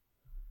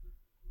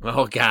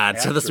 Oh, God.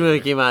 So this After. movie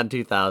came out in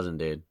 2000,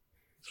 dude.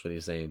 That's what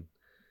he's saying.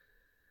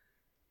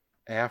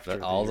 After. But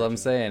the all year I'm 2000.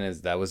 saying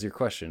is that was your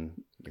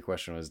question. Your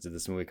question was, did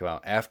this movie come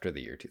out after the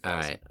year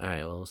 2000? All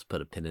right. Well, let's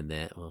put a pin in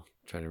that. We'll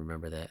try to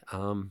remember that.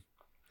 We'll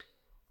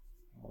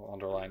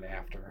underline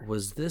after.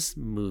 Was this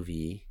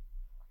movie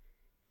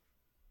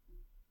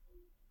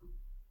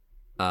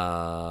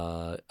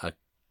a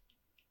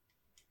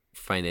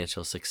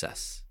financial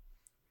success?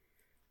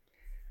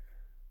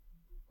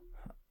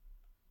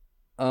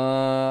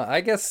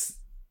 I guess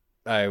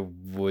I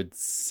would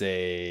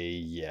say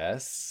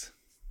yes.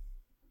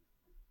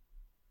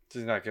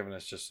 He's not giving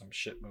us just some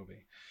shit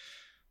movie.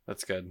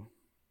 That's good.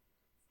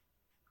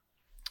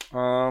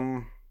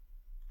 What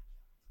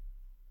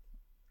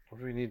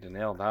do we need to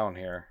nail down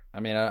here? I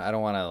mean, I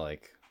don't want to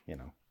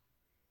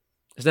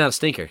It's not a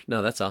stinker.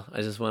 No, that's all.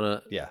 I just want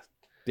to.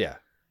 yeah.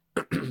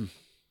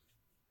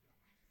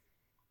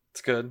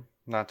 It's good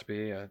not to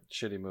be a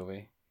shitty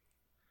movie.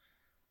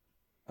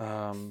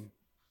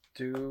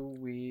 Do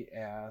we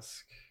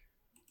ask?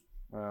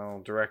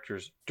 Well,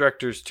 directors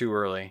too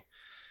early.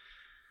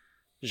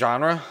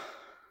 Genre.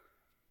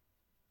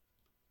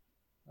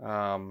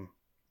 I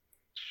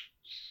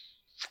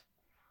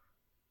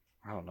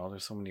don't know.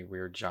 There's so many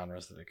weird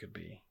genres that it could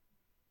be.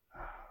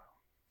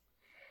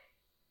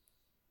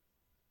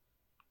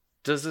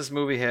 Does this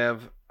movie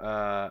have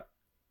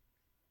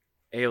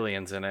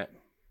aliens in it?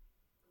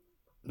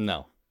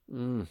 No.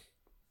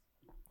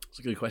 It's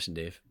a good question,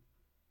 Dave.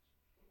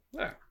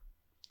 Yeah.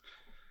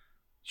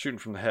 Shooting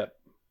from the hip.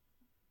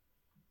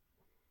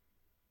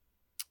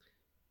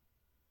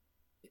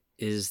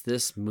 Is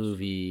this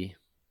movie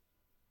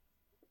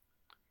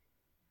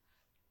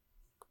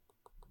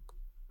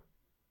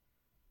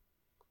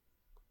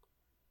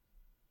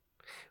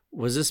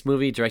was this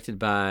movie directed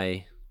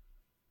by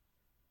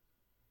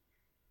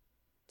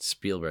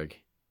Spielberg?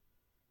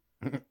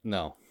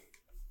 No.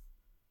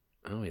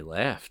 Oh, he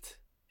laughed.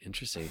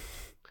 Interesting.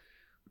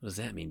 What does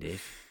that mean,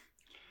 Dave?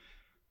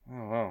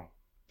 Oh wow.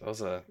 That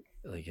was a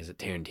Like, is it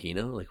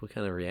Tarantino? Like, what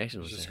kind of reaction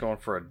I was was just that? going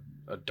for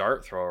a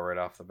dart thrower right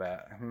off the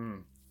bat.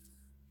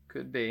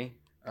 Could be.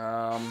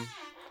 I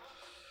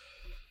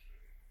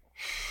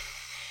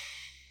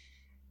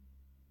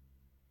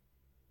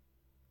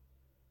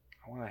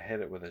want to hit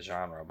it with a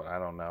genre, but I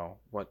don't know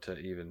what to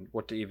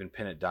even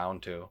pin it down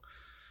to.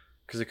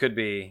 Because it could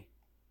be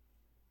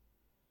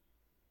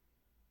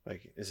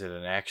like, is it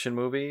an action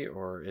movie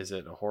or is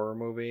it a horror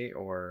movie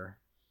or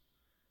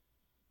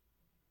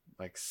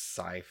like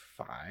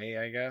sci-fi,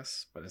 I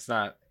guess, but it's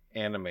not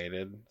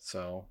animated,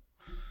 so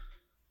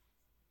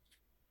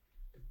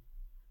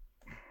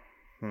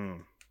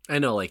I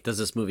know, like, does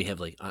this movie have,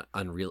 like,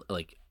 unreal,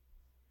 like,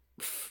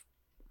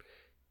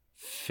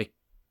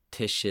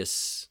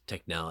 fictitious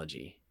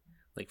technology?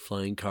 Like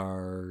flying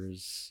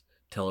cars,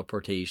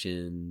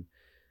 teleportation,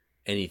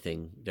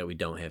 anything that we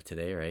don't have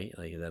today, right?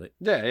 Like, is that it?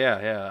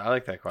 Yeah. I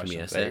like that question. Can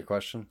we Is ask that your that?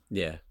 question?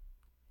 Yeah.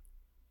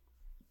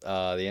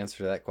 The answer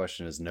to that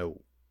question is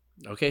no.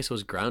 Okay, so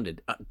it's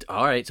grounded.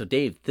 All right, so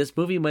Dave, this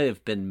movie might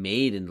have been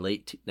made in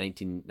late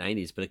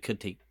 1990s, but it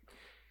could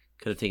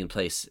have taken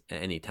place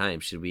at any time.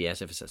 Should we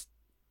ask if it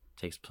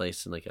takes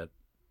place in like a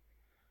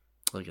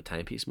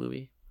timepiece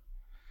movie?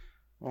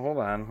 Well, hold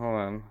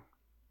on.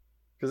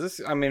 Because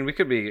this, I mean, we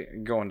could be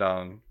going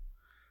down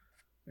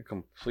a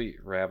complete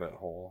rabbit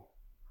hole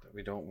that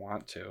we don't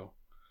want to.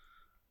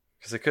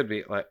 Because it could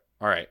be like,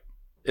 all right,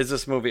 is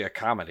this movie a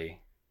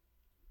comedy?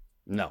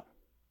 No.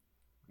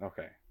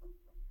 Okay.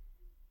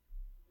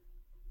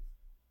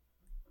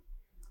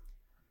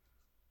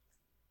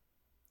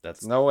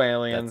 That's no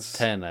aliens. That's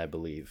 10, I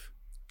believe.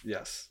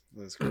 Yes,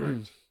 that's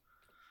correct.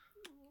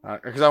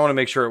 Because I want to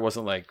make sure it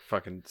wasn't like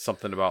fucking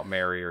something about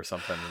Mary or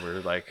something.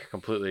 We're like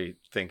completely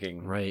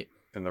thinking Right.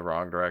 in the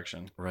wrong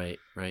direction. Right.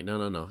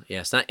 No. Yeah,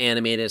 it's not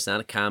animated. It's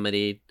not a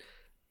comedy.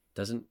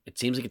 It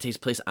seems like it takes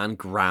place on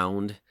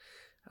ground.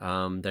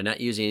 They're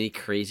not using any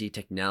crazy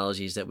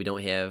technologies that we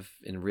don't have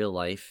in real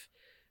life.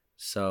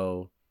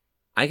 So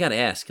I gotta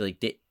ask,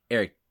 like,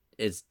 Eric,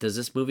 does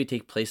this movie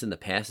take place in the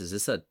past? Is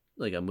this a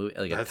movie,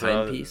 like a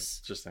timepiece?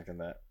 Just thinking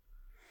that.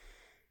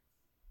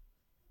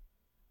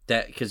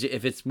 That because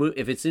if it's a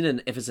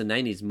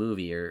 90s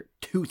movie or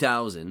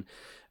 2000,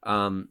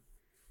 I'm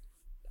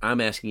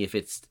asking if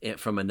it's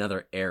from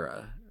another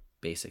era,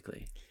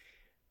 basically.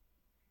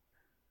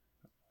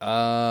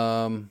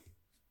 So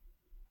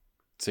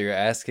you're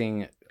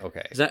asking,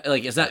 okay? Is that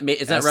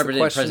representing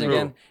present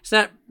again? It's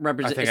not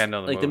represent. I think I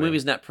know the the movie.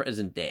 movie's not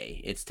present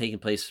day. It's taking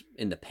place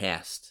in the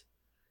past.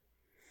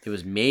 It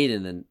was made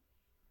in the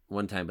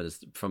one time, but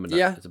it's from another.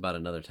 Yeah. It's about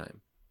another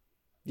time.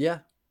 Yeah.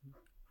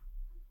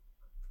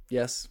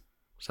 Yes.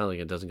 Sounds like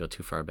it doesn't go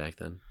too far back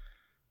then,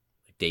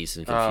 like Dazed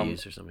and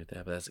Confused or something like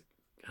that. But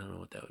I don't know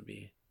what that would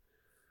be.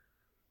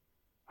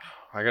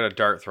 I got a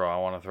dart throw. I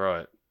want to throw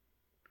it.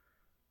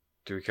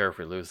 Do we care if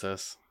we lose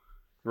this?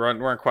 We're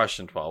in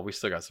question 12. We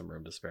still got some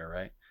room to spare,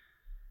 right?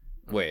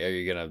 Wait, are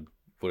you gonna?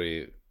 What are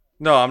you?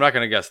 No, I'm not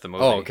gonna guess the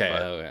movie. Oh, okay.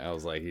 but I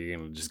was like, you're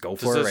gonna just go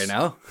for it right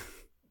now?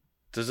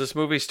 Does this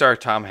movie star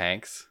Tom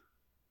Hanks?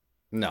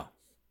 No.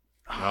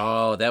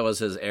 Oh, that was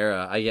his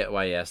era. I get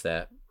why you asked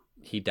that.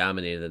 He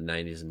dominated the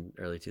 90s and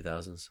early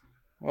 2000s.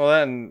 Well,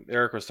 then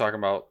Eric was talking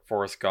about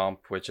Forrest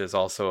Gump, which is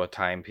also a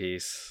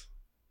timepiece,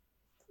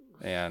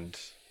 and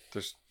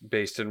there's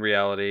based in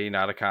reality,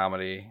 not a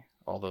comedy.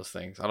 All those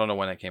things. I don't know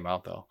when it came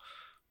out though,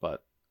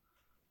 but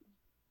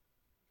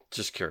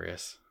just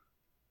curious.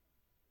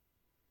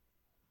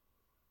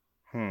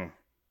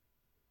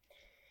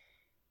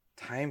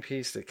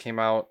 Timepiece that came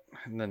out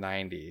in the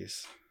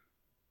 90s.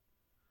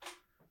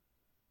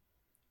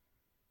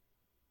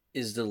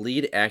 Is the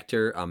lead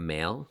actor a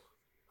male?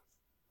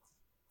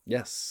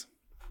 Yes.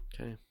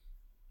 Okay.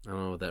 I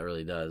don't know what that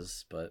really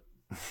does, but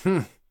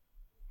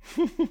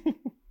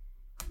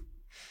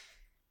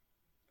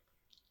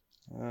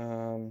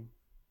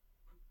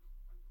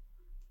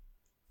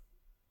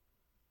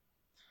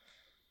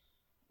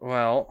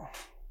Well,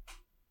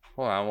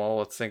 hold on. Well,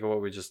 let's think of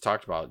what we just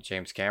talked about.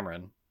 James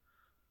Cameron.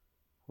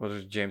 What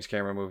are James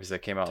Cameron movies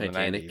that came out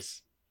Titanic. in the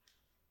 90s?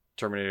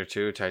 Terminator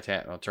 2,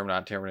 Titanic. Well,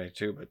 not Terminator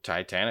 2, but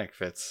Titanic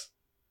fits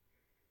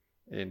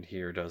in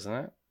here, doesn't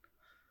it?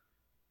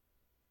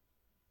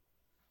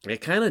 it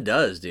kind of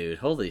does, dude.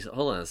 Hold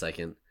on a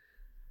second.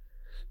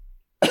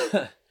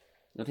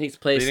 It takes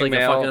place Leading like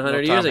male, a fucking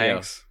 100 Tom years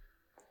Hanks. ago.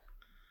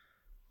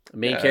 The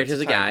main Yeah,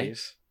 character's it's a guy.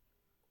 timepiece.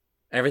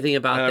 Everything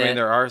about And, that. I mean,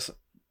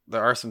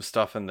 there are some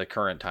stuff in the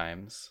current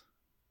times.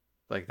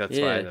 Like, that's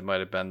why there might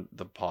have been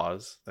the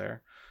pause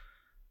there.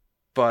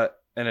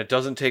 And it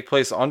doesn't take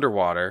place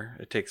underwater.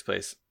 It takes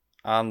place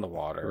on the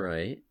water.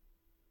 Right.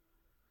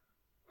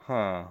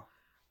 Huh.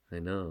 I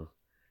know.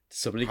 Did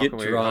somebody How get can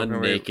we- drawn how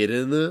can we- naked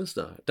in this?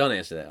 No, don't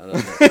answer that.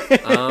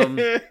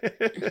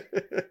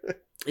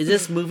 Is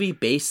this movie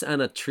based on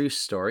a true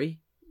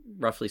story,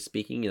 roughly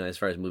speaking, as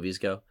far as movies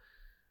go?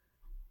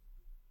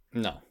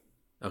 No.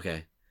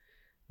 Okay.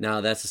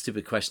 Now, that's a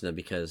stupid question, though,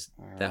 because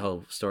that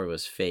whole story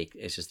was fake.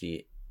 It's just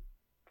the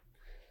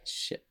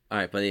shit. All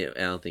right, but I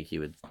don't think you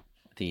would.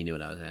 I think you knew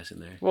what I was asking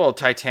there. Well,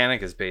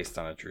 Titanic is based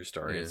on a true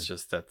story. Yeah. It's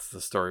just that's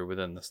the story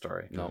within the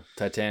story. No.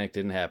 Titanic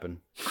didn't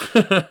happen.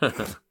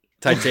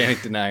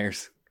 Titanic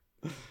deniers.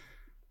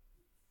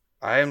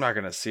 I am not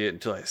going to see it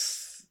until I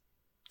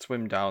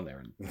swim down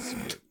there and see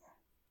it.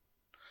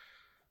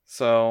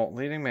 So,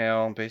 leading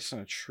male,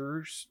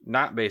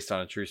 not based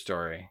on a true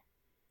story.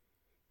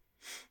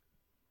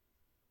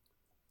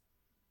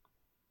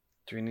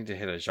 Do we need to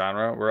hit a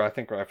genre? I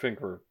think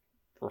we're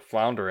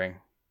floundering.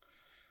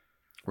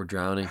 We're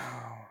drowning.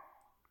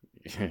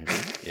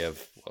 You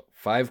have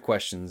 5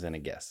 questions and a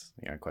guess.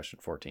 You're on question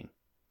 14.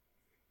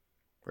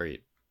 Or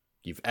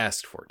you've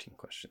asked 14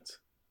 questions.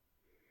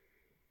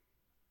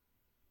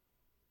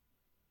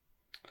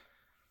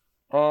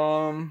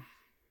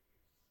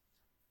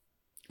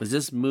 Is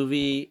this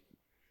movie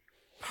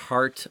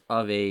part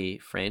of a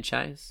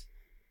franchise?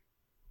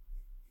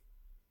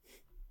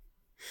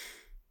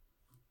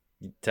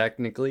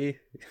 Technically.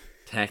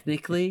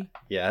 Technically,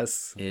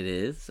 Yes. it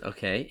is.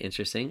 Okay,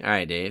 interesting. All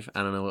right, Dave.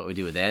 I don't know what we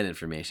do with that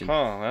information.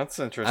 Oh, that's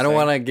interesting. I don't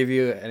want to give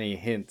you any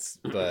hints,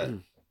 but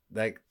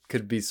that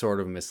could be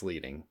sort of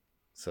misleading.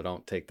 So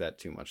don't take that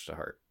too much to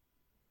heart.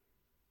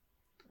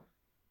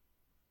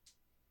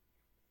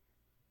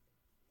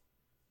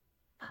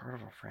 Part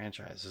of a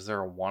franchise. Is there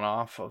a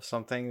one-off of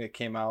something that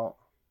came out?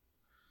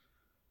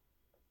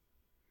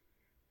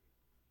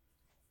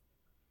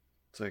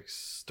 It's like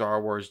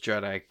Star Wars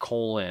Jedi :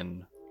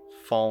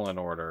 Fallen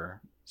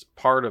Order. It's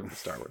part of the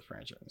Star Wars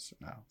franchise.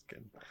 No, it's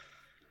good.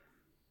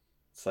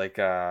 It's like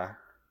I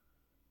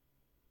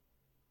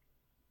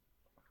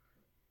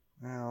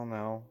don't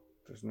know.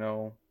 There's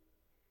no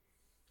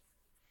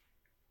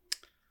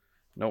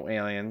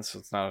aliens, so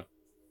it's not a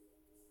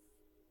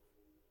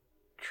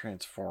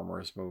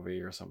Transformers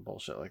movie or some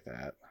bullshit like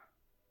that.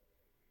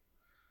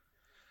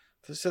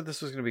 They said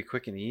this was going to be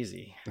quick and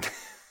easy.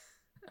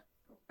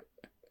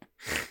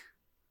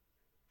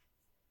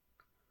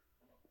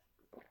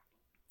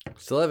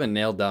 Still haven't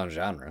nailed down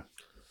genre.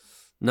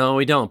 No,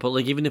 we don't. But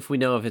like, even if we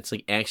know if it's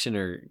like action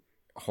or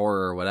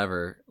horror or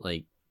whatever,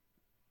 like,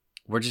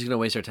 we're just gonna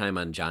waste our time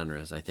on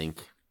genres, I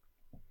think.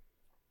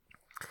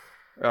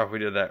 Oh, we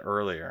did that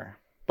earlier.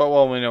 But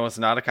well, we know it's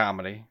not a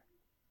comedy.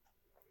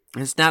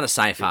 It's not a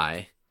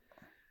sci-fi,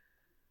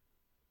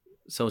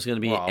 so it's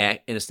gonna be and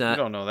it's not.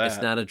 We don't know that.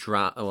 It's not a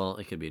drama. Well,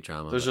 it could be a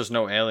drama. There's just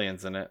no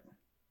aliens in it.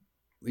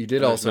 You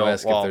did also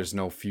ask if there's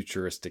no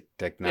futuristic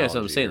technology. Yeah, that's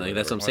what I'm saying. Like,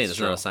 that's what I'm saying. It's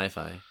not a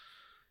sci-fi.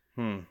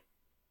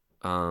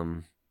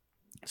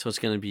 So it's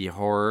gonna be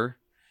horror,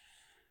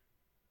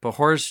 but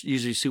horror's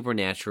usually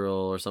supernatural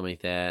or something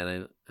like that.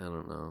 And I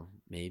don't know,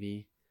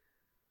 maybe.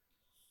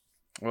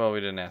 Well,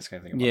 we didn't ask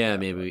anything about yeah, that,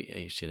 maybe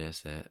I should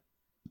ask that.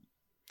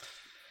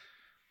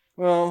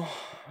 Well,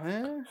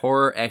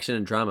 horror, action,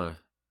 and drama.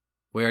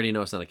 We already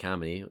know it's not a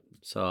comedy,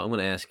 so I'm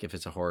gonna ask if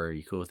it's a horror. Are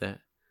you cool with that?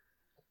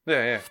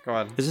 Yeah, go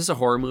on. Is this a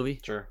horror movie?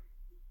 Sure.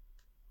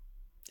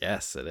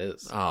 Yes, it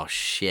is. Oh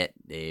shit,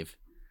 Dave.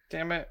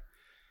 Damn it.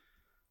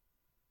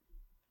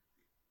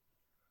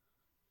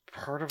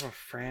 Part of a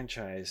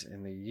franchise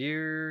in the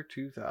year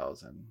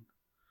 2000.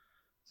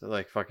 Is it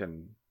like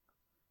fucking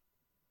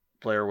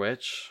Blair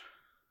Witch?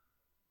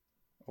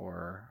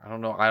 Or I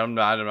don't know. I'm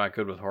not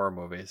good with horror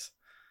movies.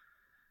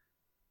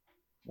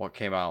 What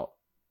came out?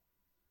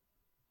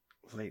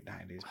 Late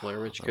 90s. Blair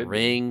Witch The could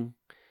Ring,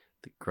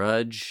 The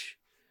Grudge.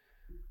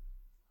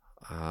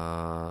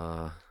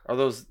 Are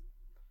those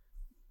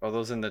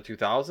in the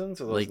 2000s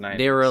or those like 90s?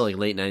 they were like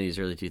late 90s,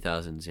 early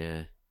 2000s.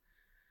 Yeah.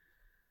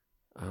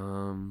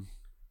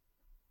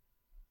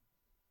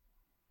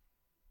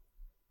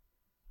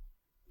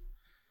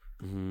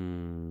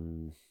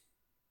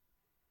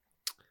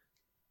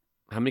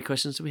 How many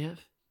questions do we have?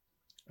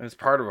 It's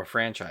part of a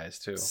franchise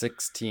too.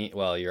 16.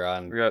 Well, you're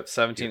on. We got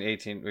 17,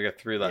 18. We got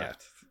 3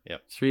 left. Yeah.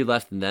 Yep. 3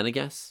 left and then a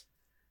guess?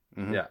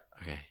 Mm-hmm. Yeah.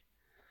 Okay.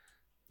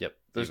 Yep.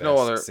 There's You've no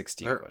asked other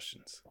 16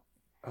 questions.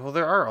 Oh,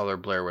 there are other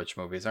Blair Witch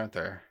movies, aren't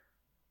there?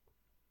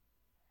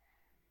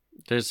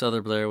 There's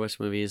other Blair Witch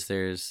movies.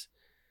 There's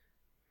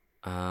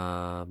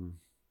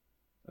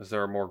Is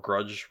there more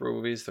Grudge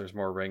movies? There's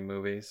more Ring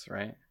movies,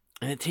 right?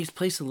 and it takes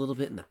place a little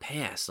bit in the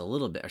past, a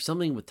little bit, or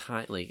something with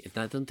time. Like, it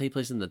doesn't take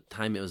place in the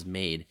time it was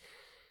made.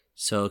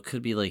 So it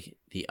could be like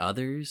The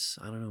Others.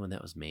 I don't know when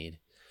that was made.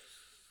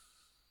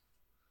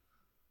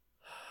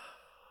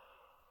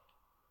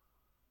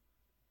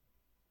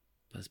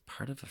 But it's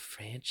part of a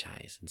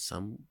franchise in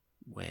some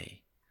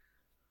way.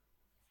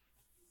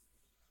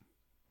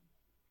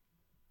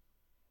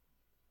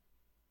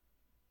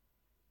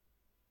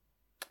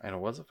 And it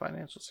was a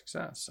financial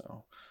success,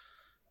 so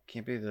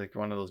can't be like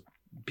one of those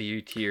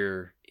B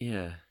tier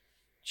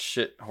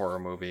shit horror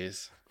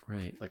movies.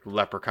 Right. Like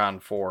Leprechaun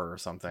 4 or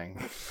something.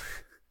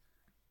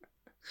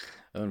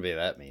 That wouldn't be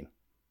that mean.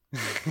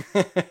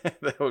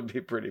 That would be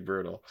pretty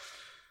brutal.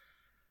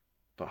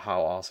 But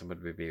how awesome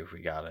would it be if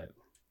we got it?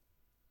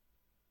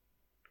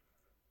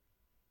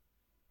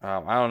 I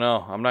don't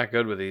know. I'm not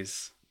good with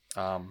these.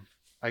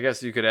 I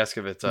guess you could ask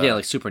if it's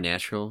like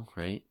supernatural,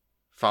 right?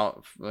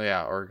 Found,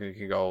 or you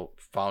can go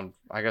found.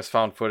 I guess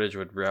found footage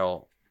would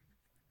real.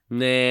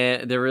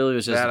 Nah, there really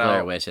was just That Blair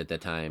out. Witch at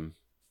that time.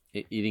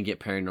 You didn't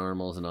get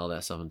paranormals and all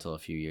that stuff until a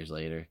few years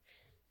later,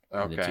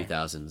 in the Okay.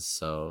 2000s.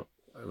 So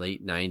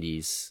late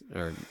 90s,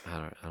 or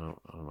I don't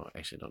know.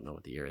 Actually, don't know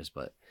what the year is,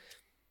 but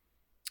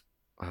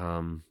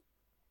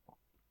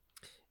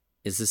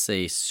is this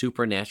a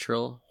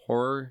supernatural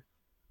horror?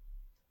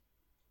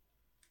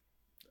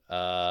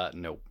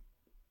 Nope.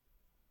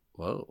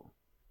 Whoa.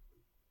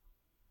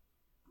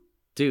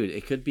 Dude,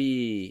 it could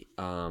be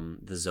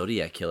the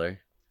Zodiac Killer.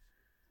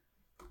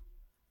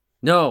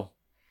 No,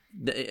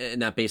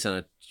 not based on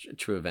a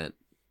true event.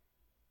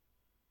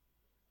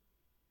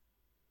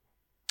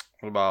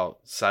 What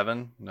about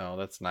Seven? No,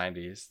 that's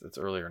 90s. That's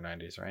earlier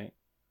 90s, right?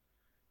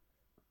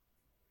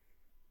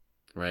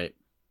 Right.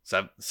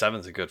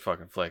 Seven's a good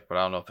fucking flick, but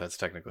I don't know if that's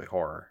technically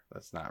horror.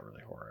 That's not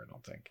really horror, I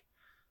don't think.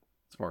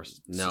 It's more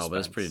No, but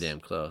it's pretty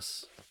suspense. damn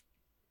close.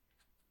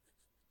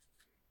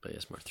 But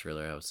it's more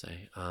thriller, I would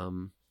say.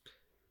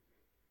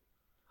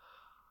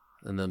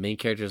 And the main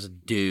character is a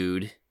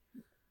dude.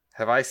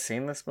 Have I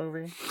seen this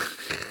movie?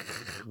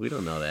 We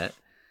don't know that.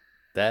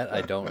 That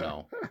I don't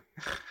know.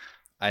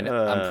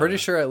 I'm pretty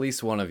sure at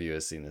least one of you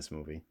has seen this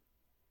movie.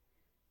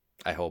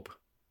 I hope.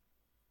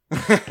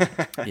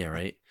 Yeah,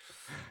 right.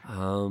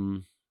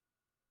 One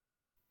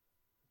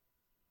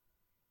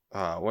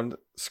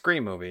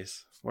Scream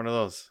movies. One of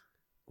those.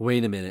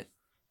 Wait a minute.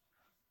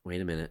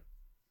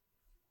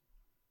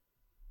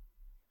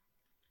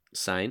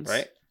 Signs?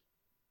 Right?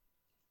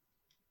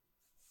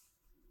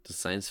 Does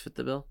Signs fit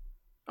the bill?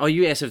 Oh,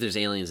 you asked if there's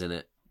aliens in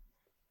it.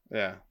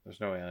 Yeah,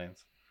 there's no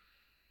aliens.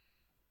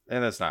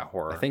 And it's not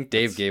horror. I think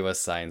Dave gave us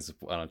Signs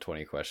on a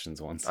 20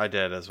 questions once. I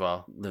did as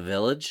well. The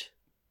Village?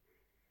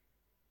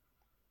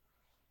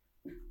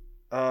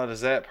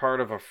 Is that part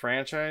of a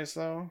franchise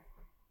though?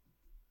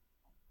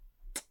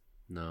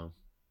 No.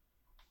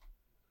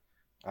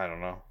 I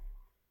don't know.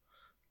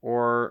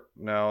 Or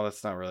no,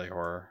 that's not really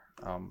horror.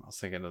 I was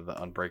thinking of the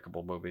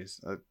Unbreakable movies.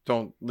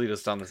 Don't lead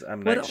us down this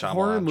M. Night What Shyamalan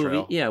horror movie?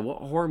 trail. Yeah, what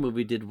horror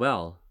movie did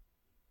well?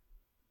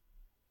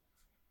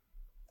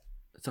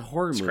 It's a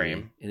horror movie,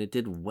 Scream. and it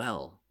did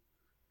well.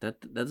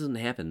 That doesn't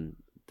happen.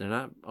 They're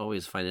not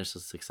always financial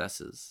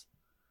successes.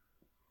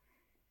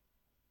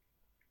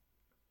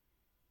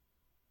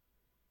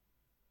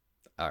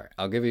 All right,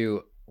 I'll give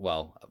you,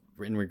 well,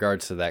 in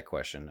regards to that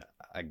question,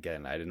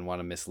 again, I didn't want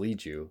to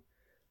mislead you.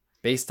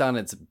 Based on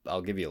its,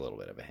 I'll give you a little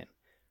bit of a hint.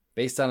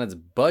 Based on its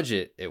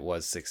budget, it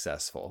was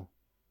successful.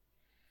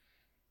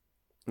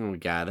 Oh my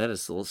god, that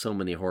is so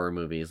many horror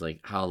movies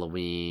like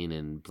Halloween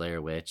and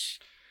Blair Witch.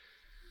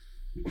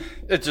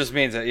 It just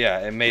means that, yeah,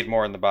 it made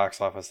more in the box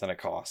office than it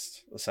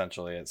cost,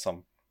 essentially, at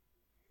some...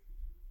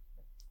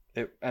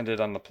 It ended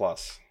on the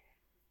plus.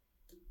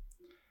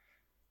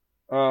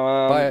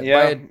 By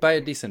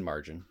a decent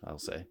margin, I'll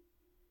say.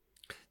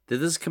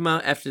 Did this come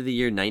out after the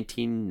year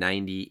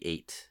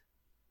 1998?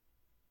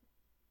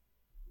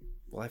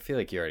 Well, I feel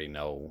like you already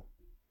know.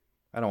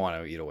 I don't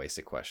want you to waste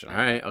a question. All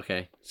right,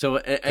 okay. So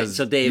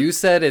Dave, you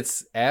said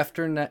it's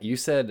after. You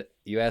said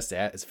you asked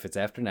if it's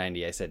after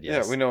 90. I said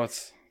yes. Yeah, we know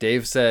it's...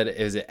 Dave said,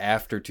 "Is it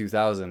after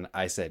 2000?"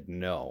 I said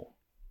no.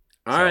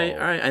 All right.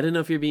 I didn't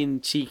know if you're being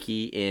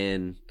cheeky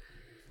and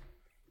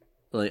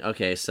like.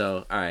 Okay,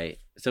 so all right.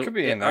 So Could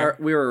be in there.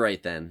 We were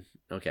right then.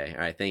 Okay.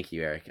 All right. Thank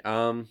you, Eric.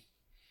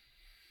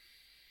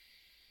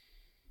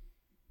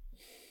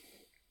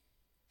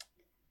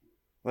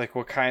 Like,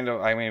 what kind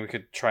of... I mean, we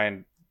could try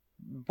and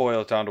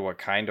boil it down to what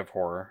kind of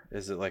horror.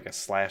 Is it like a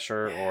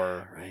slasher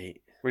or...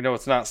 Right. We know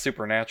it's not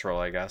supernatural,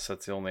 I guess.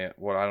 That's the only...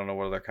 What I don't know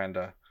what other kind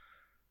of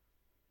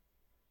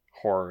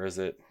horror is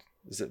it.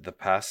 Is it The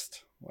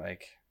Pest?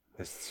 Like,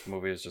 this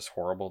movie is just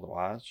horrible to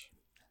watch?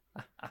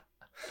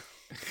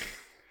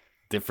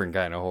 Different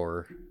kind of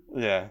horror.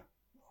 Yeah.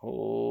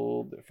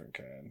 Whole different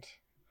kind.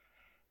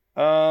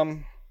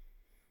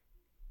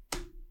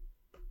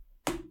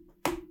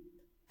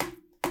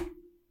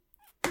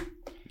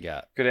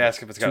 Yeah. Could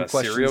ask if it's got Two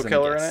a serial questions and a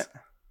killer in guess. it.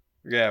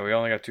 Yeah, we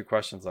only got 2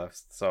 questions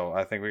left, so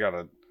I think we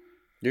gotta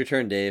Your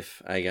turn,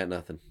 Dave. I got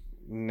nothing.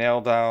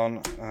 nail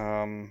down.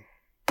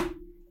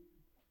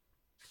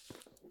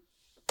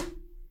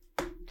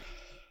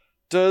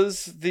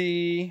 Does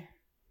the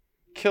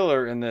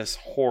killer in this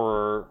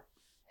horror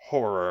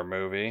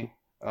movie,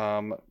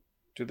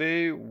 do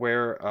they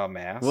wear a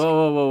mask?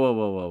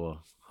 Whoa.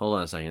 Hold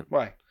on a second.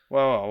 Why?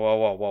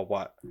 Whoa,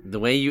 what? The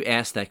way you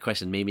asked that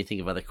question made me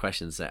think of other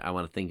questions that I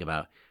want to think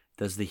about.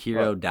 Does the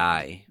hero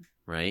die?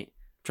 Right?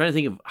 I'm trying to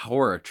think of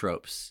horror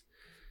tropes.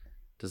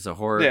 Does the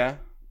horror? Yeah.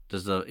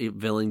 Does the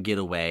villain get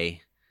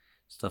away?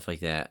 Stuff like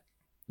that.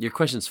 Your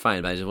question's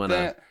fine, but I just want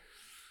to.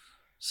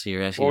 So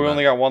you're asking. Well, we about...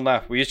 only got one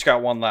left. We each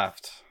got one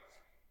left.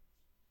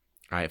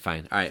 All right,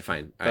 fine.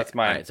 That's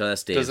mine. All right, so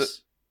that's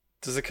Dave's.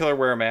 Does the killer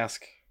wear a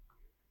mask?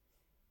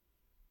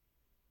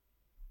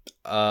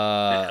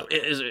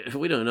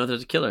 We don't know if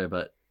there's a killer,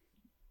 but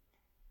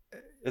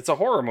It's a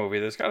horror movie.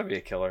 There's got to be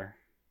a killer.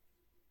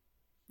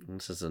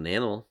 this is an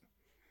animal.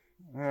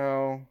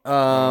 Oh.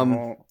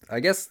 I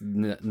guess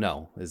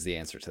no is the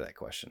answer to that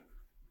question.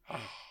 Oh,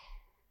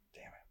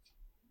 damn it.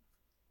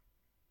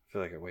 I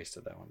feel like I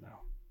wasted that one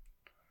now.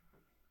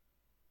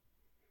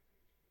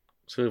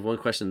 So we have one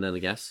question, then a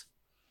guess.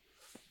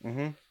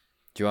 Mm-hmm.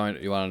 Do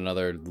you want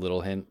another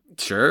little hint?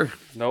 Sure.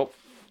 Nope.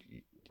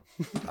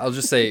 I'll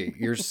just say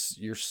you're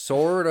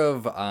sort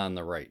of on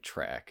the right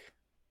track.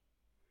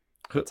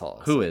 That's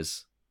all. Who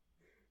is?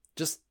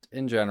 Just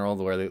in general,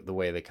 the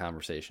way the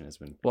conversation has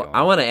been. Well, going.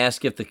 I want to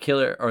ask if the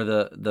killer or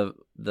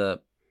the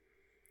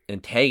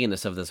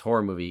antagonist of this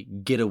horror movie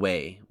get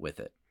away with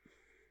it.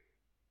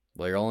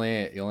 Well, you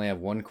only have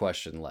one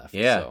question left.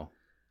 Yeah. So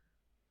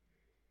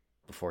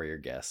before your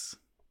guess.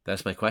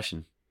 That's my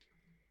question.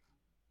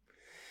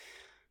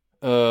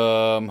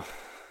 I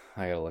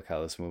gotta look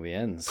how this movie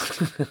ends.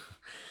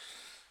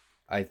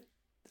 I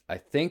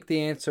think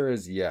the answer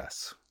is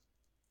yes.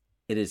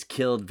 It is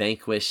killed,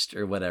 vanquished,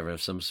 or whatever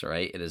of some sort,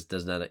 right? It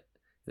does not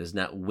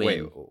win.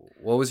 Wait,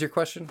 what was your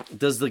question?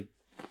 Does the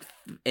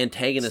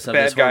antagonist of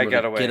Bad this horror guy movie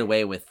get away. get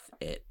away with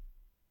it?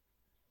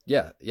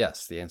 Yeah,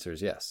 yes. The answer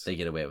is yes. They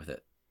get away with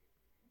it.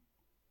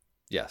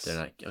 Yes. They're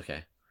not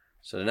okay.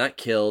 So they're not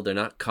killed. They're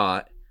not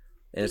caught,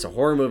 and it's a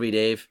horror movie,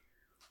 Dave.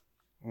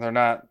 They're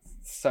not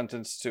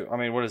sentenced to. I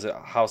mean, what is it?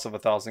 House of a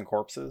Thousand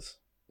Corpses?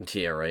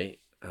 Yeah, right.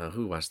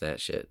 Who watched that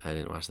shit? I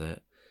didn't watch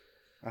that.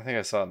 I think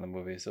I saw it in the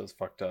movies. It was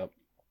fucked up.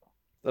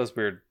 Those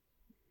weird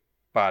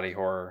body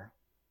horror.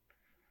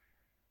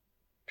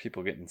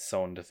 People getting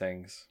sewn to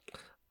things.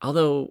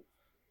 Although,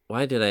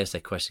 why did I ask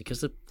that question?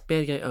 Because the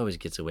bad guy always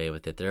gets away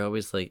with it. They're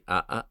always like,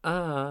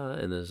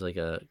 and there's like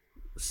a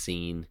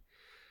scene.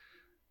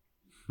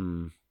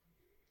 You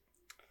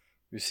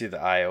see the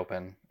eye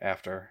open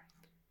after.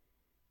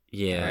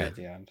 Yeah. Right at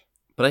the end.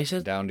 But I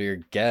said... Down to your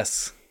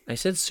guess. I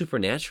said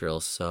supernatural,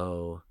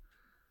 so...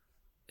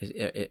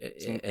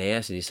 I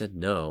asked and he said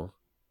no.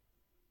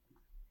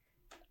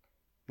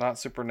 Not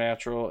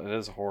supernatural. It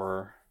is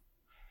horror.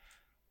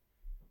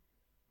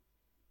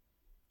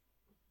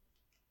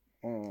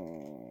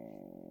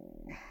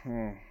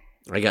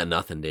 I got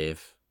nothing,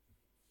 Dave.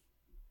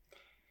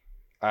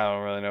 I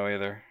don't really know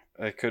either.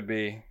 It could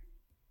be.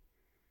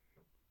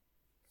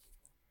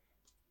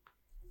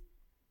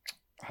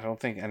 I don't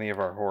think any of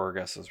our horror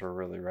guesses were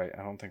really right.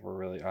 I don't think we're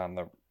really on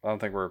the. I don't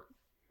think we're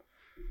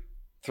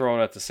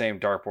throwing at the same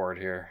dartboard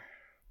here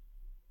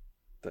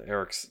that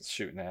Eric's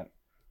shooting at.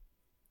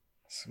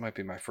 This might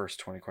be my first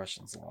 20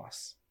 questions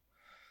loss.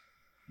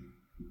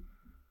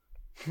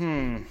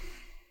 A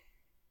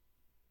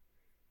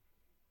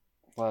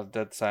lot of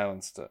dead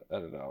silence to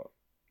edit out.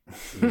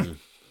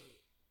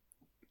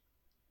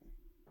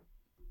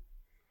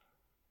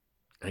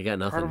 I got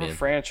nothing, Part of man. a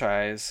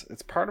franchise.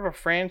 It's part of a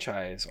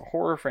franchise, a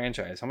horror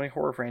franchise. How many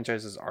horror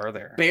franchises are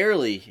there?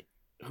 Barely.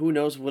 Who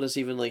knows what it's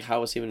even like?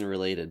 How it's even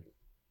related?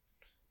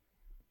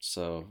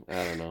 So I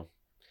don't know.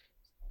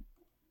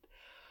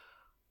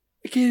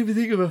 I can't even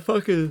think of a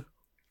fucking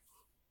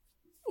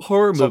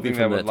horror movie Something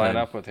from that would line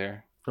time. up with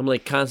here. I'm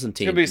like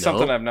Constantine. It could be No,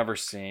 something I've never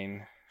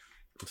seen.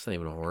 It's not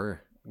even a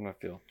horror, I'm gonna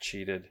feel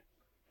cheated.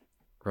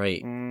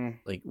 right?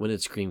 Like when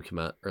did Scream come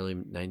out? Early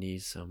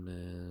 '90s.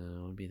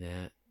 Something would be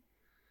that.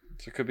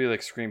 So it could be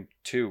like Scream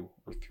 2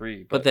 or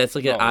 3. But that's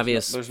like no, an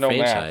obvious there's no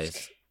franchise.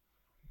 mask.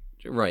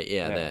 Right,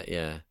 yeah, Yeah. that,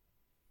 yeah.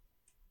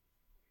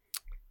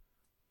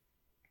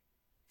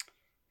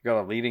 You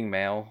got a leading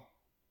male.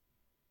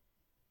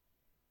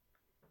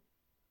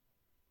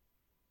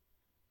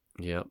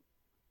 Yep.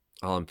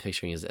 All I'm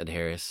picturing is Ed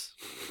Harris.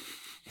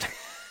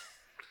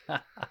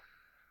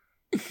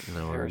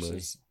 No, Harris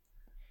is,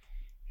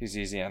 he's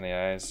easy on the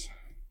eyes.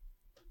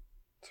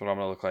 That's what I'm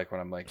gonna look like when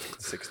I'm like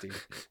 60.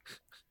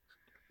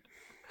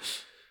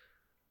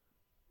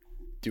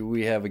 Do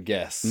we have a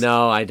guess?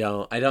 No, I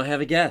don't. I don't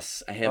have a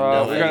guess. I have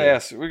no we gotta idea.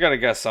 ask. We gotta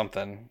guess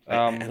something. I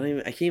don't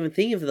even. I can't even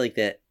think of like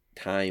that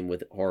time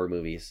with horror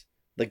movies.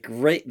 The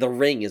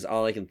Ring is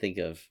all I can think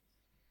of.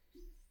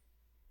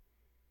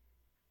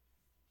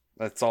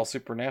 That's all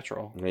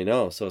supernatural. I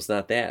know, so it's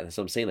not that. That's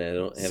what I'm saying. I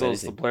don't have So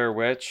it's the anything. Blair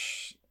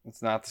Witch.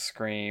 It's not the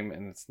Scream,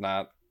 and it's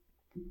not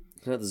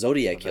It's not the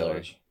Zodiac the Killer.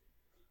 Village.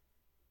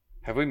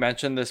 Have we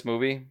mentioned this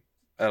movie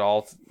at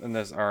all in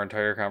this our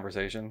entire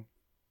conversation?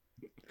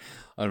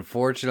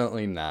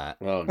 Unfortunately, not.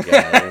 Oh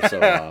god, we're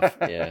so off.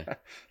 Yeah,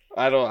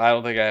 I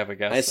don't think I have a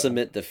guess. I though.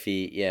 submit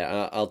defeat.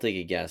 Yeah, I'll take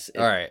a guess.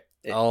 All right.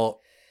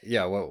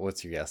 Yeah.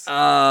 What's your guess?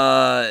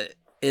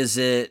 Is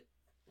it?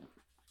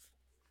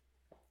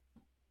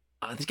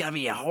 There's gotta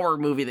be a horror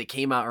movie that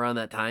came out around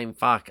that time.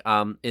 Fuck.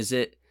 Is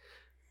it?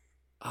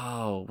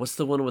 Oh, what's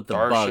the one with the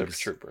Starship bugs?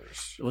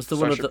 Troopers. What's the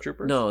one with the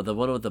Troopers? no? The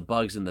one with the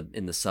bugs in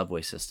the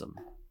subway system.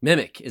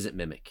 Mimic. Is it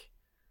Mimic?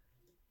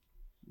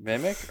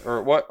 Mimic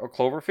or what? Or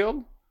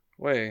Cloverfield?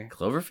 Wait.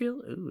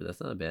 Cloverfield? Ooh,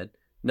 that's not bad.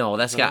 No,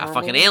 that's Is that got a a horror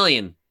fucking movie?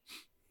 alien.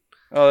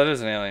 Oh, that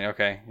is an alien.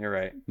 Okay, you're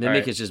right. Mimic All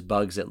right. is just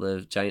bugs that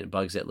live, giant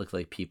bugs that look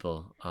like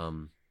people.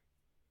 And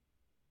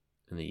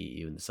they eat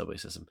you in the subway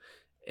system.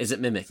 Is it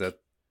Mimic?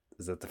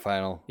 Is that the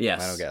final?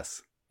 Yes. Final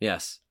guess.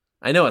 Yes.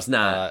 I know it's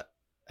not.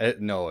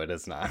 No, it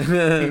is not. I've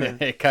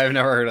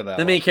never heard of that.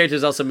 The main one. character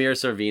is also Mira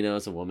Sorvino.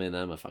 It's a woman.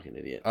 I'm a fucking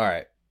idiot. All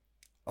right.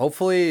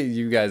 Hopefully,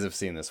 you guys have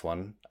seen this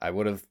one. I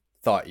would have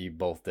thought you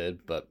both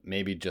did, but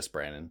maybe just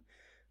Brandon.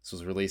 This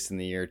was released in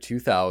the year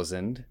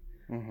 2000.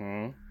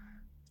 Mm-hmm.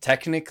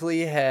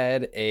 Technically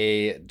had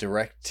a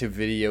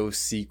direct-to-video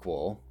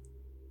sequel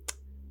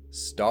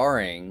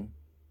starring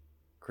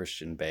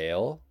Christian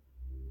Bale,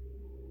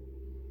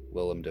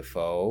 Willem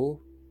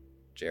Dafoe,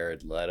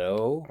 Jared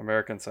Leto,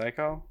 American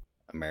Psycho.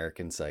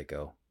 American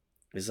Psycho.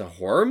 Is it a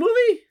horror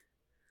movie?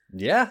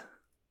 Yeah.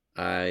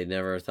 I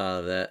never thought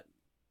of that.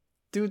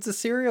 Dude's a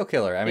serial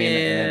killer. I mean,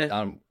 Yeah.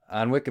 and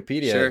on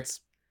Wikipedia, Sure.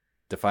 it's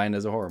defined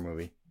as a horror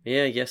movie.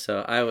 Yeah, I guess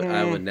so. I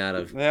would not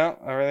have. Yeah,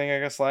 everything I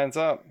guess lines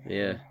up.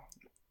 Yeah.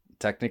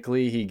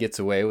 Technically, he gets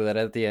away with it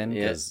at the end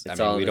Yeah, because it's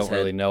all we in his don't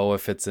really head. know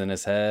if it's in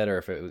his head or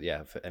if it was,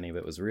 if any of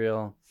it was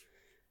real.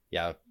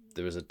 Yeah,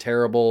 there was a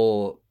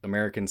terrible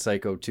American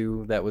Psycho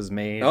 2 that was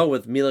made. Oh,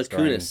 with Mila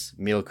starring Kunis.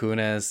 Mila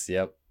Kunis,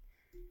 yep.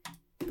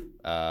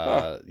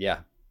 Yeah,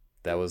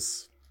 that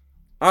was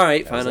All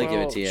right, That was fine, I'll it.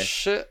 give it to you.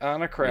 Shit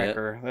on a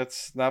cracker.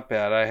 That's not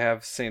bad. I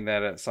have seen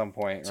that at some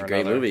point. It's or a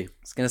great another. movie. I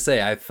was gonna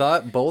say I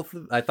thought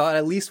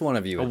at least one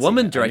of you. A had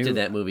woman seen it. I directed knew-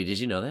 that movie. Did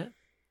you know that?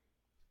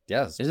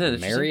 Yes, Isn't that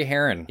Mary interesting?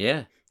 Herron.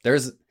 Yeah.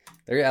 There's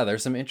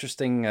some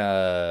interesting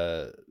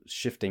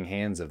shifting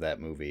hands of that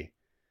movie.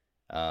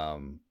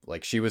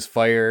 Like she was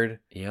fired.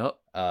 Yep.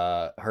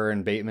 Her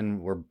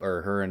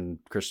and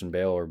Christian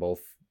Bale were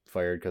both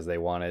fired because they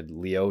wanted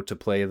Leo to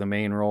play the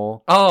main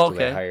role. Oh, So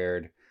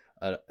okay.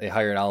 they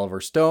hired Oliver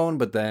Stone,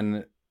 but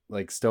then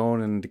like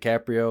Stone and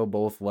DiCaprio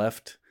both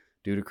left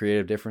due to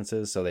creative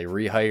differences, so they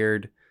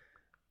rehired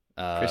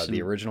Christian-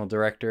 the original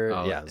director.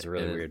 Oh, Yeah, it was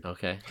really and- weird.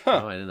 Okay.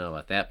 Huh. Oh, I didn't know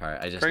about that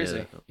part. I just Crazy.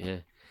 knew that. Yeah.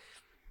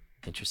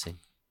 Interesting.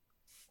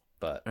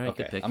 But All right,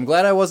 good okay, pick. I'm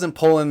glad I wasn't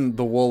pulling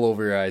the wool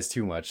over your eyes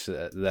too much.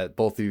 That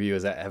both of you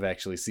have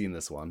actually seen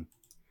this one.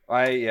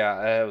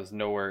 That was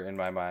nowhere in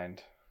my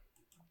mind.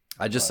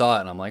 I just saw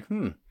it and I'm like,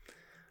 that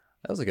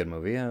was a good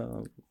movie.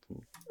 Were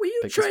you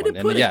Pick this trying to one.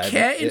 And put yeah, a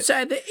cat it-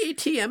 inside the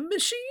ATM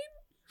machine?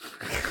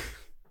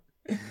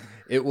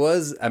 It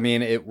was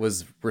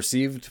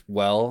received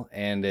well,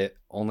 and it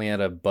only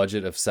had a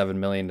budget of $7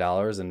 million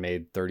and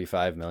made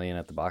 $35 million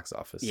at the box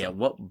office. Yeah, So-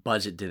 what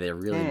budget did they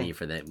really need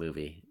for that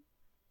movie?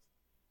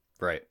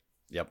 Right.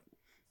 Yep.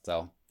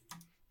 So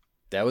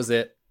that was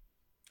it.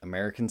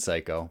 American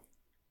Psycho.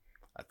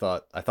 I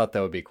thought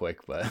that would be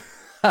quick, but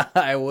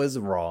I was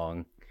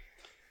wrong.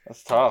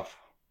 That's tough.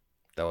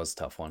 That was a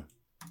tough one.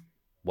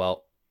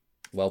 Well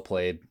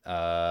played.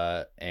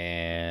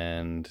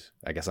 And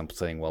I guess I'm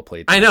saying well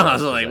played. I know. I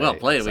myself was like, 'cause well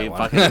played. because I We won.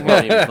 fucking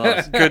weren't even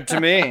close. Good to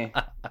me.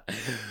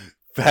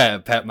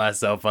 pat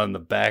myself on the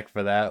back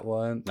for that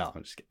one. No,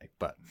 I'm just kidding.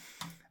 But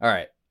all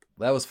right,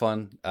 that was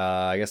fun.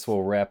 I guess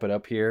we'll wrap it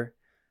up here.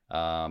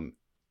 I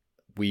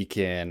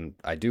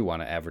do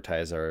want to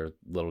advertise our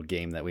little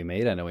game that we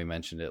made. I know we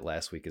mentioned it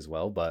last week as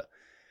well, but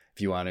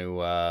if you want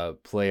to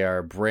play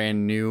our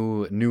brand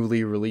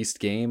newly released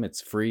game,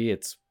 it's free.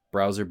 It's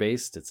browser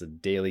based. It's a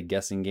daily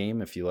guessing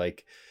game. If you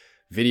like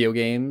video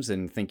games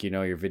and think you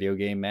know your video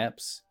game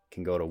maps, you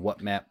can go to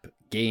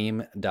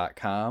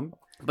whatmapgame.com.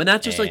 But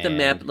not just like the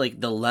map, And- like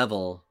the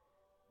level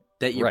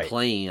that you're Right.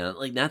 playing on.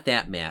 Like, not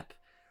that map.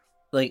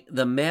 Like,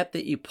 the map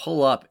that you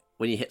pull up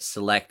when you hit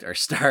select or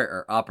start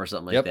or up or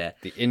something like that.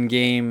 The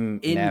in-game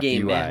map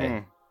In-game UI.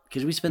 map.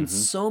 Because we spend Mhm.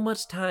 so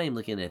much time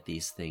looking at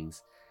these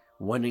things,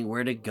 wondering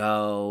where to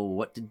go,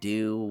 what to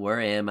do, where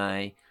am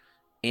I?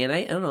 And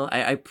I don't know, I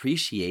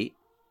appreciate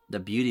the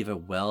beauty of a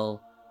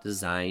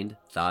well-designed,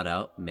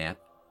 thought-out map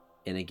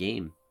in a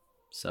game.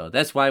 So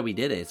that's why we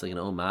did it. It's like an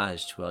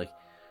homage to like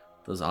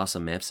those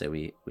awesome maps that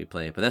we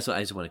play. But that's what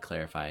I just want to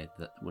clarify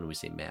that when we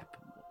say map,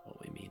 what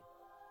we mean.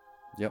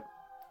 Yep.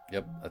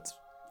 It's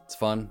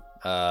fun.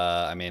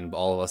 I mean,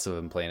 all of us have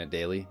been playing it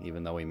daily,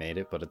 even though we made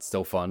it, but it's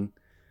still fun.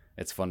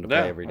 It's fun to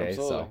play every day.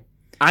 absolutely. So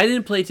I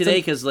didn't play today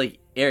because, like,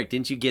 Eric,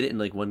 didn't you get it in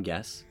like one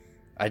guess?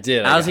 I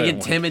did. I was got like it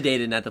one-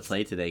 intimidated not to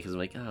play today because I'm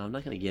like, oh, I'm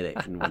not gonna get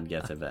it in one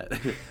guess. I bet.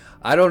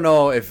 I don't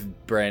know if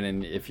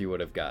Brandon, if you would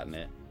have gotten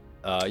it.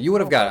 You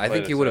would have got it. I played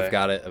think it you would have today.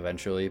 got it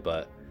eventually,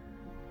 but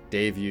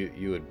Dave,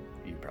 you'd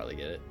probably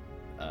get it.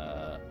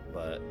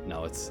 But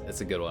no,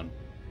 it's a good one.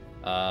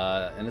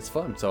 And it's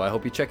fun. So I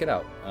hope you check it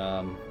out.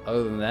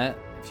 Other than that,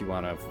 if you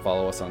want to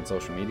follow us on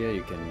social media,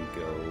 you can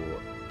go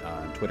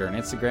on Twitter and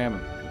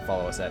Instagram and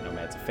follow us at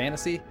Nomads of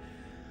Fantasy.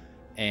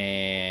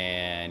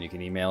 And you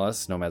can email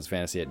us,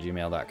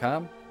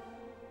 nomadsfantasy@gmail.com,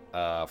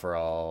 for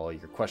all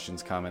your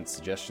questions, comments,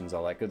 suggestions,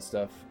 all that good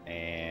stuff.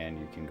 And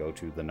you can go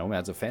to the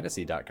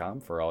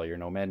nomadsoffantasy.com for all your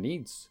nomad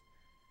needs.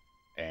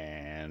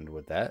 And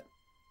with that,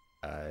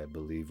 I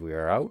believe we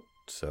are out.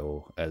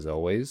 So as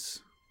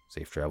always,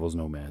 safe travels,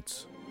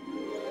 nomads.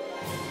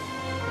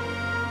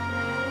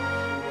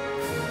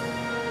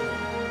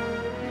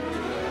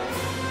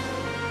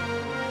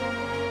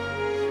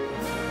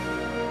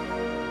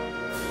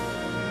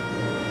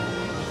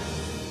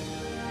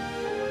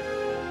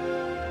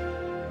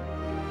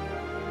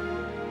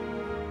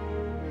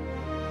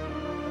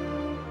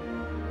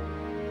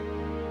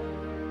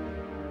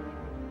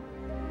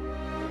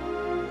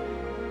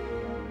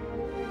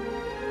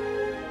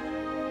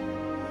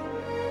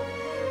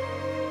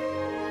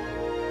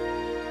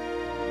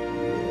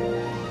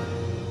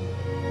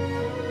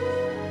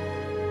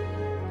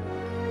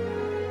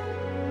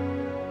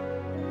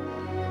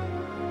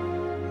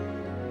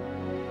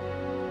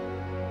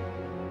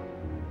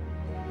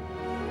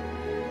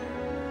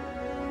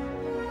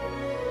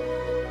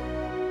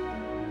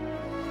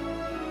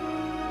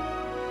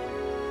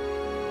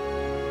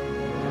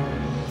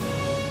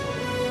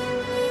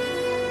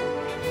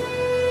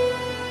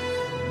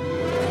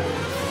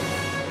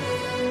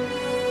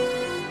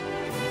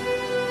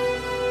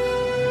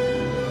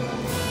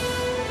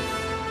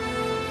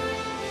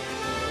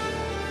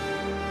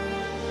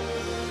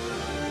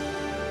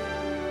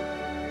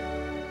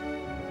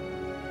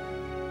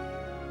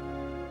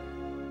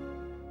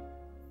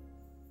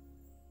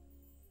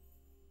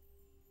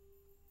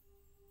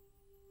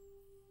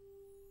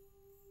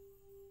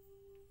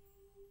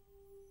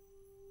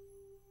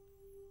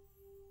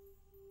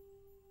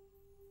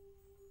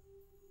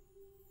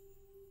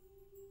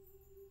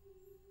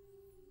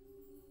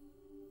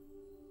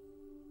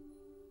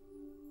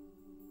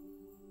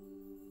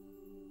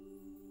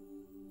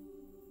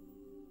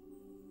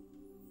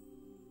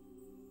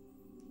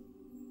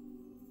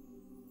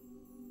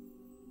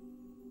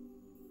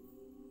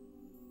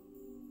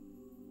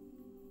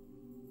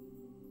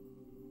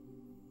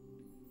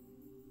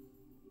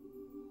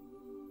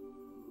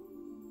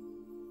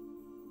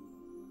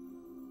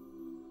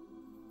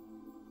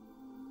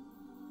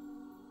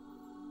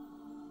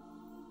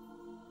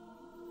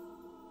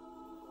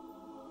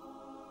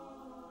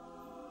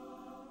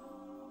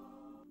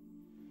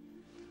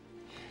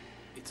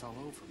 It's all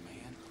over,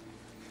 man.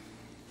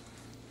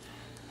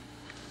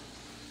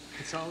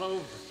 It's all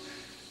over.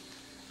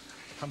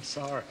 I'm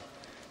sorry.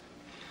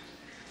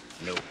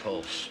 No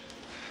pulse.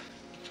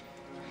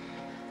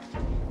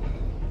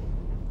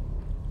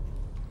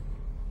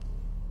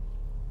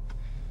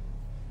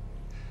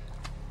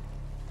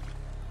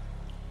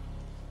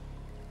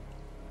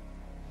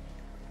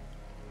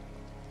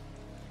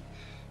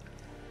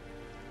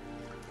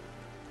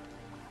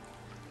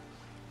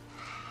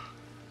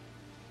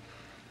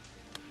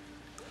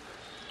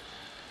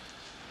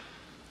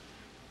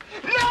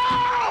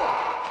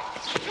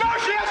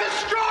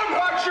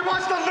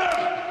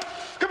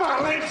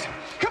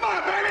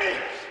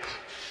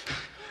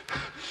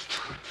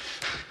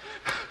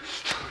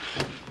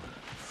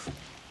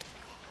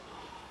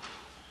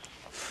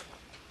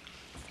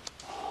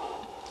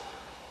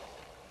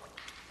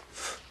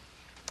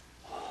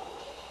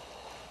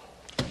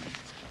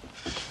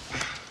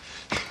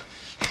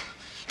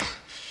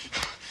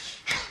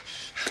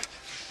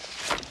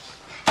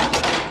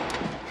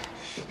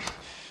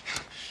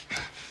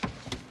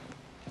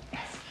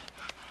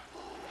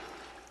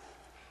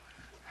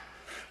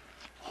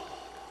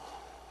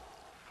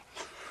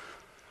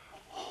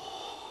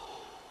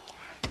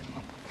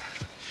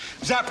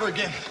 Zapper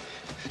again.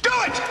 Do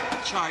it!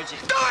 Charge it.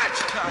 Do it!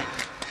 Charge.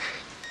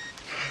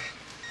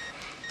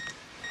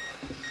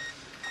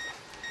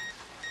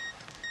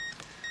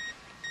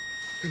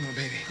 Come on,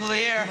 baby.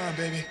 Clear. Come on,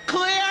 baby.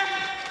 Clear!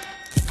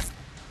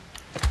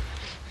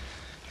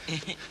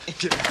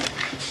 Get out.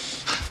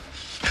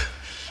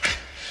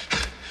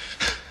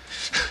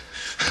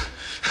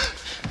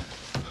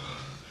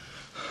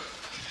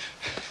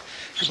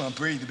 Come on,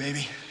 breathe,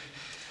 baby.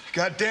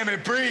 God damn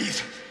it, breathe.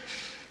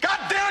 God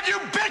damn it, you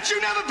bitch!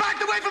 You never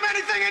backed away from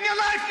anything in your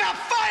life! Now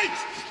fight!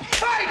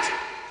 Fight!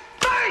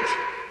 Fight!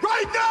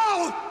 Right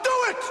now! Do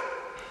it!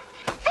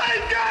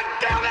 Fight, God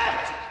damn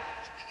it!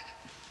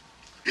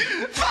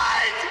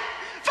 Fight!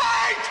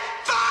 Fight!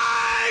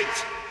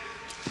 Fight!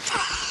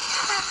 Fight!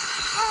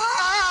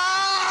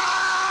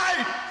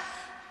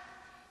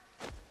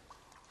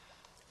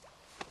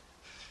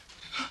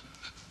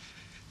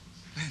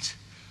 Linz,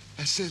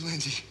 that's it,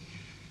 Lindsay.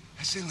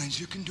 That's it, Linz.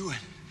 You can do it.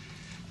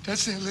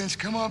 That's it, Linz.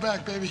 Come on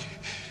back, baby.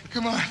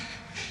 Come on.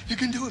 You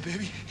can do it,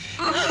 baby.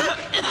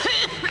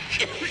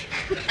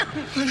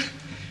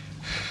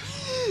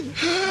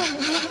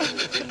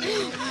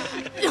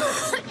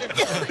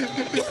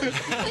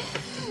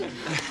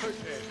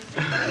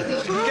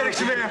 Get it,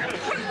 some air.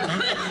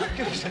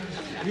 Get it, some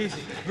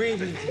easy.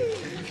 Breathe easy.